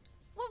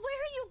 Well, where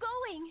are you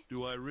going?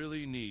 Do I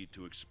really need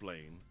to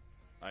explain?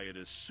 I had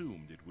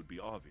assumed it would be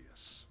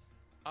obvious.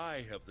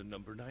 I have the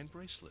number 9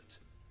 bracelet,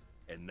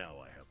 and now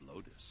I have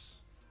Lotus.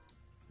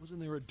 Wasn't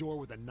there a door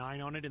with a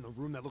 9 on it in the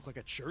room that looked like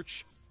a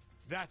church?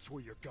 That's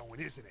where you're going,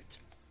 isn't it?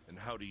 And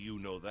how do you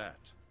know that?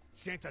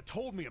 Santa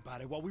told me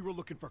about it while we were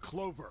looking for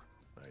Clover.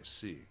 I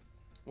see.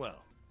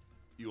 Well,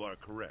 you are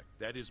correct.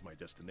 That is my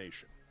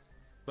destination.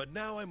 But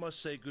now I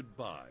must say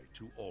goodbye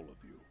to all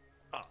of you.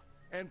 Ah,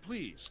 and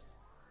please,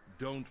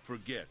 don't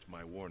forget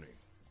my warning.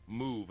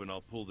 Move and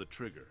I'll pull the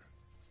trigger.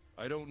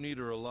 I don't need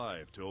her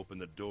alive to open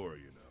the door,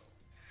 you know.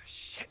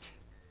 Shit!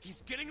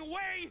 He's getting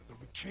away! But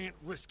we can't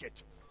risk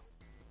it.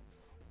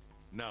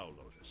 Now,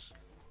 Lotus,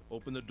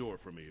 open the door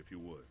for me if you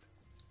would.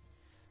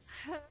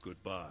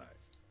 Goodbye.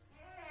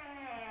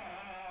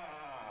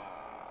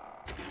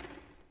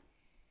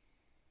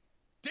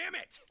 Damn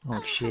it!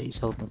 Oh shit, he's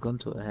holding a gun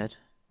to her head.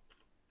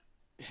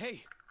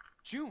 Hey,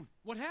 June,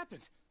 what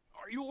happened?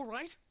 Are you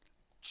alright?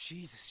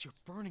 Jesus, you're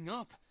burning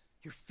up.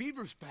 Your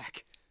fever's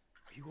back.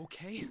 Are you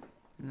okay?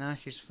 Nah,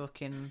 she's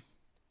fucking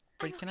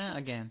freaking out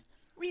again.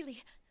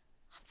 Really,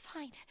 I'm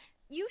fine.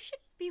 You should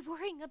be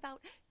worrying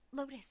about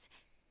Lotus.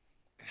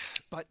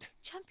 But...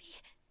 Jumpy,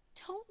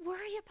 don't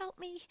worry about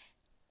me.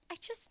 I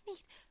just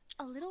need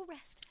a little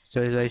rest.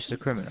 So is Ace the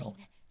criminal?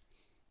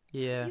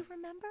 Yeah. You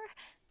remember?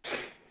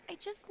 I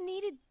just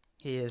needed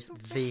He is to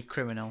the rest.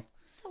 criminal.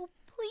 So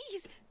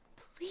please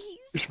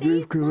The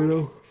save criminal.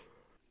 Lotus.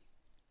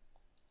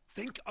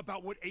 Think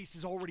about what Ace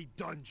has already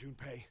done,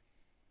 Junpei.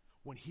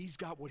 When he's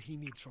got what he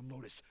needs from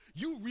Lotus,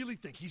 you really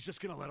think he's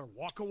just gonna let her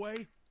walk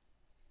away?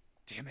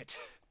 Damn it.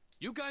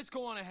 You guys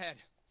go on ahead.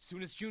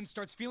 Soon as June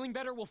starts feeling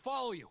better, we'll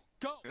follow you.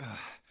 Go!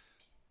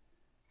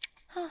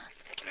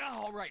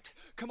 All right.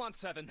 Come on,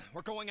 7.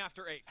 We're going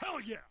after 8. Hell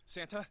yeah!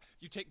 Santa,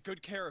 you take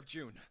good care of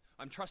June.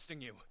 I'm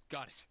trusting you.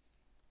 Got it.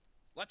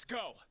 Let's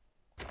go!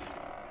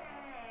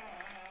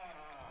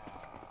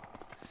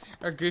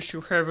 I guess you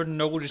haven't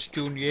noticed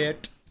June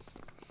yet.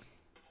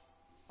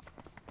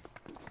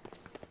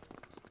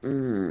 We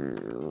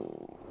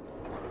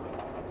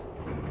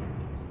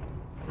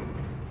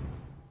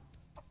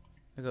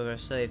gotta go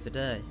save the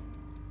day.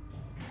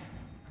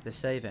 The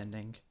save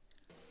ending.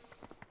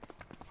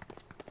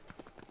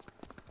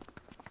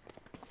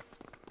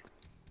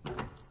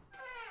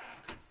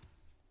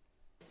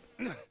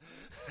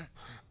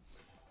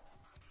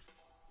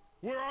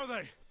 Where are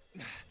they?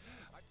 You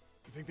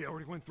think they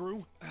already went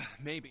through?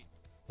 Maybe.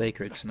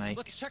 Sacred snake.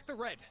 Let's check the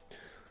red.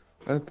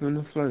 Open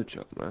the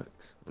flowchart, Max.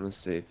 I want to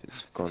see if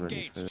it's gone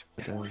any Engaged.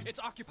 further down. It's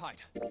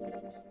occupied.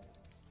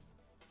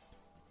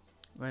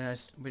 We're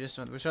at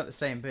the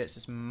same bit. It's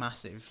this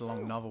massive,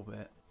 long novel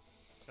bit.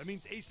 That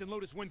means Ace and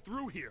Lotus went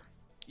through here.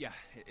 Yeah,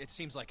 it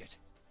seems like it.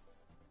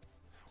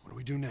 What do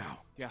we do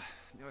now? Yeah.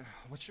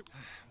 What should...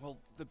 Well,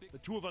 The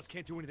two of us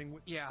can't do anything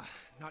with... Yeah,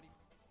 not...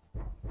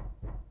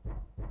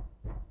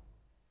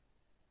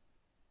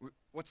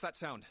 What's that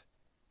sound?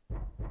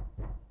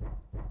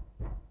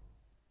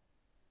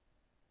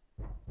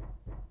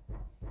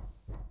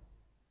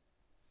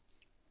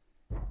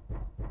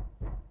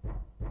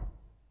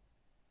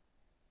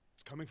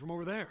 It's coming from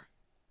over there.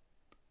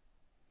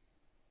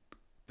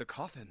 The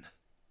coffin.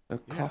 A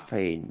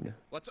coffin.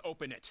 Let's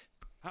open it.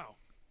 How?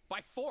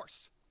 By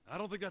force. I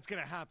don't think that's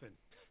gonna happen.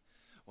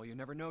 Well, you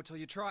never know till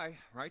you try,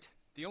 right?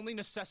 The only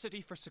necessity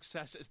for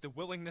success is the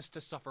willingness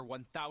to suffer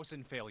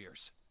 1,000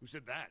 failures. Who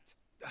said that?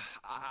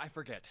 I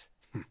forget.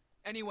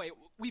 Anyway,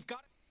 we've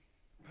got...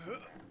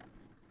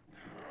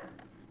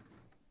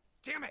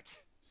 Damn it!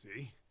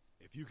 See?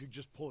 If you could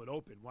just pull it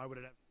open, why would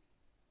it have...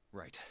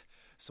 Right.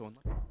 So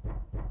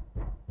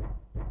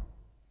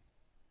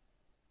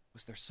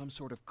was there some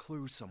sort of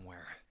clue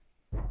somewhere?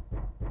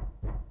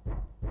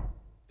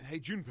 Hey,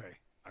 Junpei,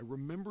 I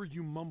remember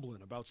you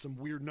mumbling about some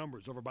weird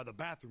numbers over by the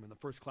bathroom in the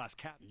first-class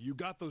cabin. You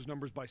got those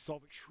numbers by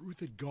solving...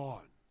 Truth had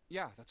gone.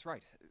 Yeah, that's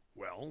right.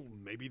 Well,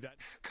 maybe that...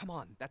 Come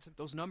on,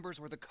 those numbers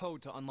were the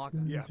code to unlock...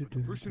 Yeah, but the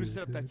person who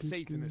set up that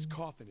safe in this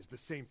coffin is the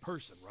same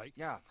person, right?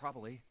 Yeah,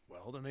 probably.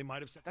 Well, then they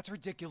might have said... That's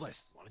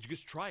ridiculous. Why don't you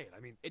just try it? I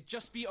mean... It'd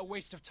just be a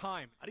waste of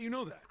time. How do you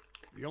know that?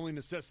 The only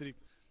necessity...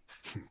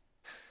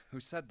 Who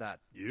said that?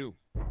 You.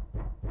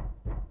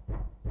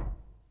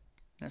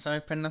 Let's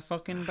open the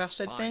fucking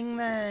bastard Fine. thing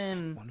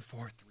then. 1,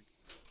 4, 3.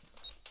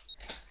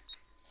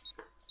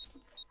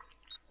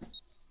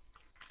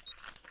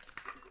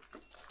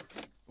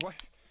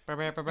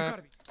 Brr, brr, brr.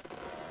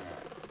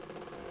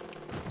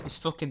 It's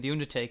fucking the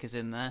Undertaker's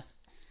in there.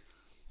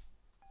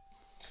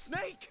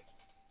 Snake!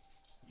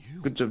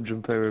 Good job,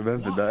 Junpei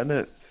remembered that,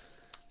 innit?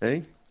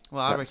 Eh?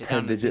 Well, I That wrote it down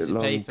on a 10-digit piece of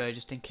long. paper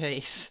just in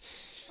case.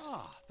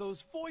 Ah,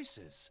 those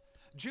voices.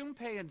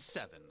 Junpei and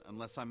Seven,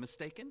 unless I'm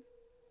mistaken.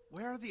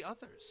 Where are the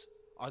others?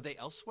 Are they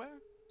elsewhere?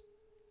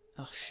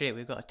 Oh shit,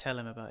 we've got to tell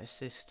him about his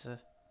sister.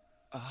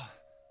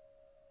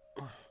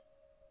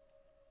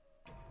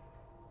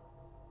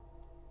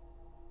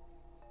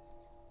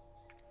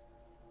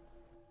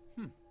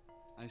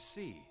 I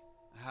see.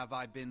 Have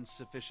I been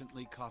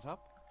sufficiently caught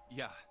up?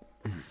 Yeah.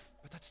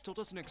 But that still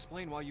doesn't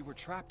explain why you were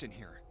trapped in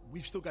here.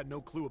 We've still got no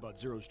clue about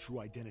Zero's true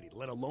identity,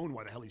 let alone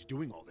why the hell he's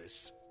doing all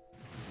this.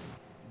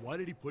 Why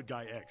did he put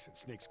Guy X in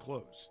Snake's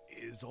clothes?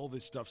 Is all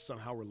this stuff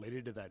somehow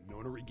related to that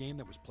nonary game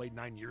that was played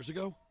 9 years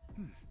ago?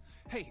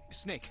 Hey,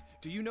 Snake,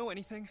 do you know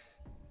anything?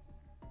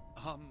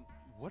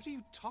 What are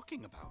you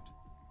talking about?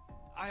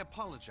 I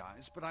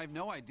apologize, but I have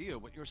no idea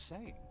what you're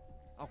saying.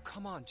 Oh,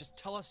 come on, just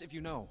tell us if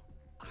you know.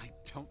 I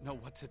don't know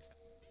what to...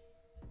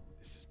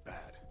 This is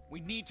bad. We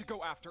need to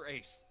go after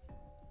Ace.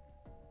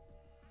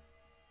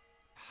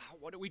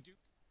 What do we do?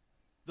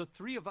 The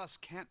three of us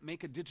can't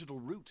make a digital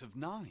route of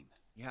 9.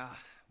 Yeah,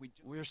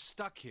 We're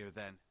stuck here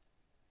then.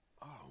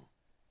 Oh.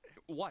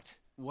 What?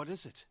 What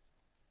is it?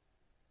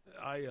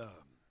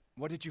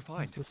 What did you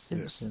find? It's The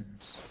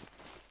Simpsons.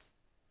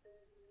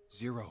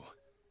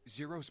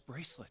 Zero's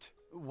bracelet.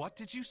 What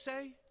did you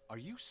say? Are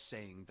you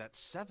saying that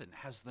Seven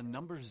has the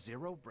number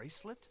 0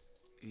 bracelet?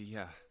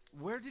 Yeah.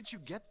 Where did you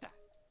get that?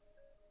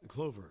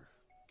 Clover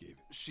gave it.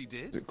 She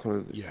did? The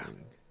Clover's Yeah.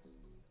 thing.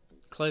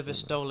 Clover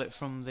stole it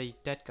from the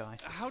dead guy.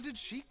 How did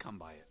she come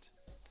by it?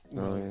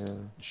 Oh, yeah.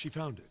 She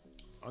found it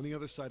on the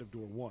other side of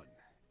door 1.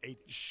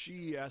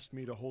 She asked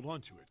me to hold on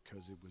to it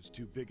because it was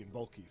too big and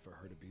bulky for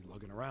her to be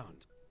lugging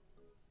around.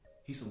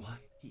 He's lying.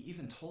 He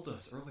even told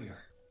us earlier.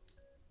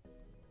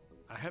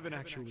 I haven't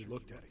actually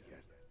looked at it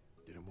yet.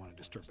 Didn't want to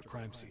disturb the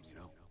crime scene, you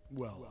know?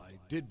 Well, I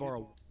did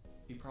borrow...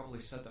 He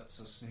probably said that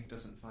so Snake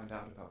doesn't find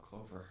out about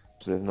Clover.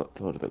 So they've not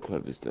told her that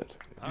Clover's dead.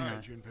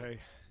 Alright, Junpei.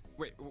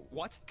 Wait,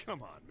 what?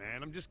 Come on,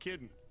 man. I'm just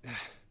kidding.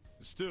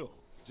 Still,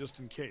 just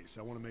in case,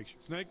 I want to make sure.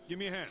 Snake, give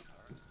me a hand.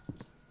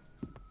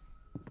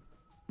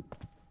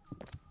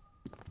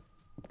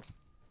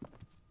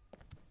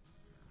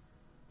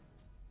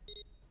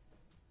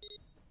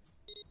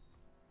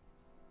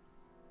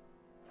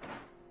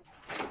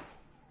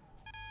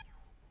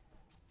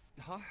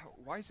 Huh?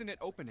 Why isn't it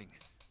opening?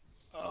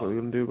 What are we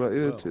going to do about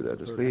the other two there? The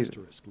Just third leave it.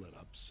 asterisk lit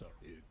up, so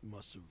it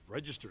must have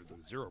registered the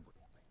 0.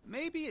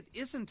 Maybe it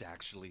isn't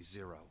actually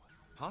 0.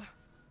 Huh?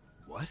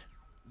 What?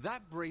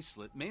 That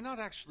bracelet may not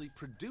actually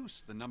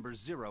produce the number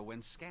 0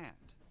 when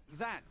scanned.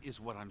 That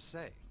is what I'm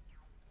saying.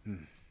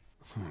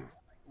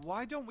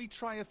 Why don't we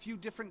try a few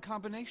different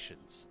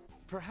combinations?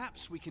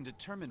 Perhaps we can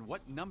determine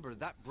what number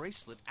that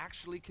bracelet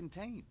actually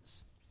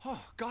contains.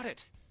 Oh, got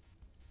it.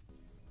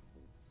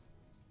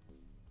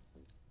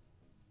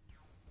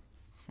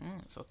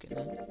 Fucking.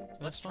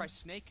 Let's try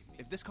Snake.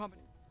 If this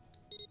combination...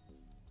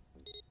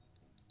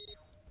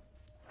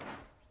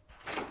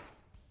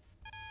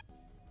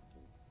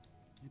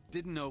 It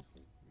didn't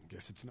open.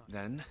 Guess it's not.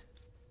 Then...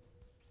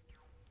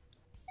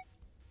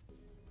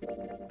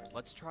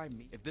 let's try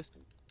me. If this...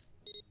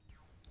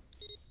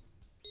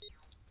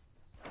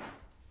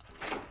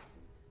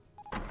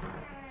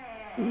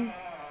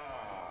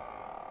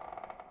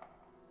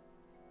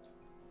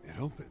 It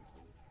opened.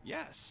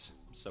 Yes.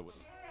 So it...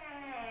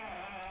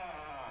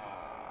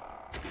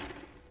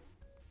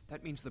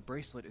 That means the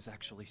bracelet is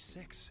actually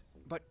 6.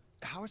 But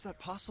how is that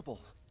possible?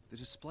 The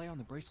display on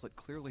the bracelet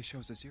clearly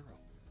shows a 0.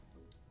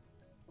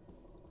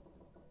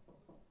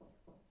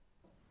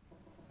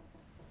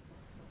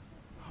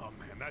 Oh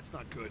man, that's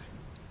not good.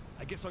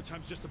 I guess our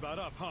time's just about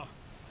up, huh?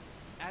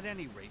 At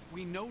any rate,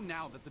 we know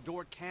now that the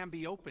door can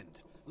be opened.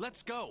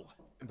 Let's go.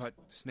 But,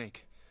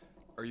 Snake,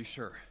 are you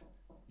sure?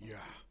 Yeah.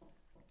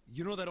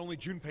 You know that only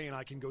Junpei and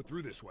I can go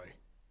through this way.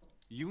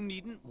 You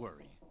needn't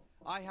worry.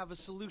 I have a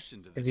solution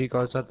to this. Have you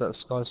guys had that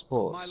Sky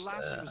Sports My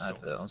last resort.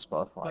 advert on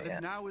Spotify But yet?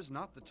 if now is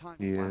not the time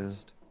Yeah.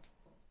 last.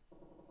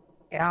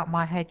 Get out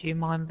my head, you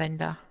mind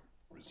bender.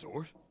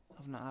 Resort?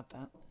 I've not had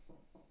that.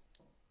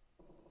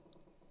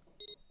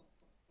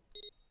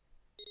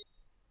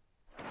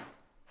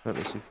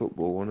 Fantasy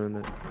football one,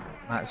 isn't it?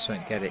 Max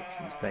won't get it 'cause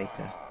it's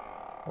beta.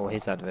 Or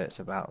his advert's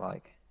about,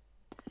 like,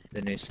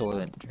 the new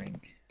Soylent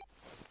drink.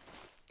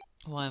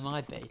 Why am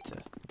I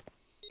beta?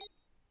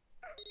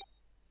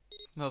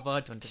 What have I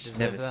done to Just deserve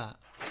never that?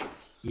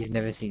 You've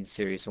never seen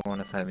Series 1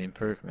 of Home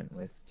Improvement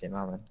with Tim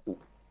Allen?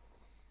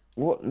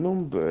 What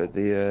number are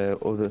the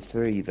other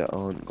 3 that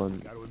aren't gone?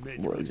 Gotta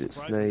admit, What you're is it?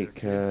 really Snake,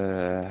 surprised me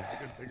there, kid. I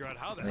couldn't figure out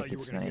how the hell Make you it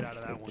were gonna get Snake. out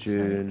of that one.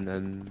 June,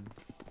 and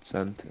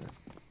Santa.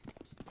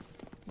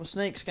 Well,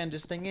 Snake scanned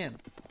his thing in.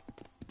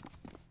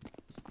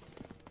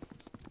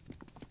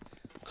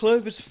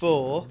 Clover's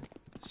 4.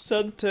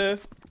 Santa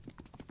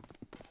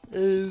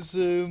is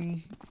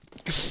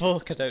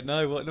fuck, I don't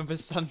know what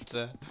number's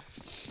Santa.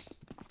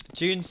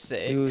 June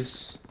 6. He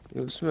was It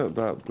was something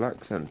about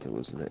Black Santa,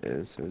 wasn't it?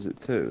 Is or is it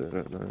 2? I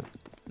don't know.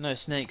 No,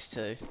 Snake's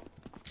 2.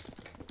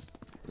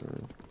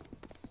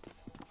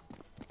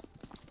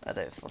 I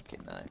don't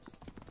fucking know.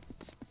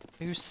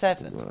 Who's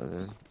 7? Well,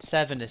 then.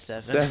 7 is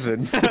 7.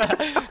 7.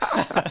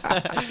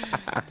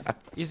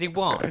 Is he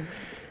 1?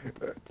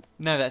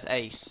 No, that's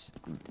Ace.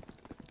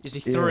 Is he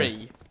 3?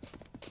 Yeah.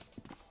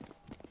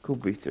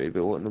 Could be 3,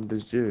 but what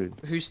number's June?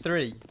 Who's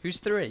 3? Who's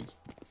 3?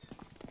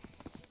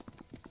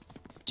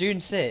 June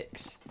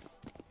 6.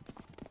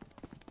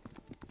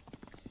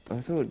 I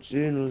thought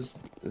June was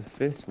the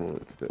 5th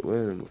month, but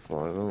we're number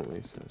 5, aren't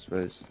we? So I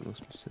suppose it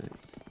must be 6.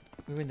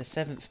 We're in the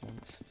 7th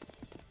month.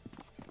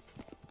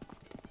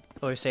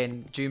 Oh, you're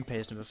saying Junpei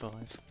is number 5?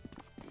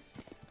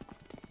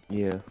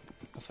 Yeah.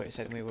 I thought you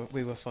said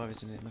we were 5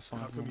 isn't it in the 5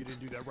 How come you didn't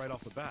do that right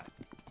off the bat?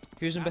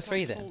 Who's number As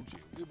 3 I then? told you,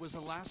 it was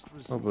a last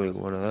resort. Probably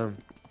one of them.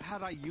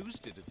 Had I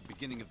used it at the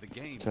beginning of the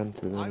game,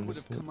 Santa then, I would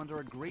have isn't it? come under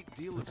a great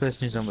deal The of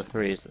person who's number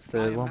suspicion. 3 is the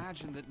third I one.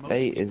 imagine that most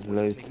 8 is people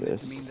would have taken it to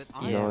Lotus. mean that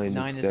I Yeah, was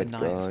 9 is dead the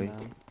 9th guy.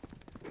 man.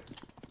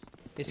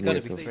 It's Yeah,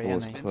 gotta so be 3, 4's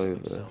hasn't it? Clover.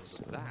 themselves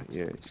So, of that.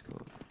 yeah, it's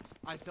got.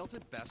 I felt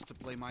it best to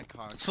play my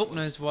cards Fuck close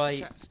knows to the why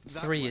chest.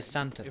 That 3 way, is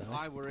Santa if though.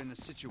 I were in a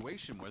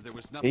situation where there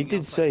was nothing He did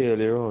else I say could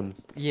earlier do, on.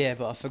 Yeah,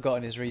 but I've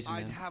forgotten his I'd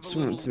reasoning. have a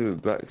Something little to do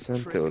with Black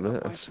Santa, trick wasn't up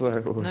it? I my swear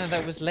it was. No,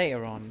 that was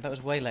later on. That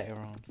was way later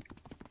on.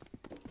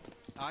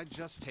 I'd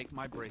just take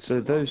my bracelet. So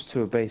those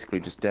two are basically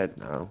just dead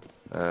now.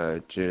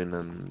 June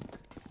and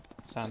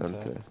Santa.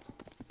 Santa.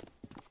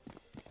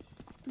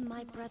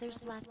 My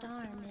brother's left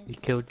arm You is.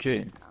 killed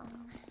June.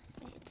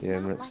 It's Yeah,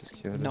 not Rex like is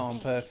it's killed. Not on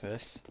fake.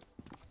 purpose.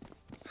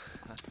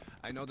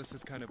 I know this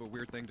is kind of a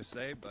weird thing to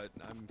say, but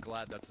I'm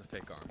glad that's a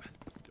fake arm.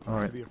 Don't have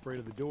Alright. to be afraid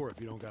of the door if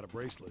you don't got a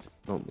bracelet.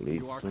 I can't believe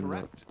You are you've done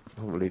correct. that. I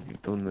can't believe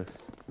you've done this,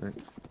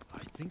 Rex. I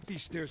think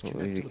these stairs What,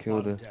 connect you to the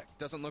killed bottom her? deck.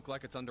 Doesn't look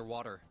like it's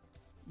underwater.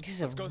 This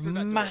is Let's a go through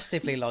that door.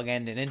 massively long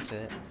ending into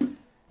it.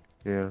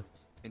 Yeah.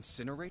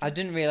 Incinerator? I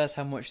didn't realise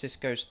how much this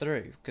goes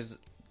through, because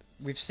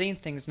we've seen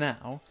things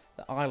now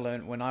that I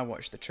learned when I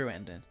watched the true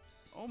ending.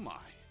 Oh my.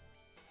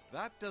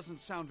 That doesn't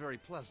sound very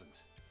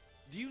pleasant.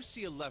 Do you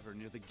see a lever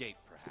near the gate,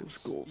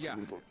 perhaps? Let's go Yeah,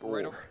 through the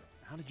right door. over.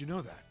 How did you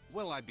know that?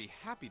 Well, I'd be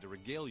happy to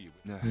regale you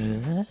with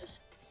Yeah.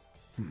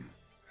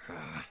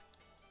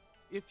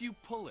 If you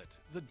pull it,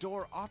 the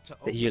door ought to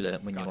That open. you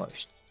learnt when you Got it.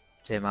 watched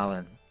Tim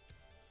Allen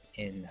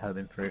in Home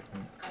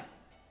Improvement.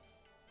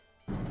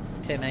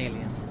 Tim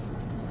Alien.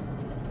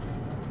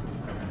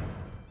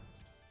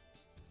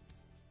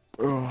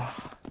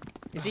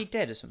 Is he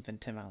dead or something,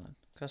 Tim Allen?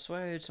 Because I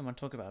swear I heard someone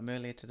talk about him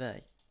earlier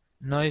today.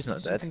 No, he's not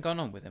Has dead. something gone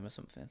on with him or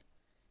something?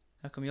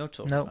 How come you're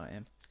talking Nope. about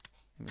him?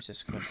 It was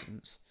just a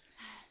coincidence.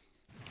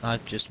 I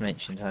just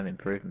mentioned Home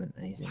Improvement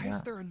and he's in Why is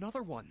that. there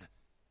another one?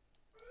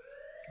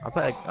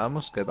 I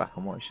must go back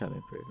and watch Home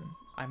Improvement.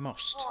 I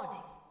must.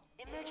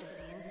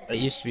 It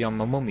used to be on.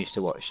 My mum used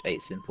to watch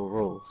 8 Simple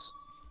Rules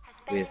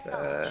with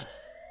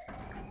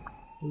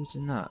who was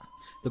in that?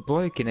 The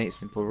bloke in 8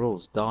 Simple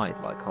Rules died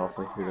like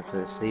halfway through the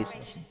first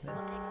season or something.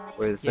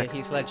 Whereas the Yeah, second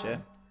Heath season-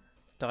 Ledger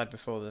died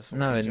before the No,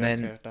 fucking and Joker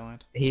then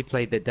died. he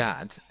played the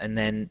dad, and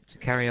then to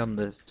carry on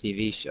the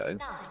TV show,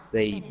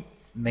 they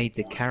made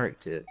the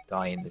character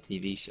die in the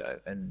TV show,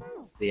 and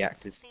the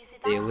actors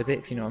deal with it,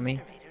 if you know what I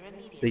mean.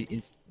 So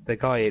the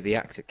guy, the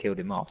actor, killed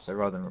him off, so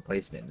rather than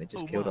replacing him, they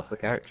just killed off the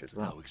character as How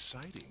well.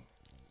 exciting.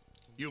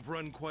 You've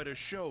run quite a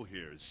show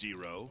here,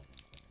 Zero.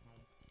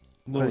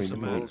 Well, What's the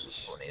the matter? rules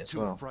was funny as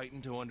Too well.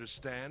 frightened to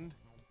understand?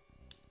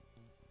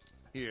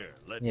 Here,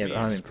 let Yeah, me but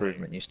Home explain.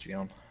 Improvement used to be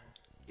on.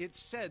 It's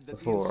said that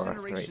Before or the after 8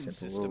 incineration Simple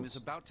system Rules? is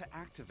about to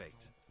activate.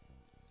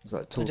 It was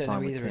like I Tall don't Time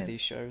know with either of Tim.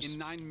 these shows. In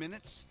 9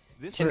 minutes,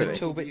 this Tim building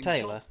the will be Toolbit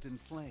Taylor. engulfed in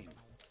flame.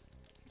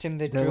 Tim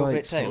the They're Drill like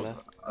Bit sort Taylor.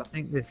 of, I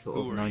think they're sort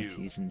of Who are you?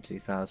 90s and You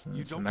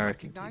 2000s don't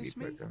American recognize TV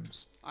me?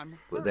 programs. I'm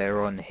But hurt.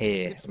 they're on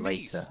here It's me,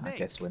 later, I Snake.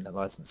 guess, when the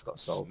license got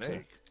sold to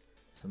Snake?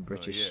 some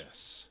British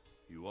Yes,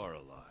 you are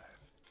alive.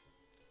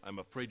 I'm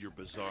afraid your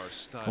bizarre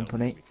style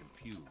Company. made me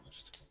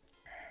confused.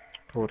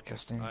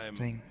 broadcasting I'm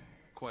thing.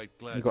 quite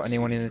glad You got to see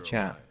anyone that in the you're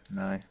chat?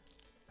 alive.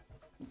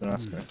 No. Don't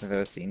ask me if I've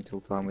ever seen Tall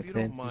Time If with you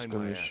Tim. don't mind He's my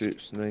gonna asking,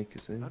 shoot Snake,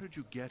 is he? how did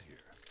you get here?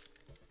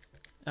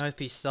 I hope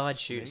he side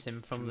shoots Snake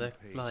him from the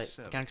Junpei like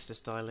 7. gangster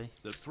style.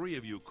 The three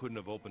of you couldn't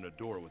have opened a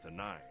door with a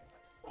 9.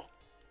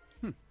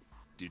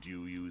 Did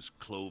you use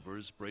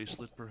Clover's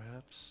bracelet,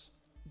 perhaps?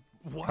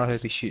 What? I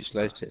hope he shoots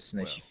Lotus and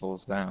then she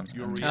falls down.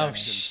 Your and-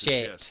 reaction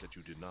shit. suggests that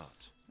you did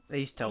not.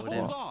 He's told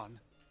Hold him. on.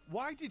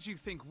 Why did you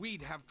think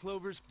we'd have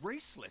Clover's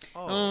bracelet?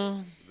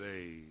 Oh,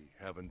 they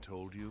haven't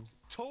told you?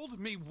 Told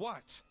me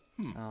what?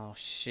 Oh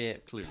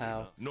shit, Clearly pal.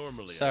 not.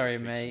 Normally, Sorry, I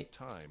would take mate.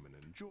 some time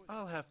and enjoy.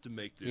 I'll have to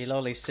make this. Your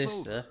lolly for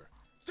sister. Clover.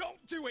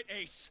 Don't do it,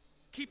 Ace!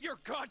 Keep your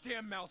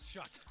goddamn mouth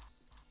shut!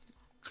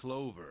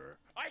 Clover.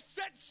 I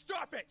said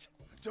stop it!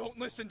 Don't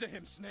listen to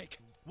him, Snake.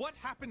 What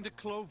happened to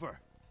Clover?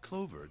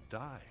 Clover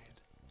died.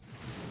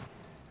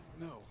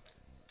 No,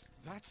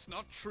 that's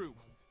not true.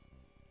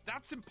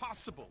 That's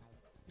impossible.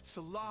 It's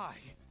a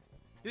lie.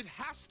 It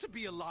has to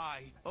be a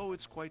lie. Oh,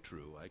 it's quite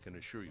true. I can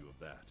assure you of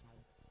that.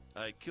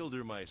 I killed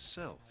her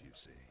myself, you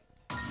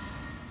see.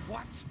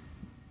 What?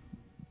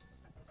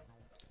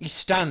 He's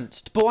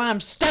stanced. Boy, I'm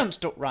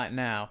stanced up right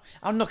now.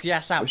 I'll knock your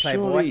ass out, But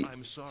playboy.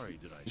 I'm sorry,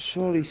 did I?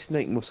 Surely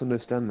Snake must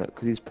understand that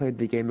because he's played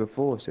the game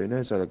before, so he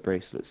knows how the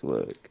bracelets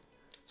work.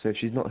 So if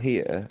she's not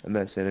here and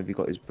they're saying, "Have you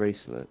got his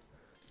bracelet?"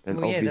 then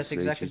Well, yeah, that's obviously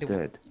exactly she's the.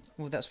 dead.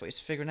 Well, that's what he's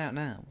figuring out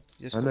now.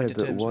 He's just I coming know, to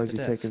but terms why with is the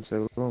he death. taking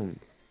so long?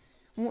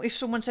 Well, if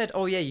someone said,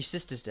 "Oh yeah, your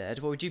sister's dead,"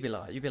 what would you be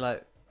like? You'd be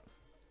like,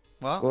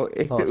 "What?" Well,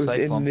 if Oh, it was safe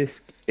in one.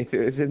 this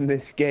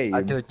game,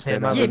 I'd do a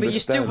Tim then I'd Yeah, but you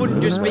still understand.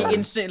 wouldn't just be why.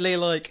 instantly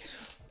like,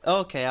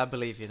 "Okay, I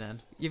believe you."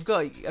 Then you've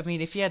got. I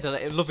mean, if you had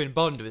a loving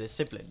bond with a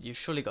sibling, you've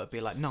surely got to be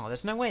like, "No,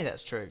 there's no way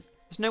that's true.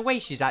 There's no way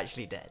she's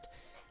actually dead."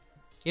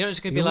 You're not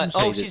just gonna be You like,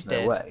 wouldn't say "Oh, there's she's no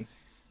dead." way.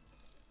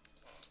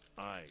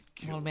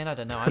 Well, I mean, I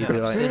don't know. I You'd don't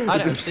be have, like- I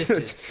don't have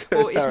sisters.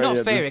 Well, it's Harry not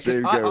had fair the because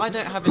stream go. I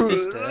don't have a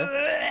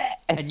sister,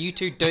 and you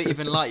two don't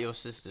even like your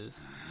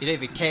sisters. You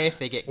don't even care if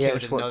they get Yeah, killed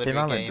that's in what another Tim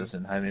Allen game. does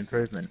in Home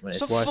Improvement when his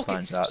Stop wife fucking,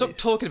 finds out. stop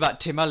talking about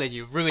Tim Allen.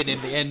 You're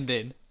ruining the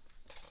ending.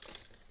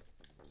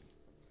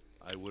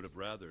 I would have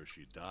rather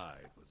she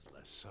died with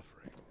less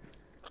suffering.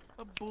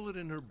 A bullet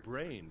in her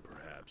brain,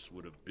 perhaps,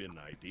 would have been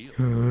ideal.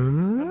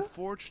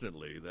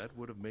 Unfortunately, that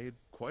would have made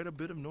quite a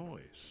bit of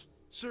noise.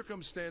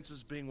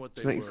 Circumstances being what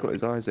they Snake's were, got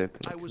his eyes open.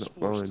 I He's was not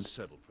forced to blind.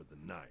 settle for the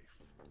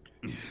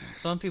knife.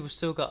 Some people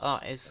still got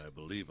eyes. I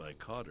believe I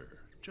caught her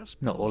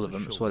just Not below all of the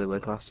them. That's why they wear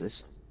shoulder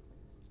glasses. blade.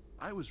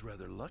 I was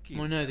rather lucky.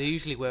 Well, in no, they fact.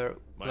 usually wear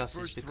My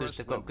glasses first because thrust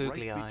they've got went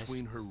googly right eyes.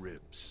 between her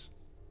ribs.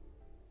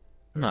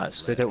 No,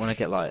 because they don't want to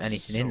get like was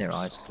anything in so their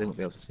eyes because they won't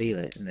be able to soft. feel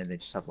it, and then they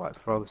just have like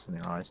frogs in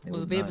their eyes and they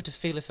Well, they'd wouldn't be know. able to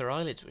feel if their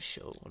eyelids were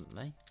shut, wouldn't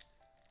they?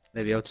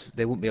 They'd be able to.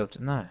 They wouldn't be able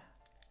to. No.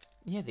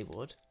 Yeah, they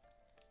would.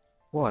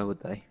 Why would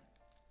they?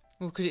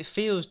 Well, because it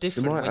feels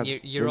different might when have-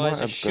 your they might eyes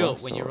are have shut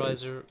glass when your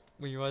eyes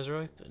eyes. are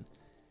open.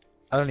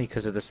 Only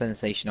because of the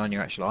sensation on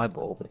your actual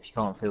eyeball. But if you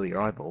can't feel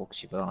your eyeball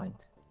because you're blind,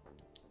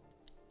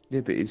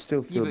 Yeah, but you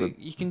still Yeah, feel but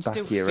the you can back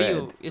still of your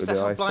feel. head Is where that the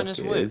how eye blindness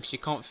socket works? is. You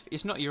can't.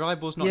 It's not your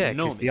eyeball's not yeah,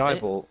 numb, because is the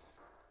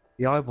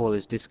it? eyeball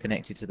is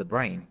disconnected to the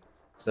brain.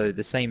 So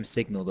the same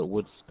signal that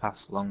would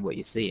pass along what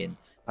you're seeing,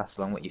 pass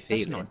along what you're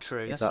That's feeling. not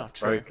true. If That's that's not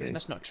true. broken,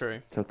 That's not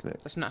true. Tucking it.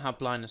 That's not how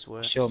blindness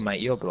works. sure,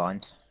 mate, you're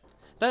blind.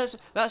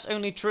 That's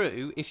only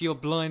true if you're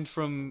blind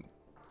from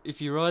if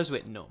your eyes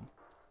went numb,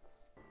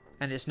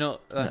 and it's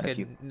not like if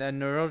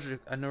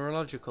a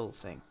neurological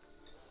thing.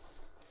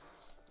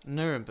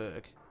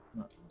 Nuremberg,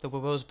 the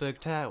Wawelsburg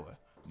Tower.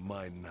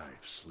 My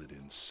knife slid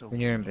in so The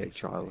Nuremberg easily.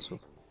 trials were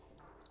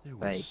There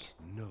vague was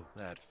no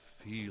that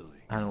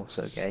feeling. and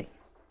also was- gay.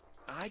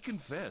 I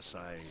confess,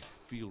 I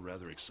feel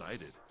rather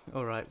excited.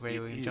 All right, Ray It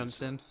William is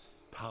Johnson.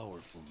 a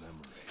powerful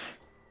memory.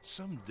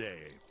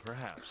 Someday,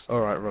 perhaps. All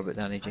right, Robert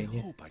Downey I Jr.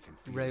 hope I can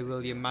feel Ray it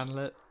William again.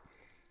 Manlet.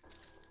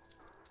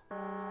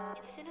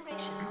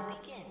 Incineration will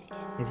begin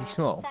in Is he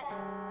small?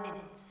 7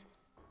 minutes.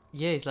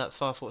 Yeah, he's like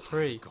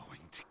 5'3". Going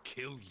to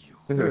kill you.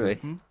 Really?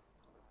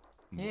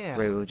 Yeah.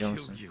 Ray Will Kill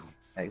Johnson, you.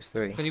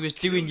 X3. When he was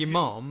doing your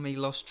mom, he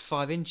lost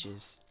 5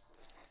 inches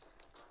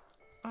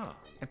Ah,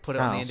 and put it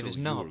on the How? end of his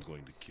so knob. you're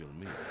going to kill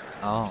me.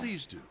 Oh.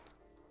 Please do.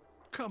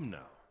 Come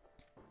now.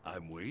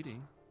 I'm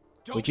waiting.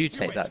 Would you Don't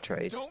take do that it.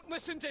 trade? Don't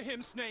listen to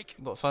him, Snake.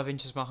 What, 5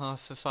 inches by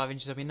half for 5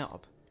 inches of your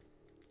knob?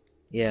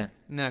 Yeah.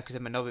 No, because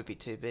then my knob would be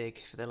too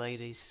big for the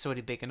ladies. It's already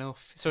big enough.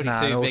 It's already Nah,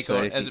 too and big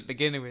also if as you- it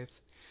beginning with.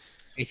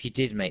 If you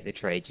did make the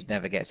trade, you'd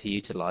never get to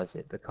utilise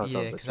it because Yeah,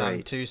 of the because I'm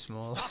trade. too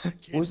small.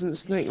 Wasn't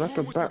Snake like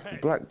a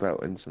black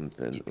belt in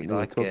something? You'd be When they were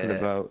like, talking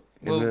about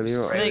him Well,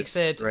 earlier on? Snake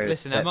said, Ray would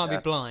listen, I step might be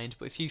that. blind,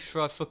 but if you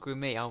try fucking with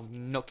me, I'll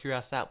knock your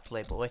ass out,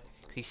 playboy.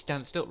 Because he's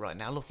stanced up right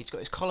now. Look, he's got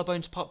his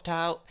collarbones popped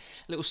out.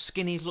 Little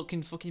skinny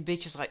looking fucking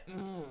bitch is like,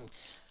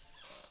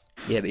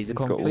 Yeah, but he's a He's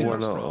got complete.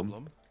 one arm.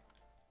 Problem?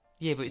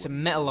 Yeah, but it's a What are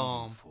you metal waiting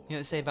arm. for, You know what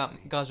they say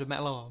about guys with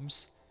metal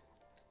arms?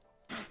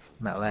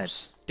 Metal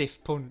heads.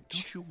 Stiff punch.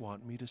 Don't you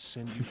want me to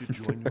send you to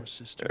join your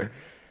sister?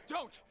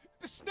 Don't!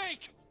 The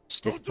snake!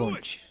 Stiff Don't do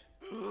punch.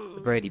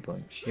 The Brady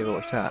Bunch. You ever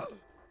watched that?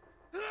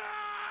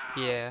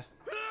 Yeah.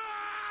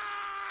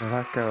 I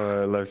like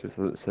how Lotus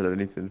hasn't said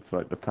anything for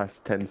like the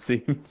past 10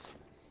 scenes.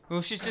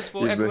 Well, she's just,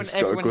 well, Even though everyone, she's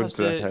got a everyone gun has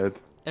to her to, head.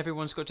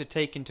 everyone's got to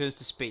take in turns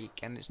to speak,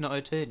 and it's not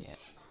her turn yet.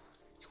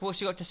 What's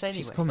she got to say anyway?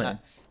 She's coming. Like,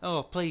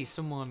 oh, please,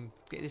 someone,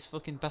 get this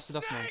fucking bastard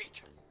off me.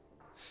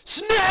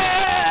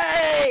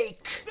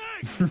 Snake! Snake!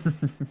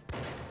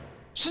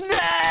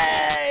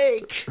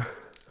 Snake!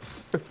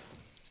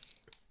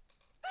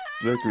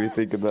 Look, we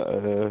think of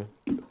that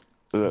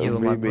little You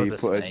and my meme he brother,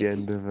 put at Snake. the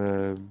end of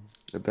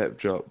the Bep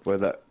drop where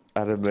that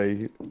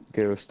anime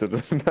girl stood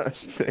on that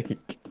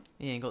snake.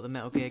 He ain't got the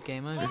Metal Gear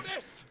game over.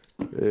 Lotus!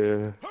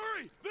 Yeah.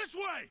 Hurry! This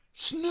way!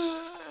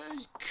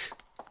 Snake!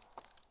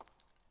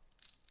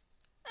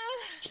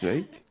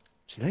 Snake?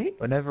 Snake?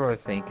 Whenever I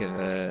think of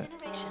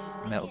Incineration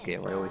will Metal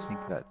begin. Gear, I always think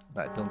of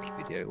that donkey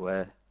video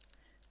where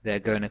they're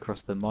going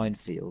across the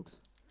minefield,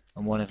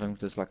 and one of them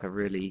does like a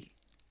really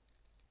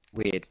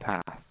weird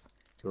path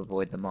to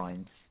avoid the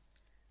mines,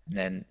 and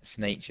then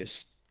Snake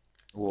just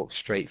walks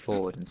straight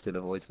forward and still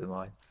avoids the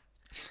mines.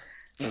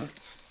 5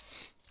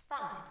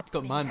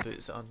 Got mine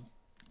boots on.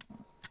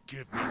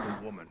 Give me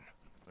the woman.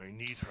 I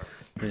need her.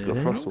 He's got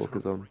Yeah.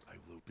 Frostwalkers on. I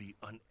will will be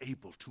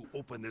unable to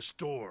open this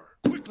door.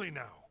 Quickly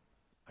now!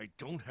 I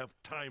don't have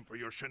time for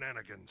your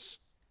shenanigans.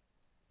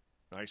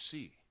 I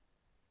see.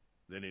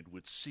 Then it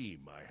would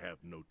seem I have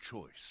no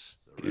choice.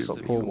 The He's rest got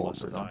of four you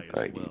must monsters on die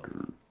as baby. well.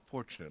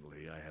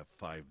 Fortunately, I have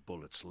 5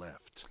 bullets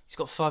left. He's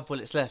got 5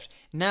 bullets left.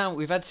 Now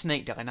we've had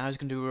Snake die. Now he's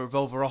gonna do a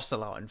revolver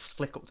ocelot and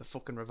flick up the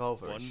fucking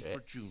revolver and One shit. for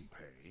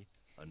Junpei,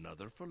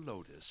 another for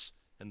Lotus,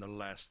 and the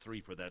last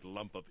 3 for that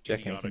lump of Do you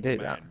reckon he can idiotic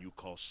do man that? you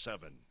call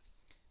Seven.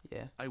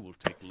 Yeah. I will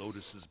take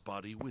Lotus's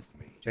body with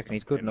me. Do you reckon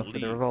he's good and enough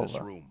with a leave this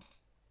revolver? room.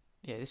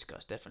 Yeah, this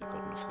guy's definitely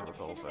good enough for the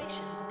revolver.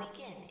 Incineration will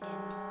begin in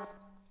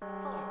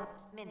 4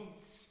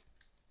 minutes.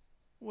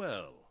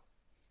 Well,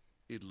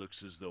 it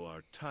looks as though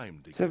our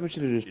time together Seven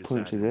should have just is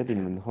punched at his an head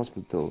in end. the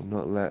hospital,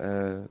 not let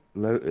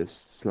Lotus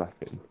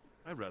slap him.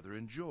 I rather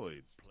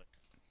enjoyed playing.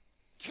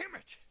 Damn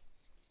it!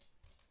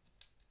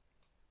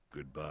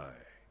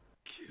 Goodbye.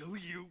 Kill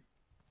you.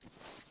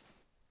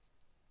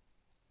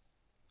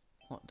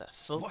 What the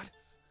fuck? What?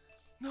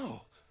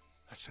 No,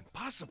 that's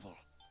impossible.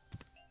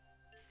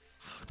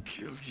 I'll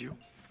kill you.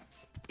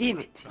 Damn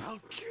it! I'll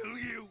kill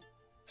you.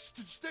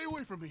 Stay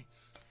away from me.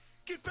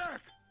 Get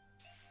back.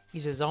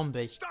 He's a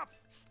zombie. Stop.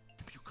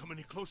 If you come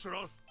any closer,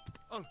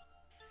 I'll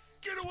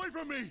get away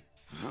from me.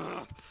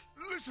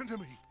 Listen to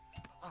me.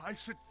 I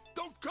said,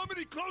 don't come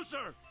any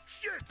closer.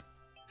 Shit.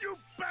 You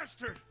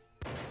bastard.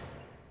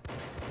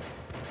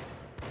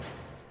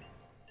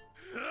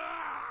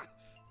 Ah!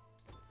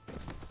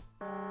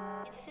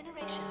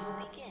 Incineration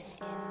will begin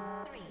in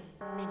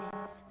 3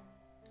 minutes.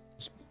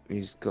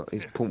 He's got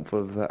his pump full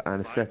of that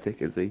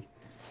anaesthetic, is he? He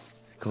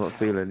can't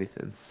feel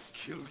anything.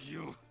 Kill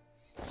you.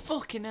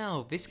 Fucking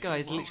hell, this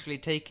guy's won't literally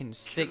taken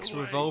 6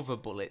 away. revolver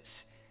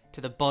bullets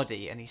to the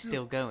body and he's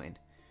still going.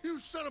 You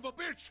son of a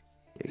bitch.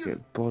 You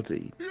get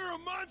bodied. You're a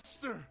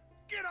monster.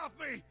 Get off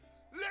me.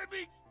 Let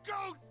me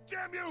go,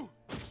 damn you.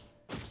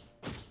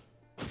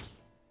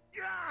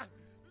 Ah!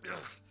 Ugh.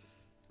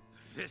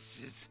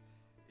 This is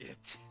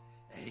it,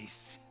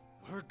 Ace.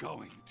 We're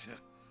going to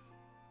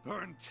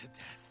burn to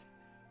death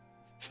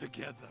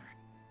together.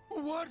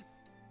 What?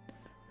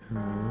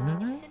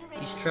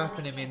 He's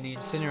trapping him in the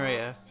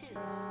incinerator. 2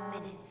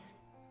 minutes.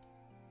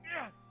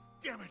 Yeah,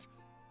 damn it.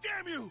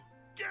 Damn you.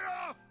 Get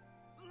off.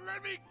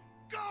 Let me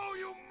go,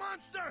 you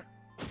monster.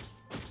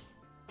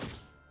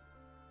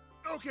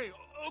 Okay,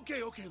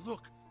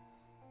 look.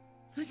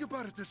 Think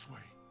about it this way.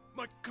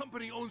 My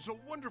company owns a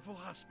wonderful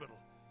hospital.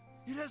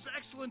 It has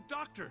excellent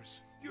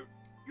doctors.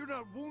 You're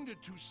not wounded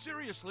too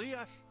seriously.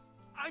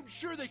 I'm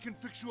sure they can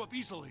fix you up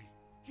easily.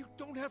 You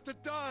don't have to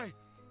die.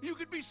 You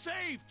can be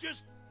saved.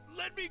 Just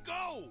let me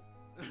go.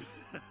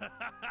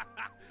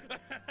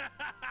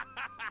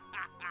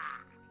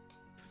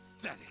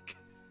 Pathetic.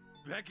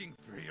 Begging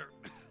for your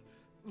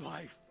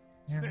life.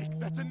 Snake,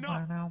 that's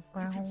enough.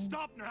 You can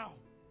stop now.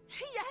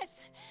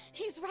 Yes!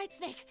 He's right,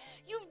 Snake.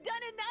 You've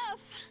done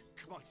enough!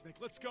 Come on, Snake,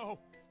 let's go.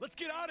 Let's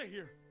get out of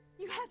here.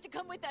 You have to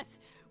come with us.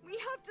 We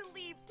have to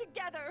leave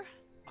together.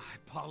 I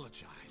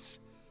apologize,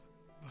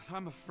 but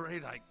I'm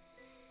afraid I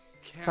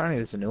can't. Apparently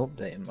there's an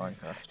update in do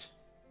Minecraft. that.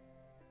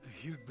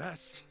 You'd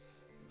best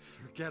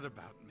forget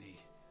about me.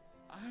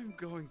 I'm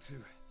going to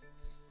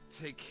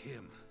take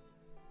him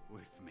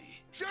with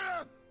me. Shut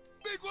up.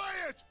 Be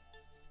quiet.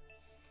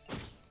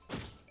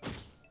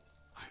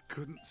 I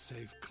couldn't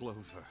save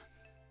Clover.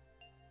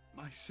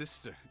 My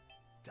sister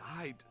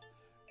died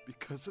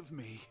because of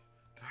me.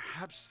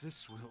 Perhaps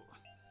this will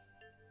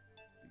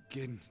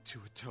begin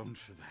to atone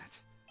for that.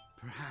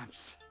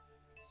 Perhaps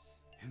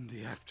in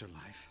the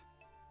afterlife,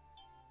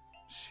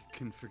 she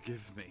can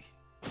forgive me.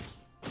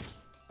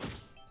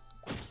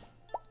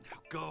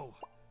 Now go.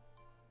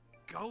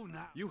 Go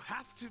now. You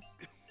have to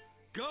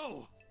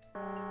go.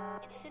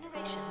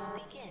 Incineration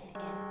will begin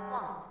in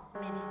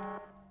 1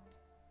 minute.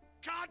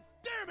 God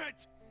damn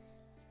it!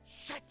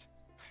 Shit!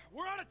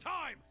 We're out of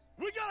time!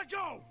 We gotta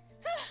go!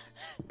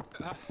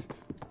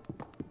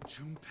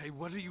 Junpei,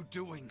 what are you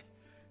doing?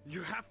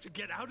 You have to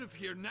get out of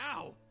here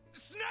now.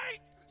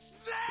 Snake!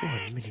 1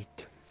 Snake!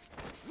 minute.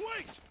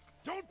 Wait!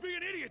 Don't be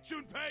an idiot,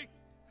 Junpei!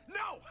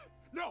 No!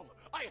 No!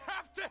 I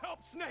have to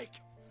help Snake!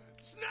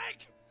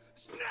 Snake!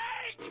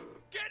 Snake!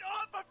 Get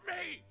off of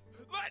me!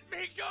 Let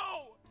me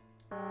go!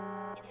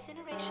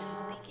 Incineration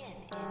will begin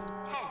in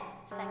 10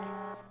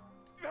 seconds.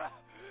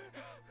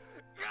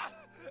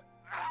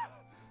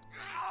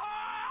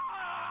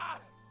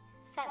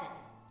 7,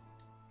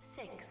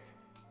 6.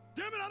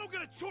 Damn it, I don't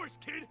get a choice,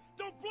 kid!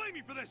 Don't blame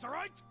me for this,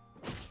 alright?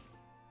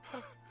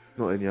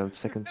 Not only have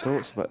second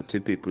thoughts about the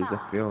 2 people he's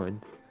left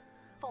behind.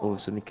 All of a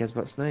sudden he cares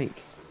about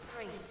Snake.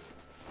 3,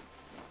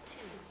 2.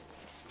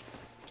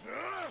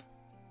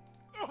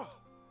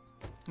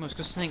 Well, it's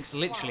because Snake's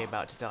literally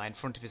about to die in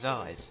front of his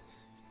eyes.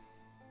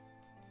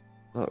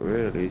 Not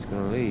really, he's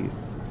gonna leave.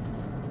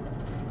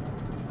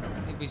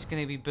 He's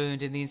going to be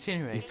burned in the He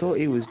incinerator. thought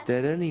he was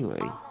dead anyway.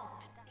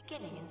 Unlocked.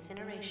 Beginning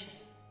incineration.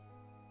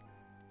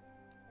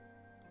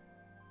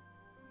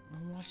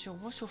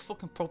 What's your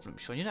fucking problem,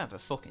 Sean? You don't have a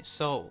fucking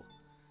soul.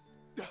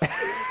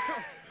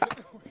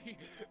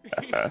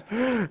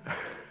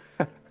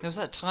 There was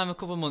that time a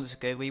couple of months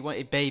ago where you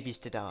wanted babies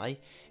to die.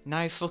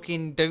 Now you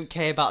fucking don't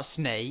care about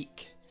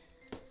Snake.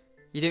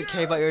 You don't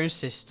care about your own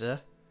sister.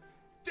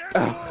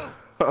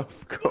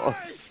 Of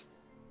course.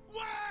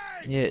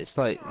 Yeah, it's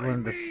like one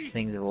of the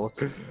things of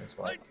autism. It's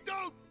like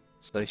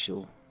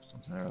social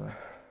something or other.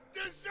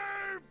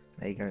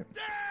 There you go.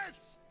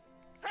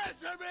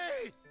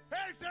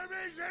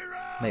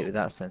 Maybe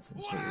that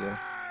sentence really will.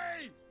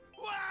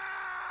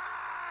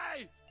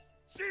 Why?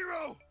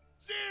 Zero!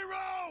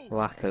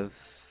 Lack of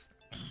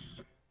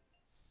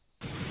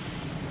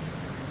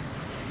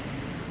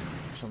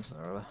something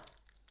or other.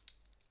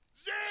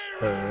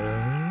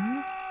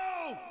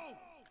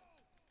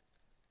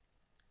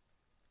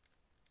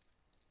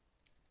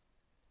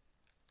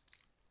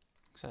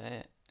 Is that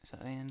it? Is that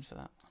the end for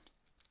that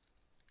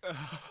one?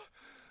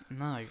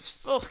 No, it's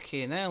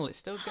fucking hell, it's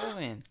still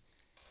going.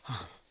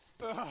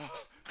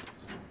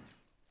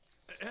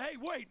 Hey,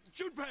 wait,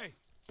 Junpei!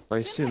 I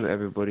assume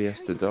everybody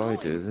has to die,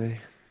 do they?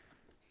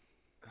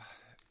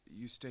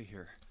 You stay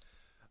here.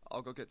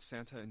 I'll go get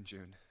Santa and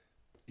June.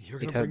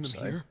 You're You'd gonna bring hope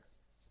them so. here?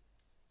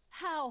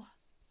 How?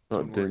 Not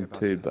Don't worry doing about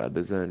too that. bad.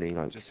 There's only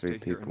like Just 3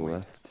 stay here and people wait.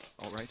 left.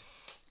 All right?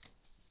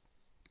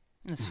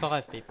 There's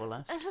 5 people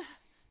left.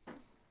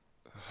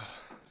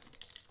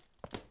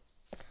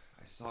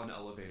 I saw an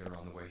elevator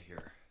on the way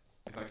here.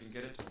 If I can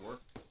get it to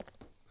work,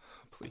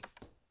 please.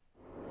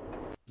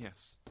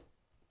 Yes.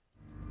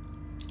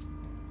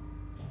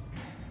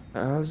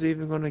 How's he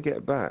even gonna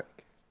get back?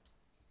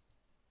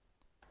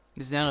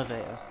 There's an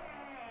elevator.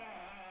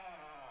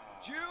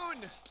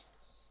 June!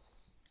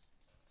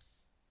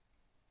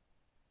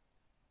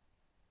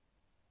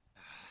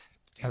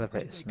 Damn, where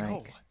Elevator did they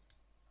snake. go?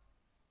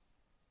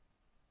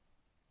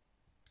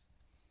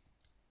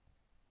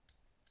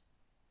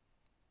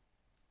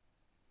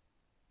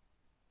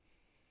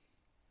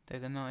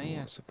 They're not I'm here.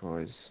 not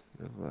surprised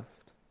they've left.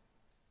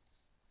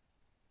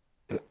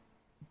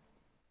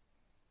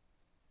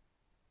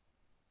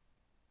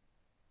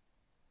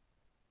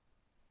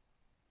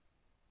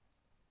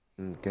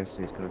 I'm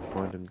guessing he's gonna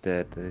find him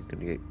dead, then he's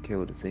gonna get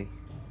killed, is he?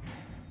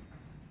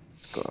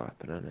 It's gotta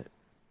happen, hasn't it?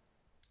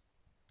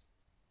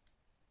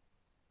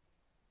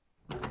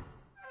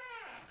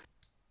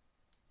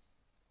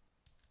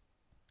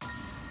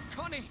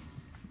 Connie!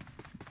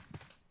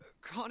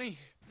 Connie!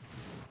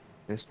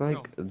 It's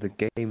like the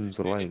game's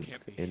length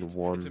can't be. in It's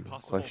one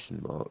impossible. question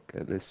mark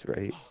at this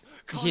rate.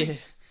 Connie! Yeah.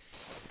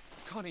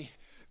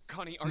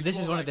 Connie, are This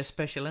you is one of alright? the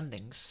special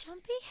endings.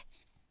 Jumpy?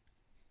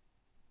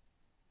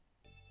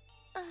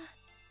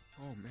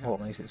 Oh man. What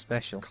makes it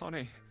special?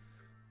 Connie,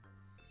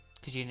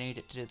 Because you need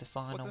it to do the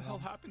final what the hell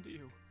one. happened to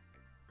you?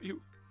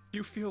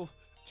 You feel...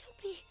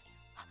 Jumpy,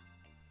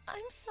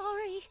 I'm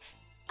sorry.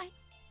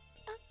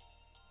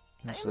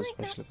 What's I so might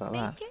special not about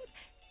that? make it.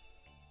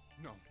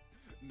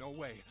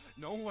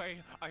 No way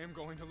I am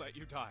going to let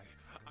you die.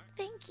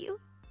 Thank you,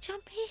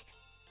 Jumpy.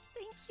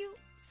 Thank you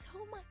so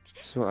much.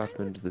 So what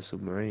happened to the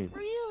submarine?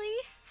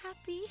 Really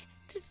happy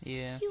to see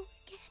Yeah. you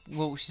again.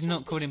 Well, she's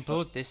not caught in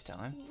blood this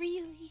time.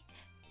 Really.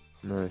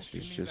 No, she's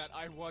Give me just that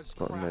I was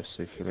got no crap. You're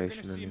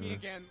circulation gonna see me anywhere.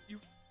 again. You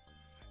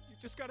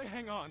just gotta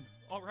hang on.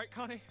 All right,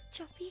 Connie?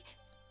 Jumpy,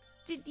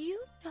 did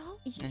you know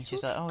And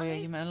she's like, oh yeah,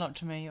 you meant a lot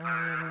to me. Oh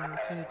yeah, we were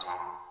kids.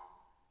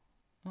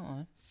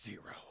 Uh-oh.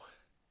 Zero.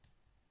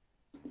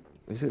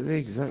 Is it the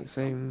exact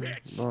same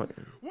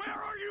writing? Where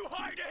are you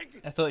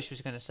hiding? I thought she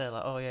was going to say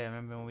like, oh yeah,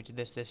 remember when we did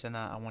this, this and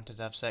that, I wanted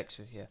to have sex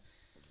with you.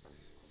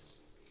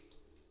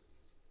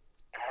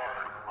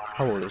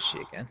 How old is she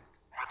again?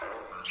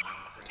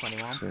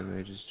 21. Same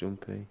age as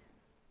Jumpy.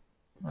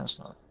 That's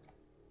not.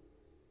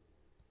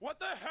 What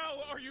the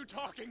hell are you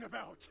talking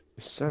about?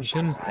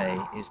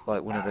 Junpei is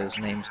like one of those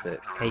names that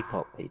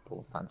K-pop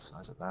people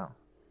fantasize about.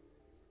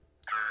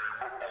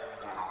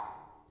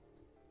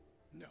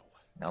 No,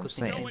 I'm Good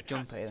thing saying. it's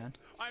Junpei then.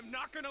 I'm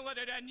not gonna let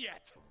it end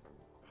yet.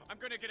 I'm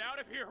gonna get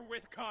out of here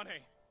with Connie.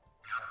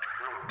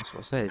 That's what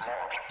I said.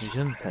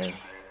 Junpei.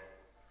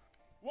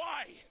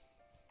 Why?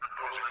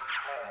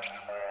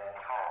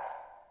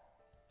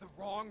 The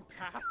wrong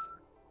path?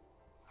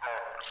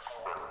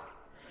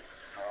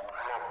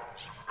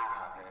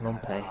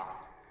 Junpei.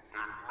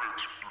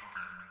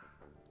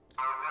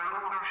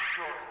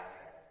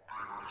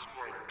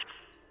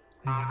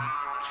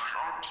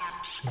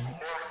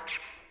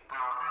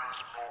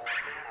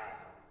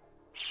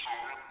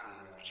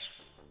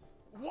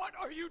 What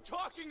are you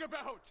talking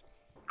about?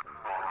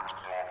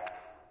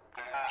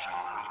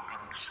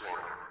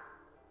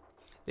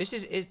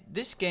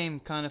 This game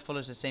kind of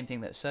follows the same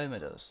thing that Soma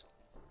does.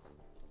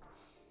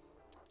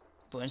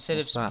 But instead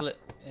What's of that? split,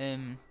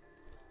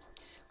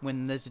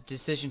 when there's a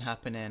decision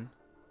happening,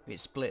 it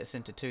splits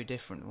into 2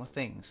 different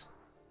things.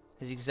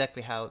 It's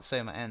exactly how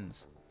Soma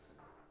ends.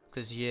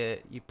 Because you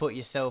put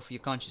yourself, your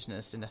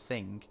consciousness in a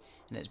thing,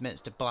 and it's meant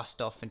to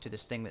blast off into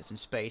this thing that's in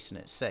space and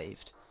it's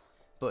saved.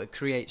 But it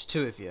creates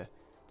 2 of you.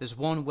 There's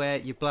one where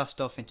you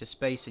blast off into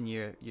space and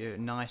you're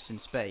nice in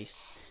space,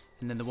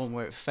 and then the one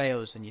where it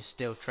fails and you're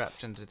still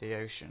trapped under the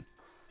ocean.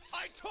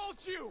 I told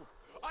you!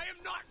 I am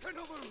not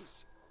gonna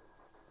lose!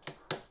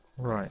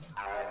 Right.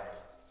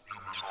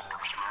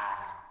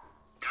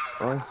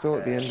 I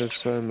thought the end of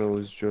Soma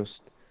was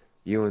just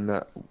you and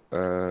that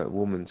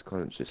woman's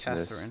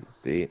consciousness. Catherine.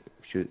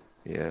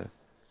 Yeah.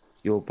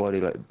 Your body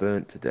like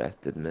burnt to death,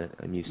 didn't it?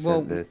 And you Well,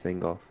 sent the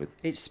thing off with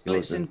it yours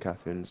splits and in.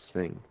 Catherine's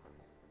thing.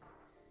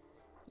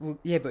 Well,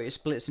 yeah, but it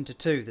splits into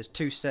two. There's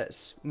two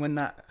sets. When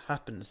that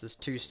happens, there's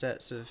two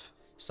sets of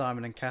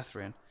Simon and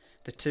Catherine.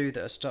 The two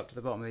that are stuck at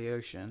the bottom of the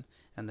ocean,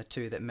 and the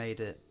two that made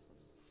it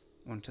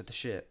onto the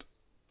ship.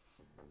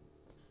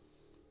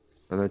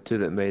 And the two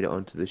that made it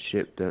onto the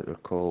ship don't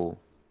recall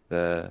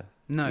No,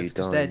 you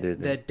because dying, do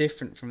they're they?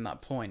 different from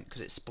that point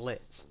because it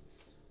splits.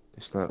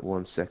 It's like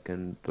 1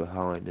 second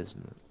behind,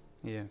 isn't it?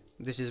 Yeah,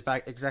 this is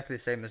back exactly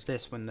the same as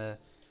this when the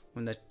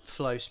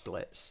flow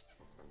splits.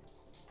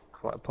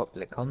 Quite a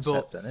popular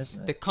concept, But then,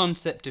 isn't the it?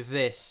 concept of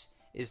this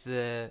is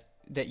that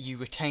you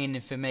retain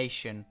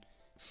information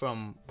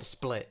from the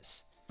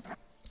splits.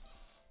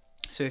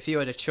 So if you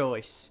had a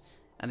choice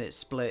and it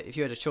split, if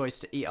you had a choice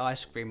to eat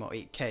ice cream or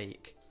eat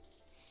cake,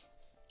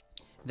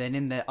 then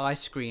in the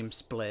ice cream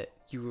split,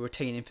 you will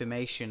retain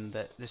information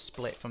that the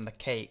split from the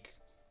cake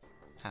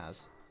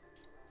has.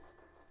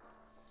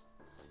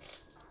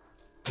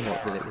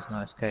 What, that it was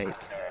nice cake?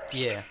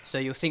 Yeah, so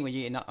you'll think when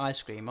you eat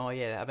ice cream, oh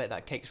yeah, I bet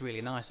that cake's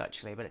really nice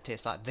actually, but it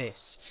tastes like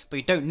this. But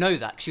you don't know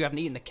that because you haven't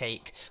eaten the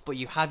cake, but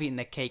you have eaten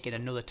the cake in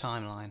another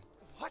timeline.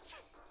 What?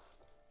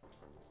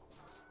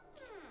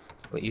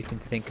 But you can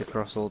think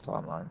across all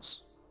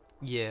timelines.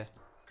 Yeah.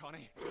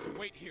 Connie,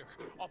 wait here.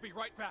 I'll be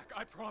right back,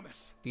 I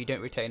promise. But you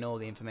don't retain all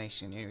the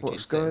information, you retain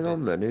What's certain going on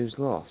bits. then? Who's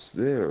lost?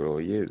 Zero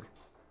or you?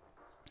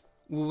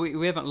 Well,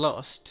 we haven't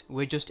lost,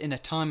 we're just in a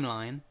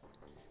timeline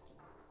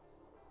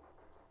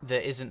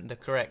that isn't the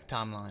correct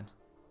timeline.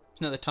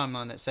 It's not the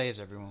timeline that saves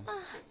everyone.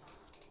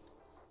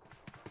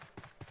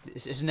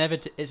 It's an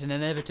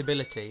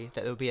inevitability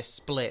that there'll be a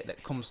split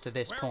that comes to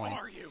this point.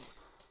 Where are you?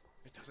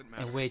 It doesn't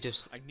matter. And we're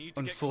just I need to get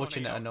Connie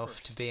unfortunate out enough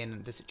first. to be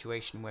in the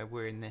situation where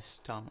we're in this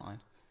timeline.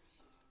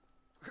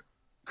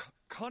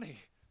 Connie!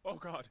 Oh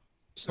God!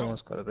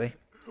 Someone's got to be.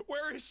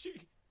 Where is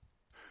she?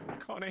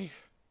 Connie!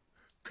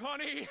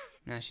 Connie!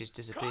 Now she's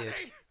disappeared.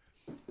 Connie!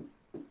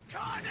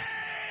 Connie!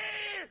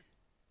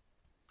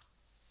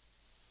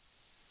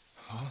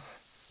 Huh?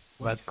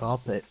 Red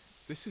carpet.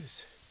 This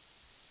is...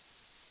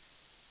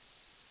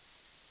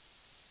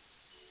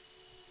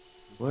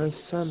 Where's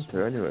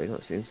Santa anyway?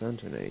 Not seen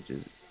Santa in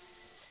ages.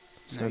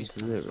 No, he's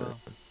Santa's gone as there, well.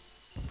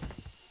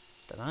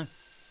 Dunno.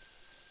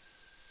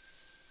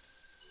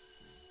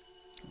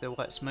 The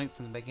white smoke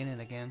from the beginning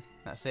again.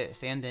 That's it. It's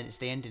the ending. It's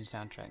the ending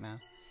soundtrack now.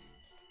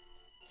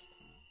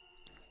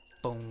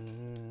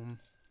 Boom.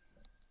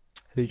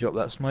 Who dropped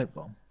that smoke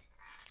bomb?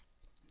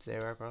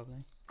 Zero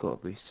probably. Gotta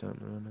be Santa,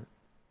 innit?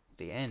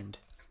 The end.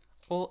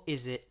 Or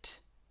is it?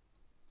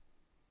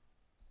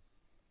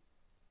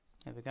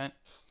 There we go.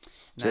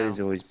 Jay's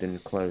always been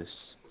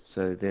close,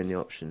 so the only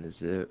option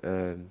is is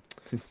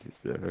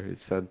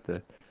Santa.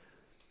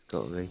 It's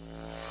gotta be.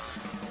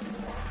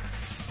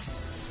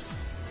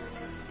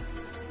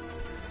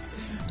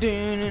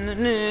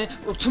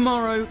 Well,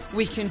 tomorrow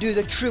we can do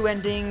the true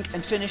ending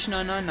and finish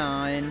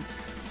 999.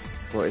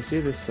 Well, it's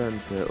either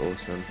Santa or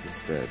Santa's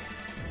dead,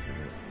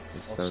 isn't it?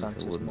 Because Or Santa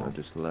Santa's wouldn't mom. have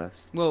just left.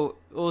 Well,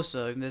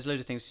 also, there's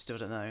loads of things we still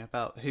don't know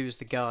about who's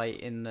the guy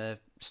in the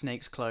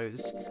snake's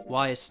clothes.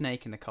 Why is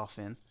Snake in the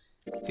coffin?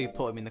 Who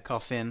put him in the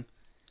coffin?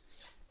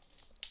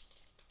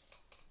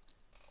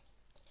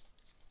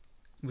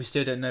 We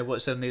still don't know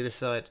what's on the other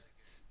side.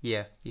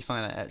 Yeah, you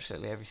find out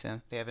absolutely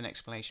everything. They have an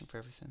explanation for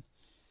everything.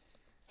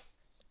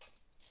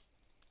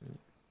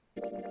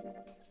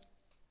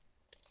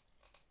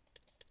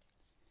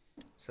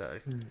 So,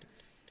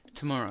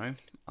 tomorrow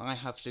I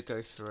have to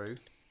go through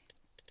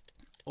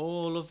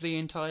all of the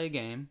entire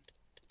game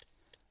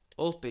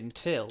up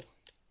until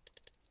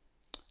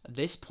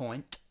this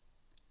point,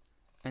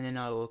 and then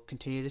I will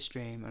continue the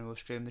stream and we'll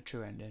stream the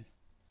true ending.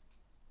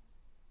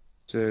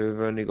 So we've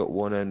only got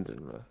one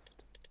ending left.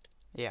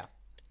 Yeah,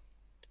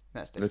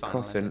 that's the The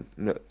final coffin. ending.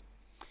 No,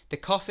 The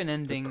coffin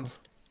ending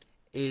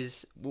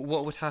is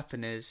what would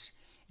happen is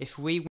if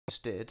we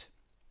did,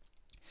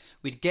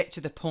 we'd get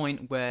to the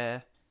point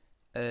where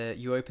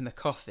you open the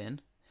coffin,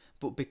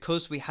 but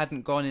because we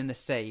hadn't gone in the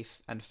safe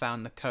and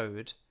found the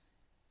code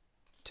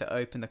to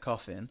open the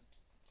coffin,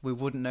 we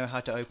wouldn't know how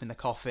to open the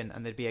coffin,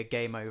 and there'd be a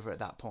game over at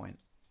that point.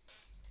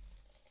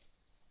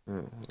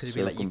 Because it'd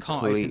be like, you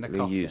can't open the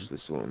coffin.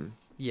 Useless one.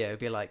 Yeah, it'd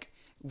be like,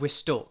 we're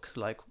stuck.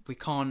 Like we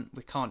can't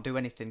do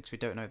anything because we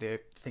don't know the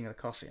thing of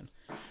the coffin.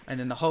 And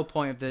then the whole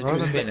point of the Rather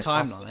than split being a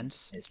coffin,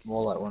 timelines, it's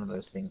more like one of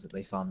those things that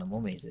they found the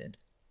mummies in.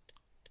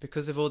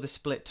 because of all the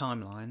split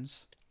timelines,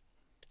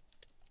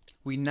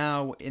 we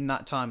now, in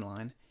that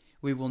timeline,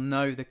 we will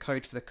know the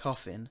code for the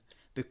coffin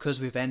because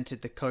we've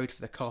entered the code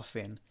for the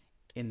coffin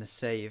in the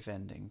save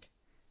ending.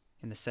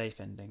 In the safe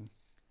ending.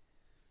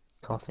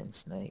 Coffin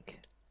snake.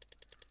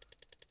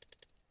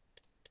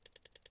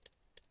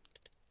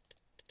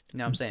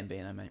 Now I'm saying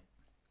Beano, mate.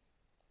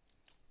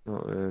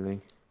 Not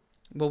really.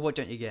 Well, what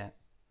don't you get?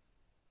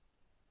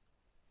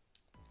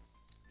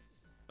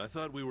 I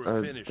thought we were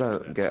I finished with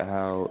don't that get talk.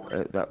 how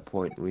at that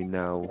point we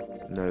now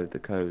know the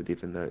code,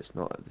 even though it's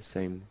not the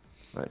same.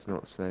 Like, it's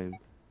not the same.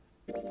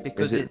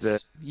 Because Is it the?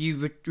 it's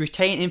you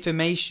retain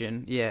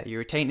information. Yeah, you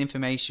retain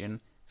information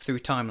through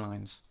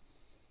timelines.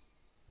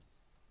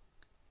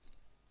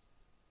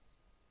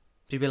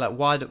 You'd be like,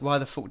 why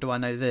the fuck do I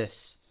know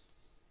this?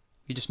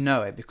 You just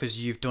know it because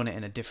you've done it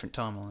in a different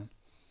timeline.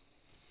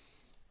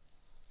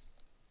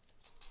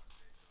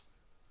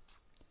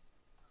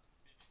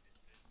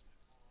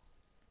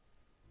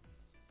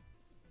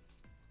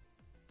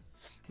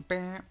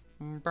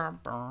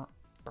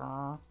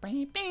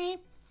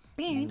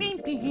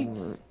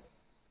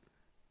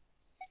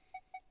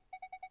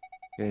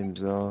 Game's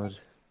hard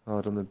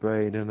on the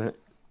brain, isn't it?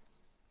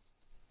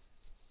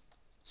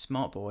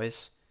 Smart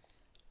boys.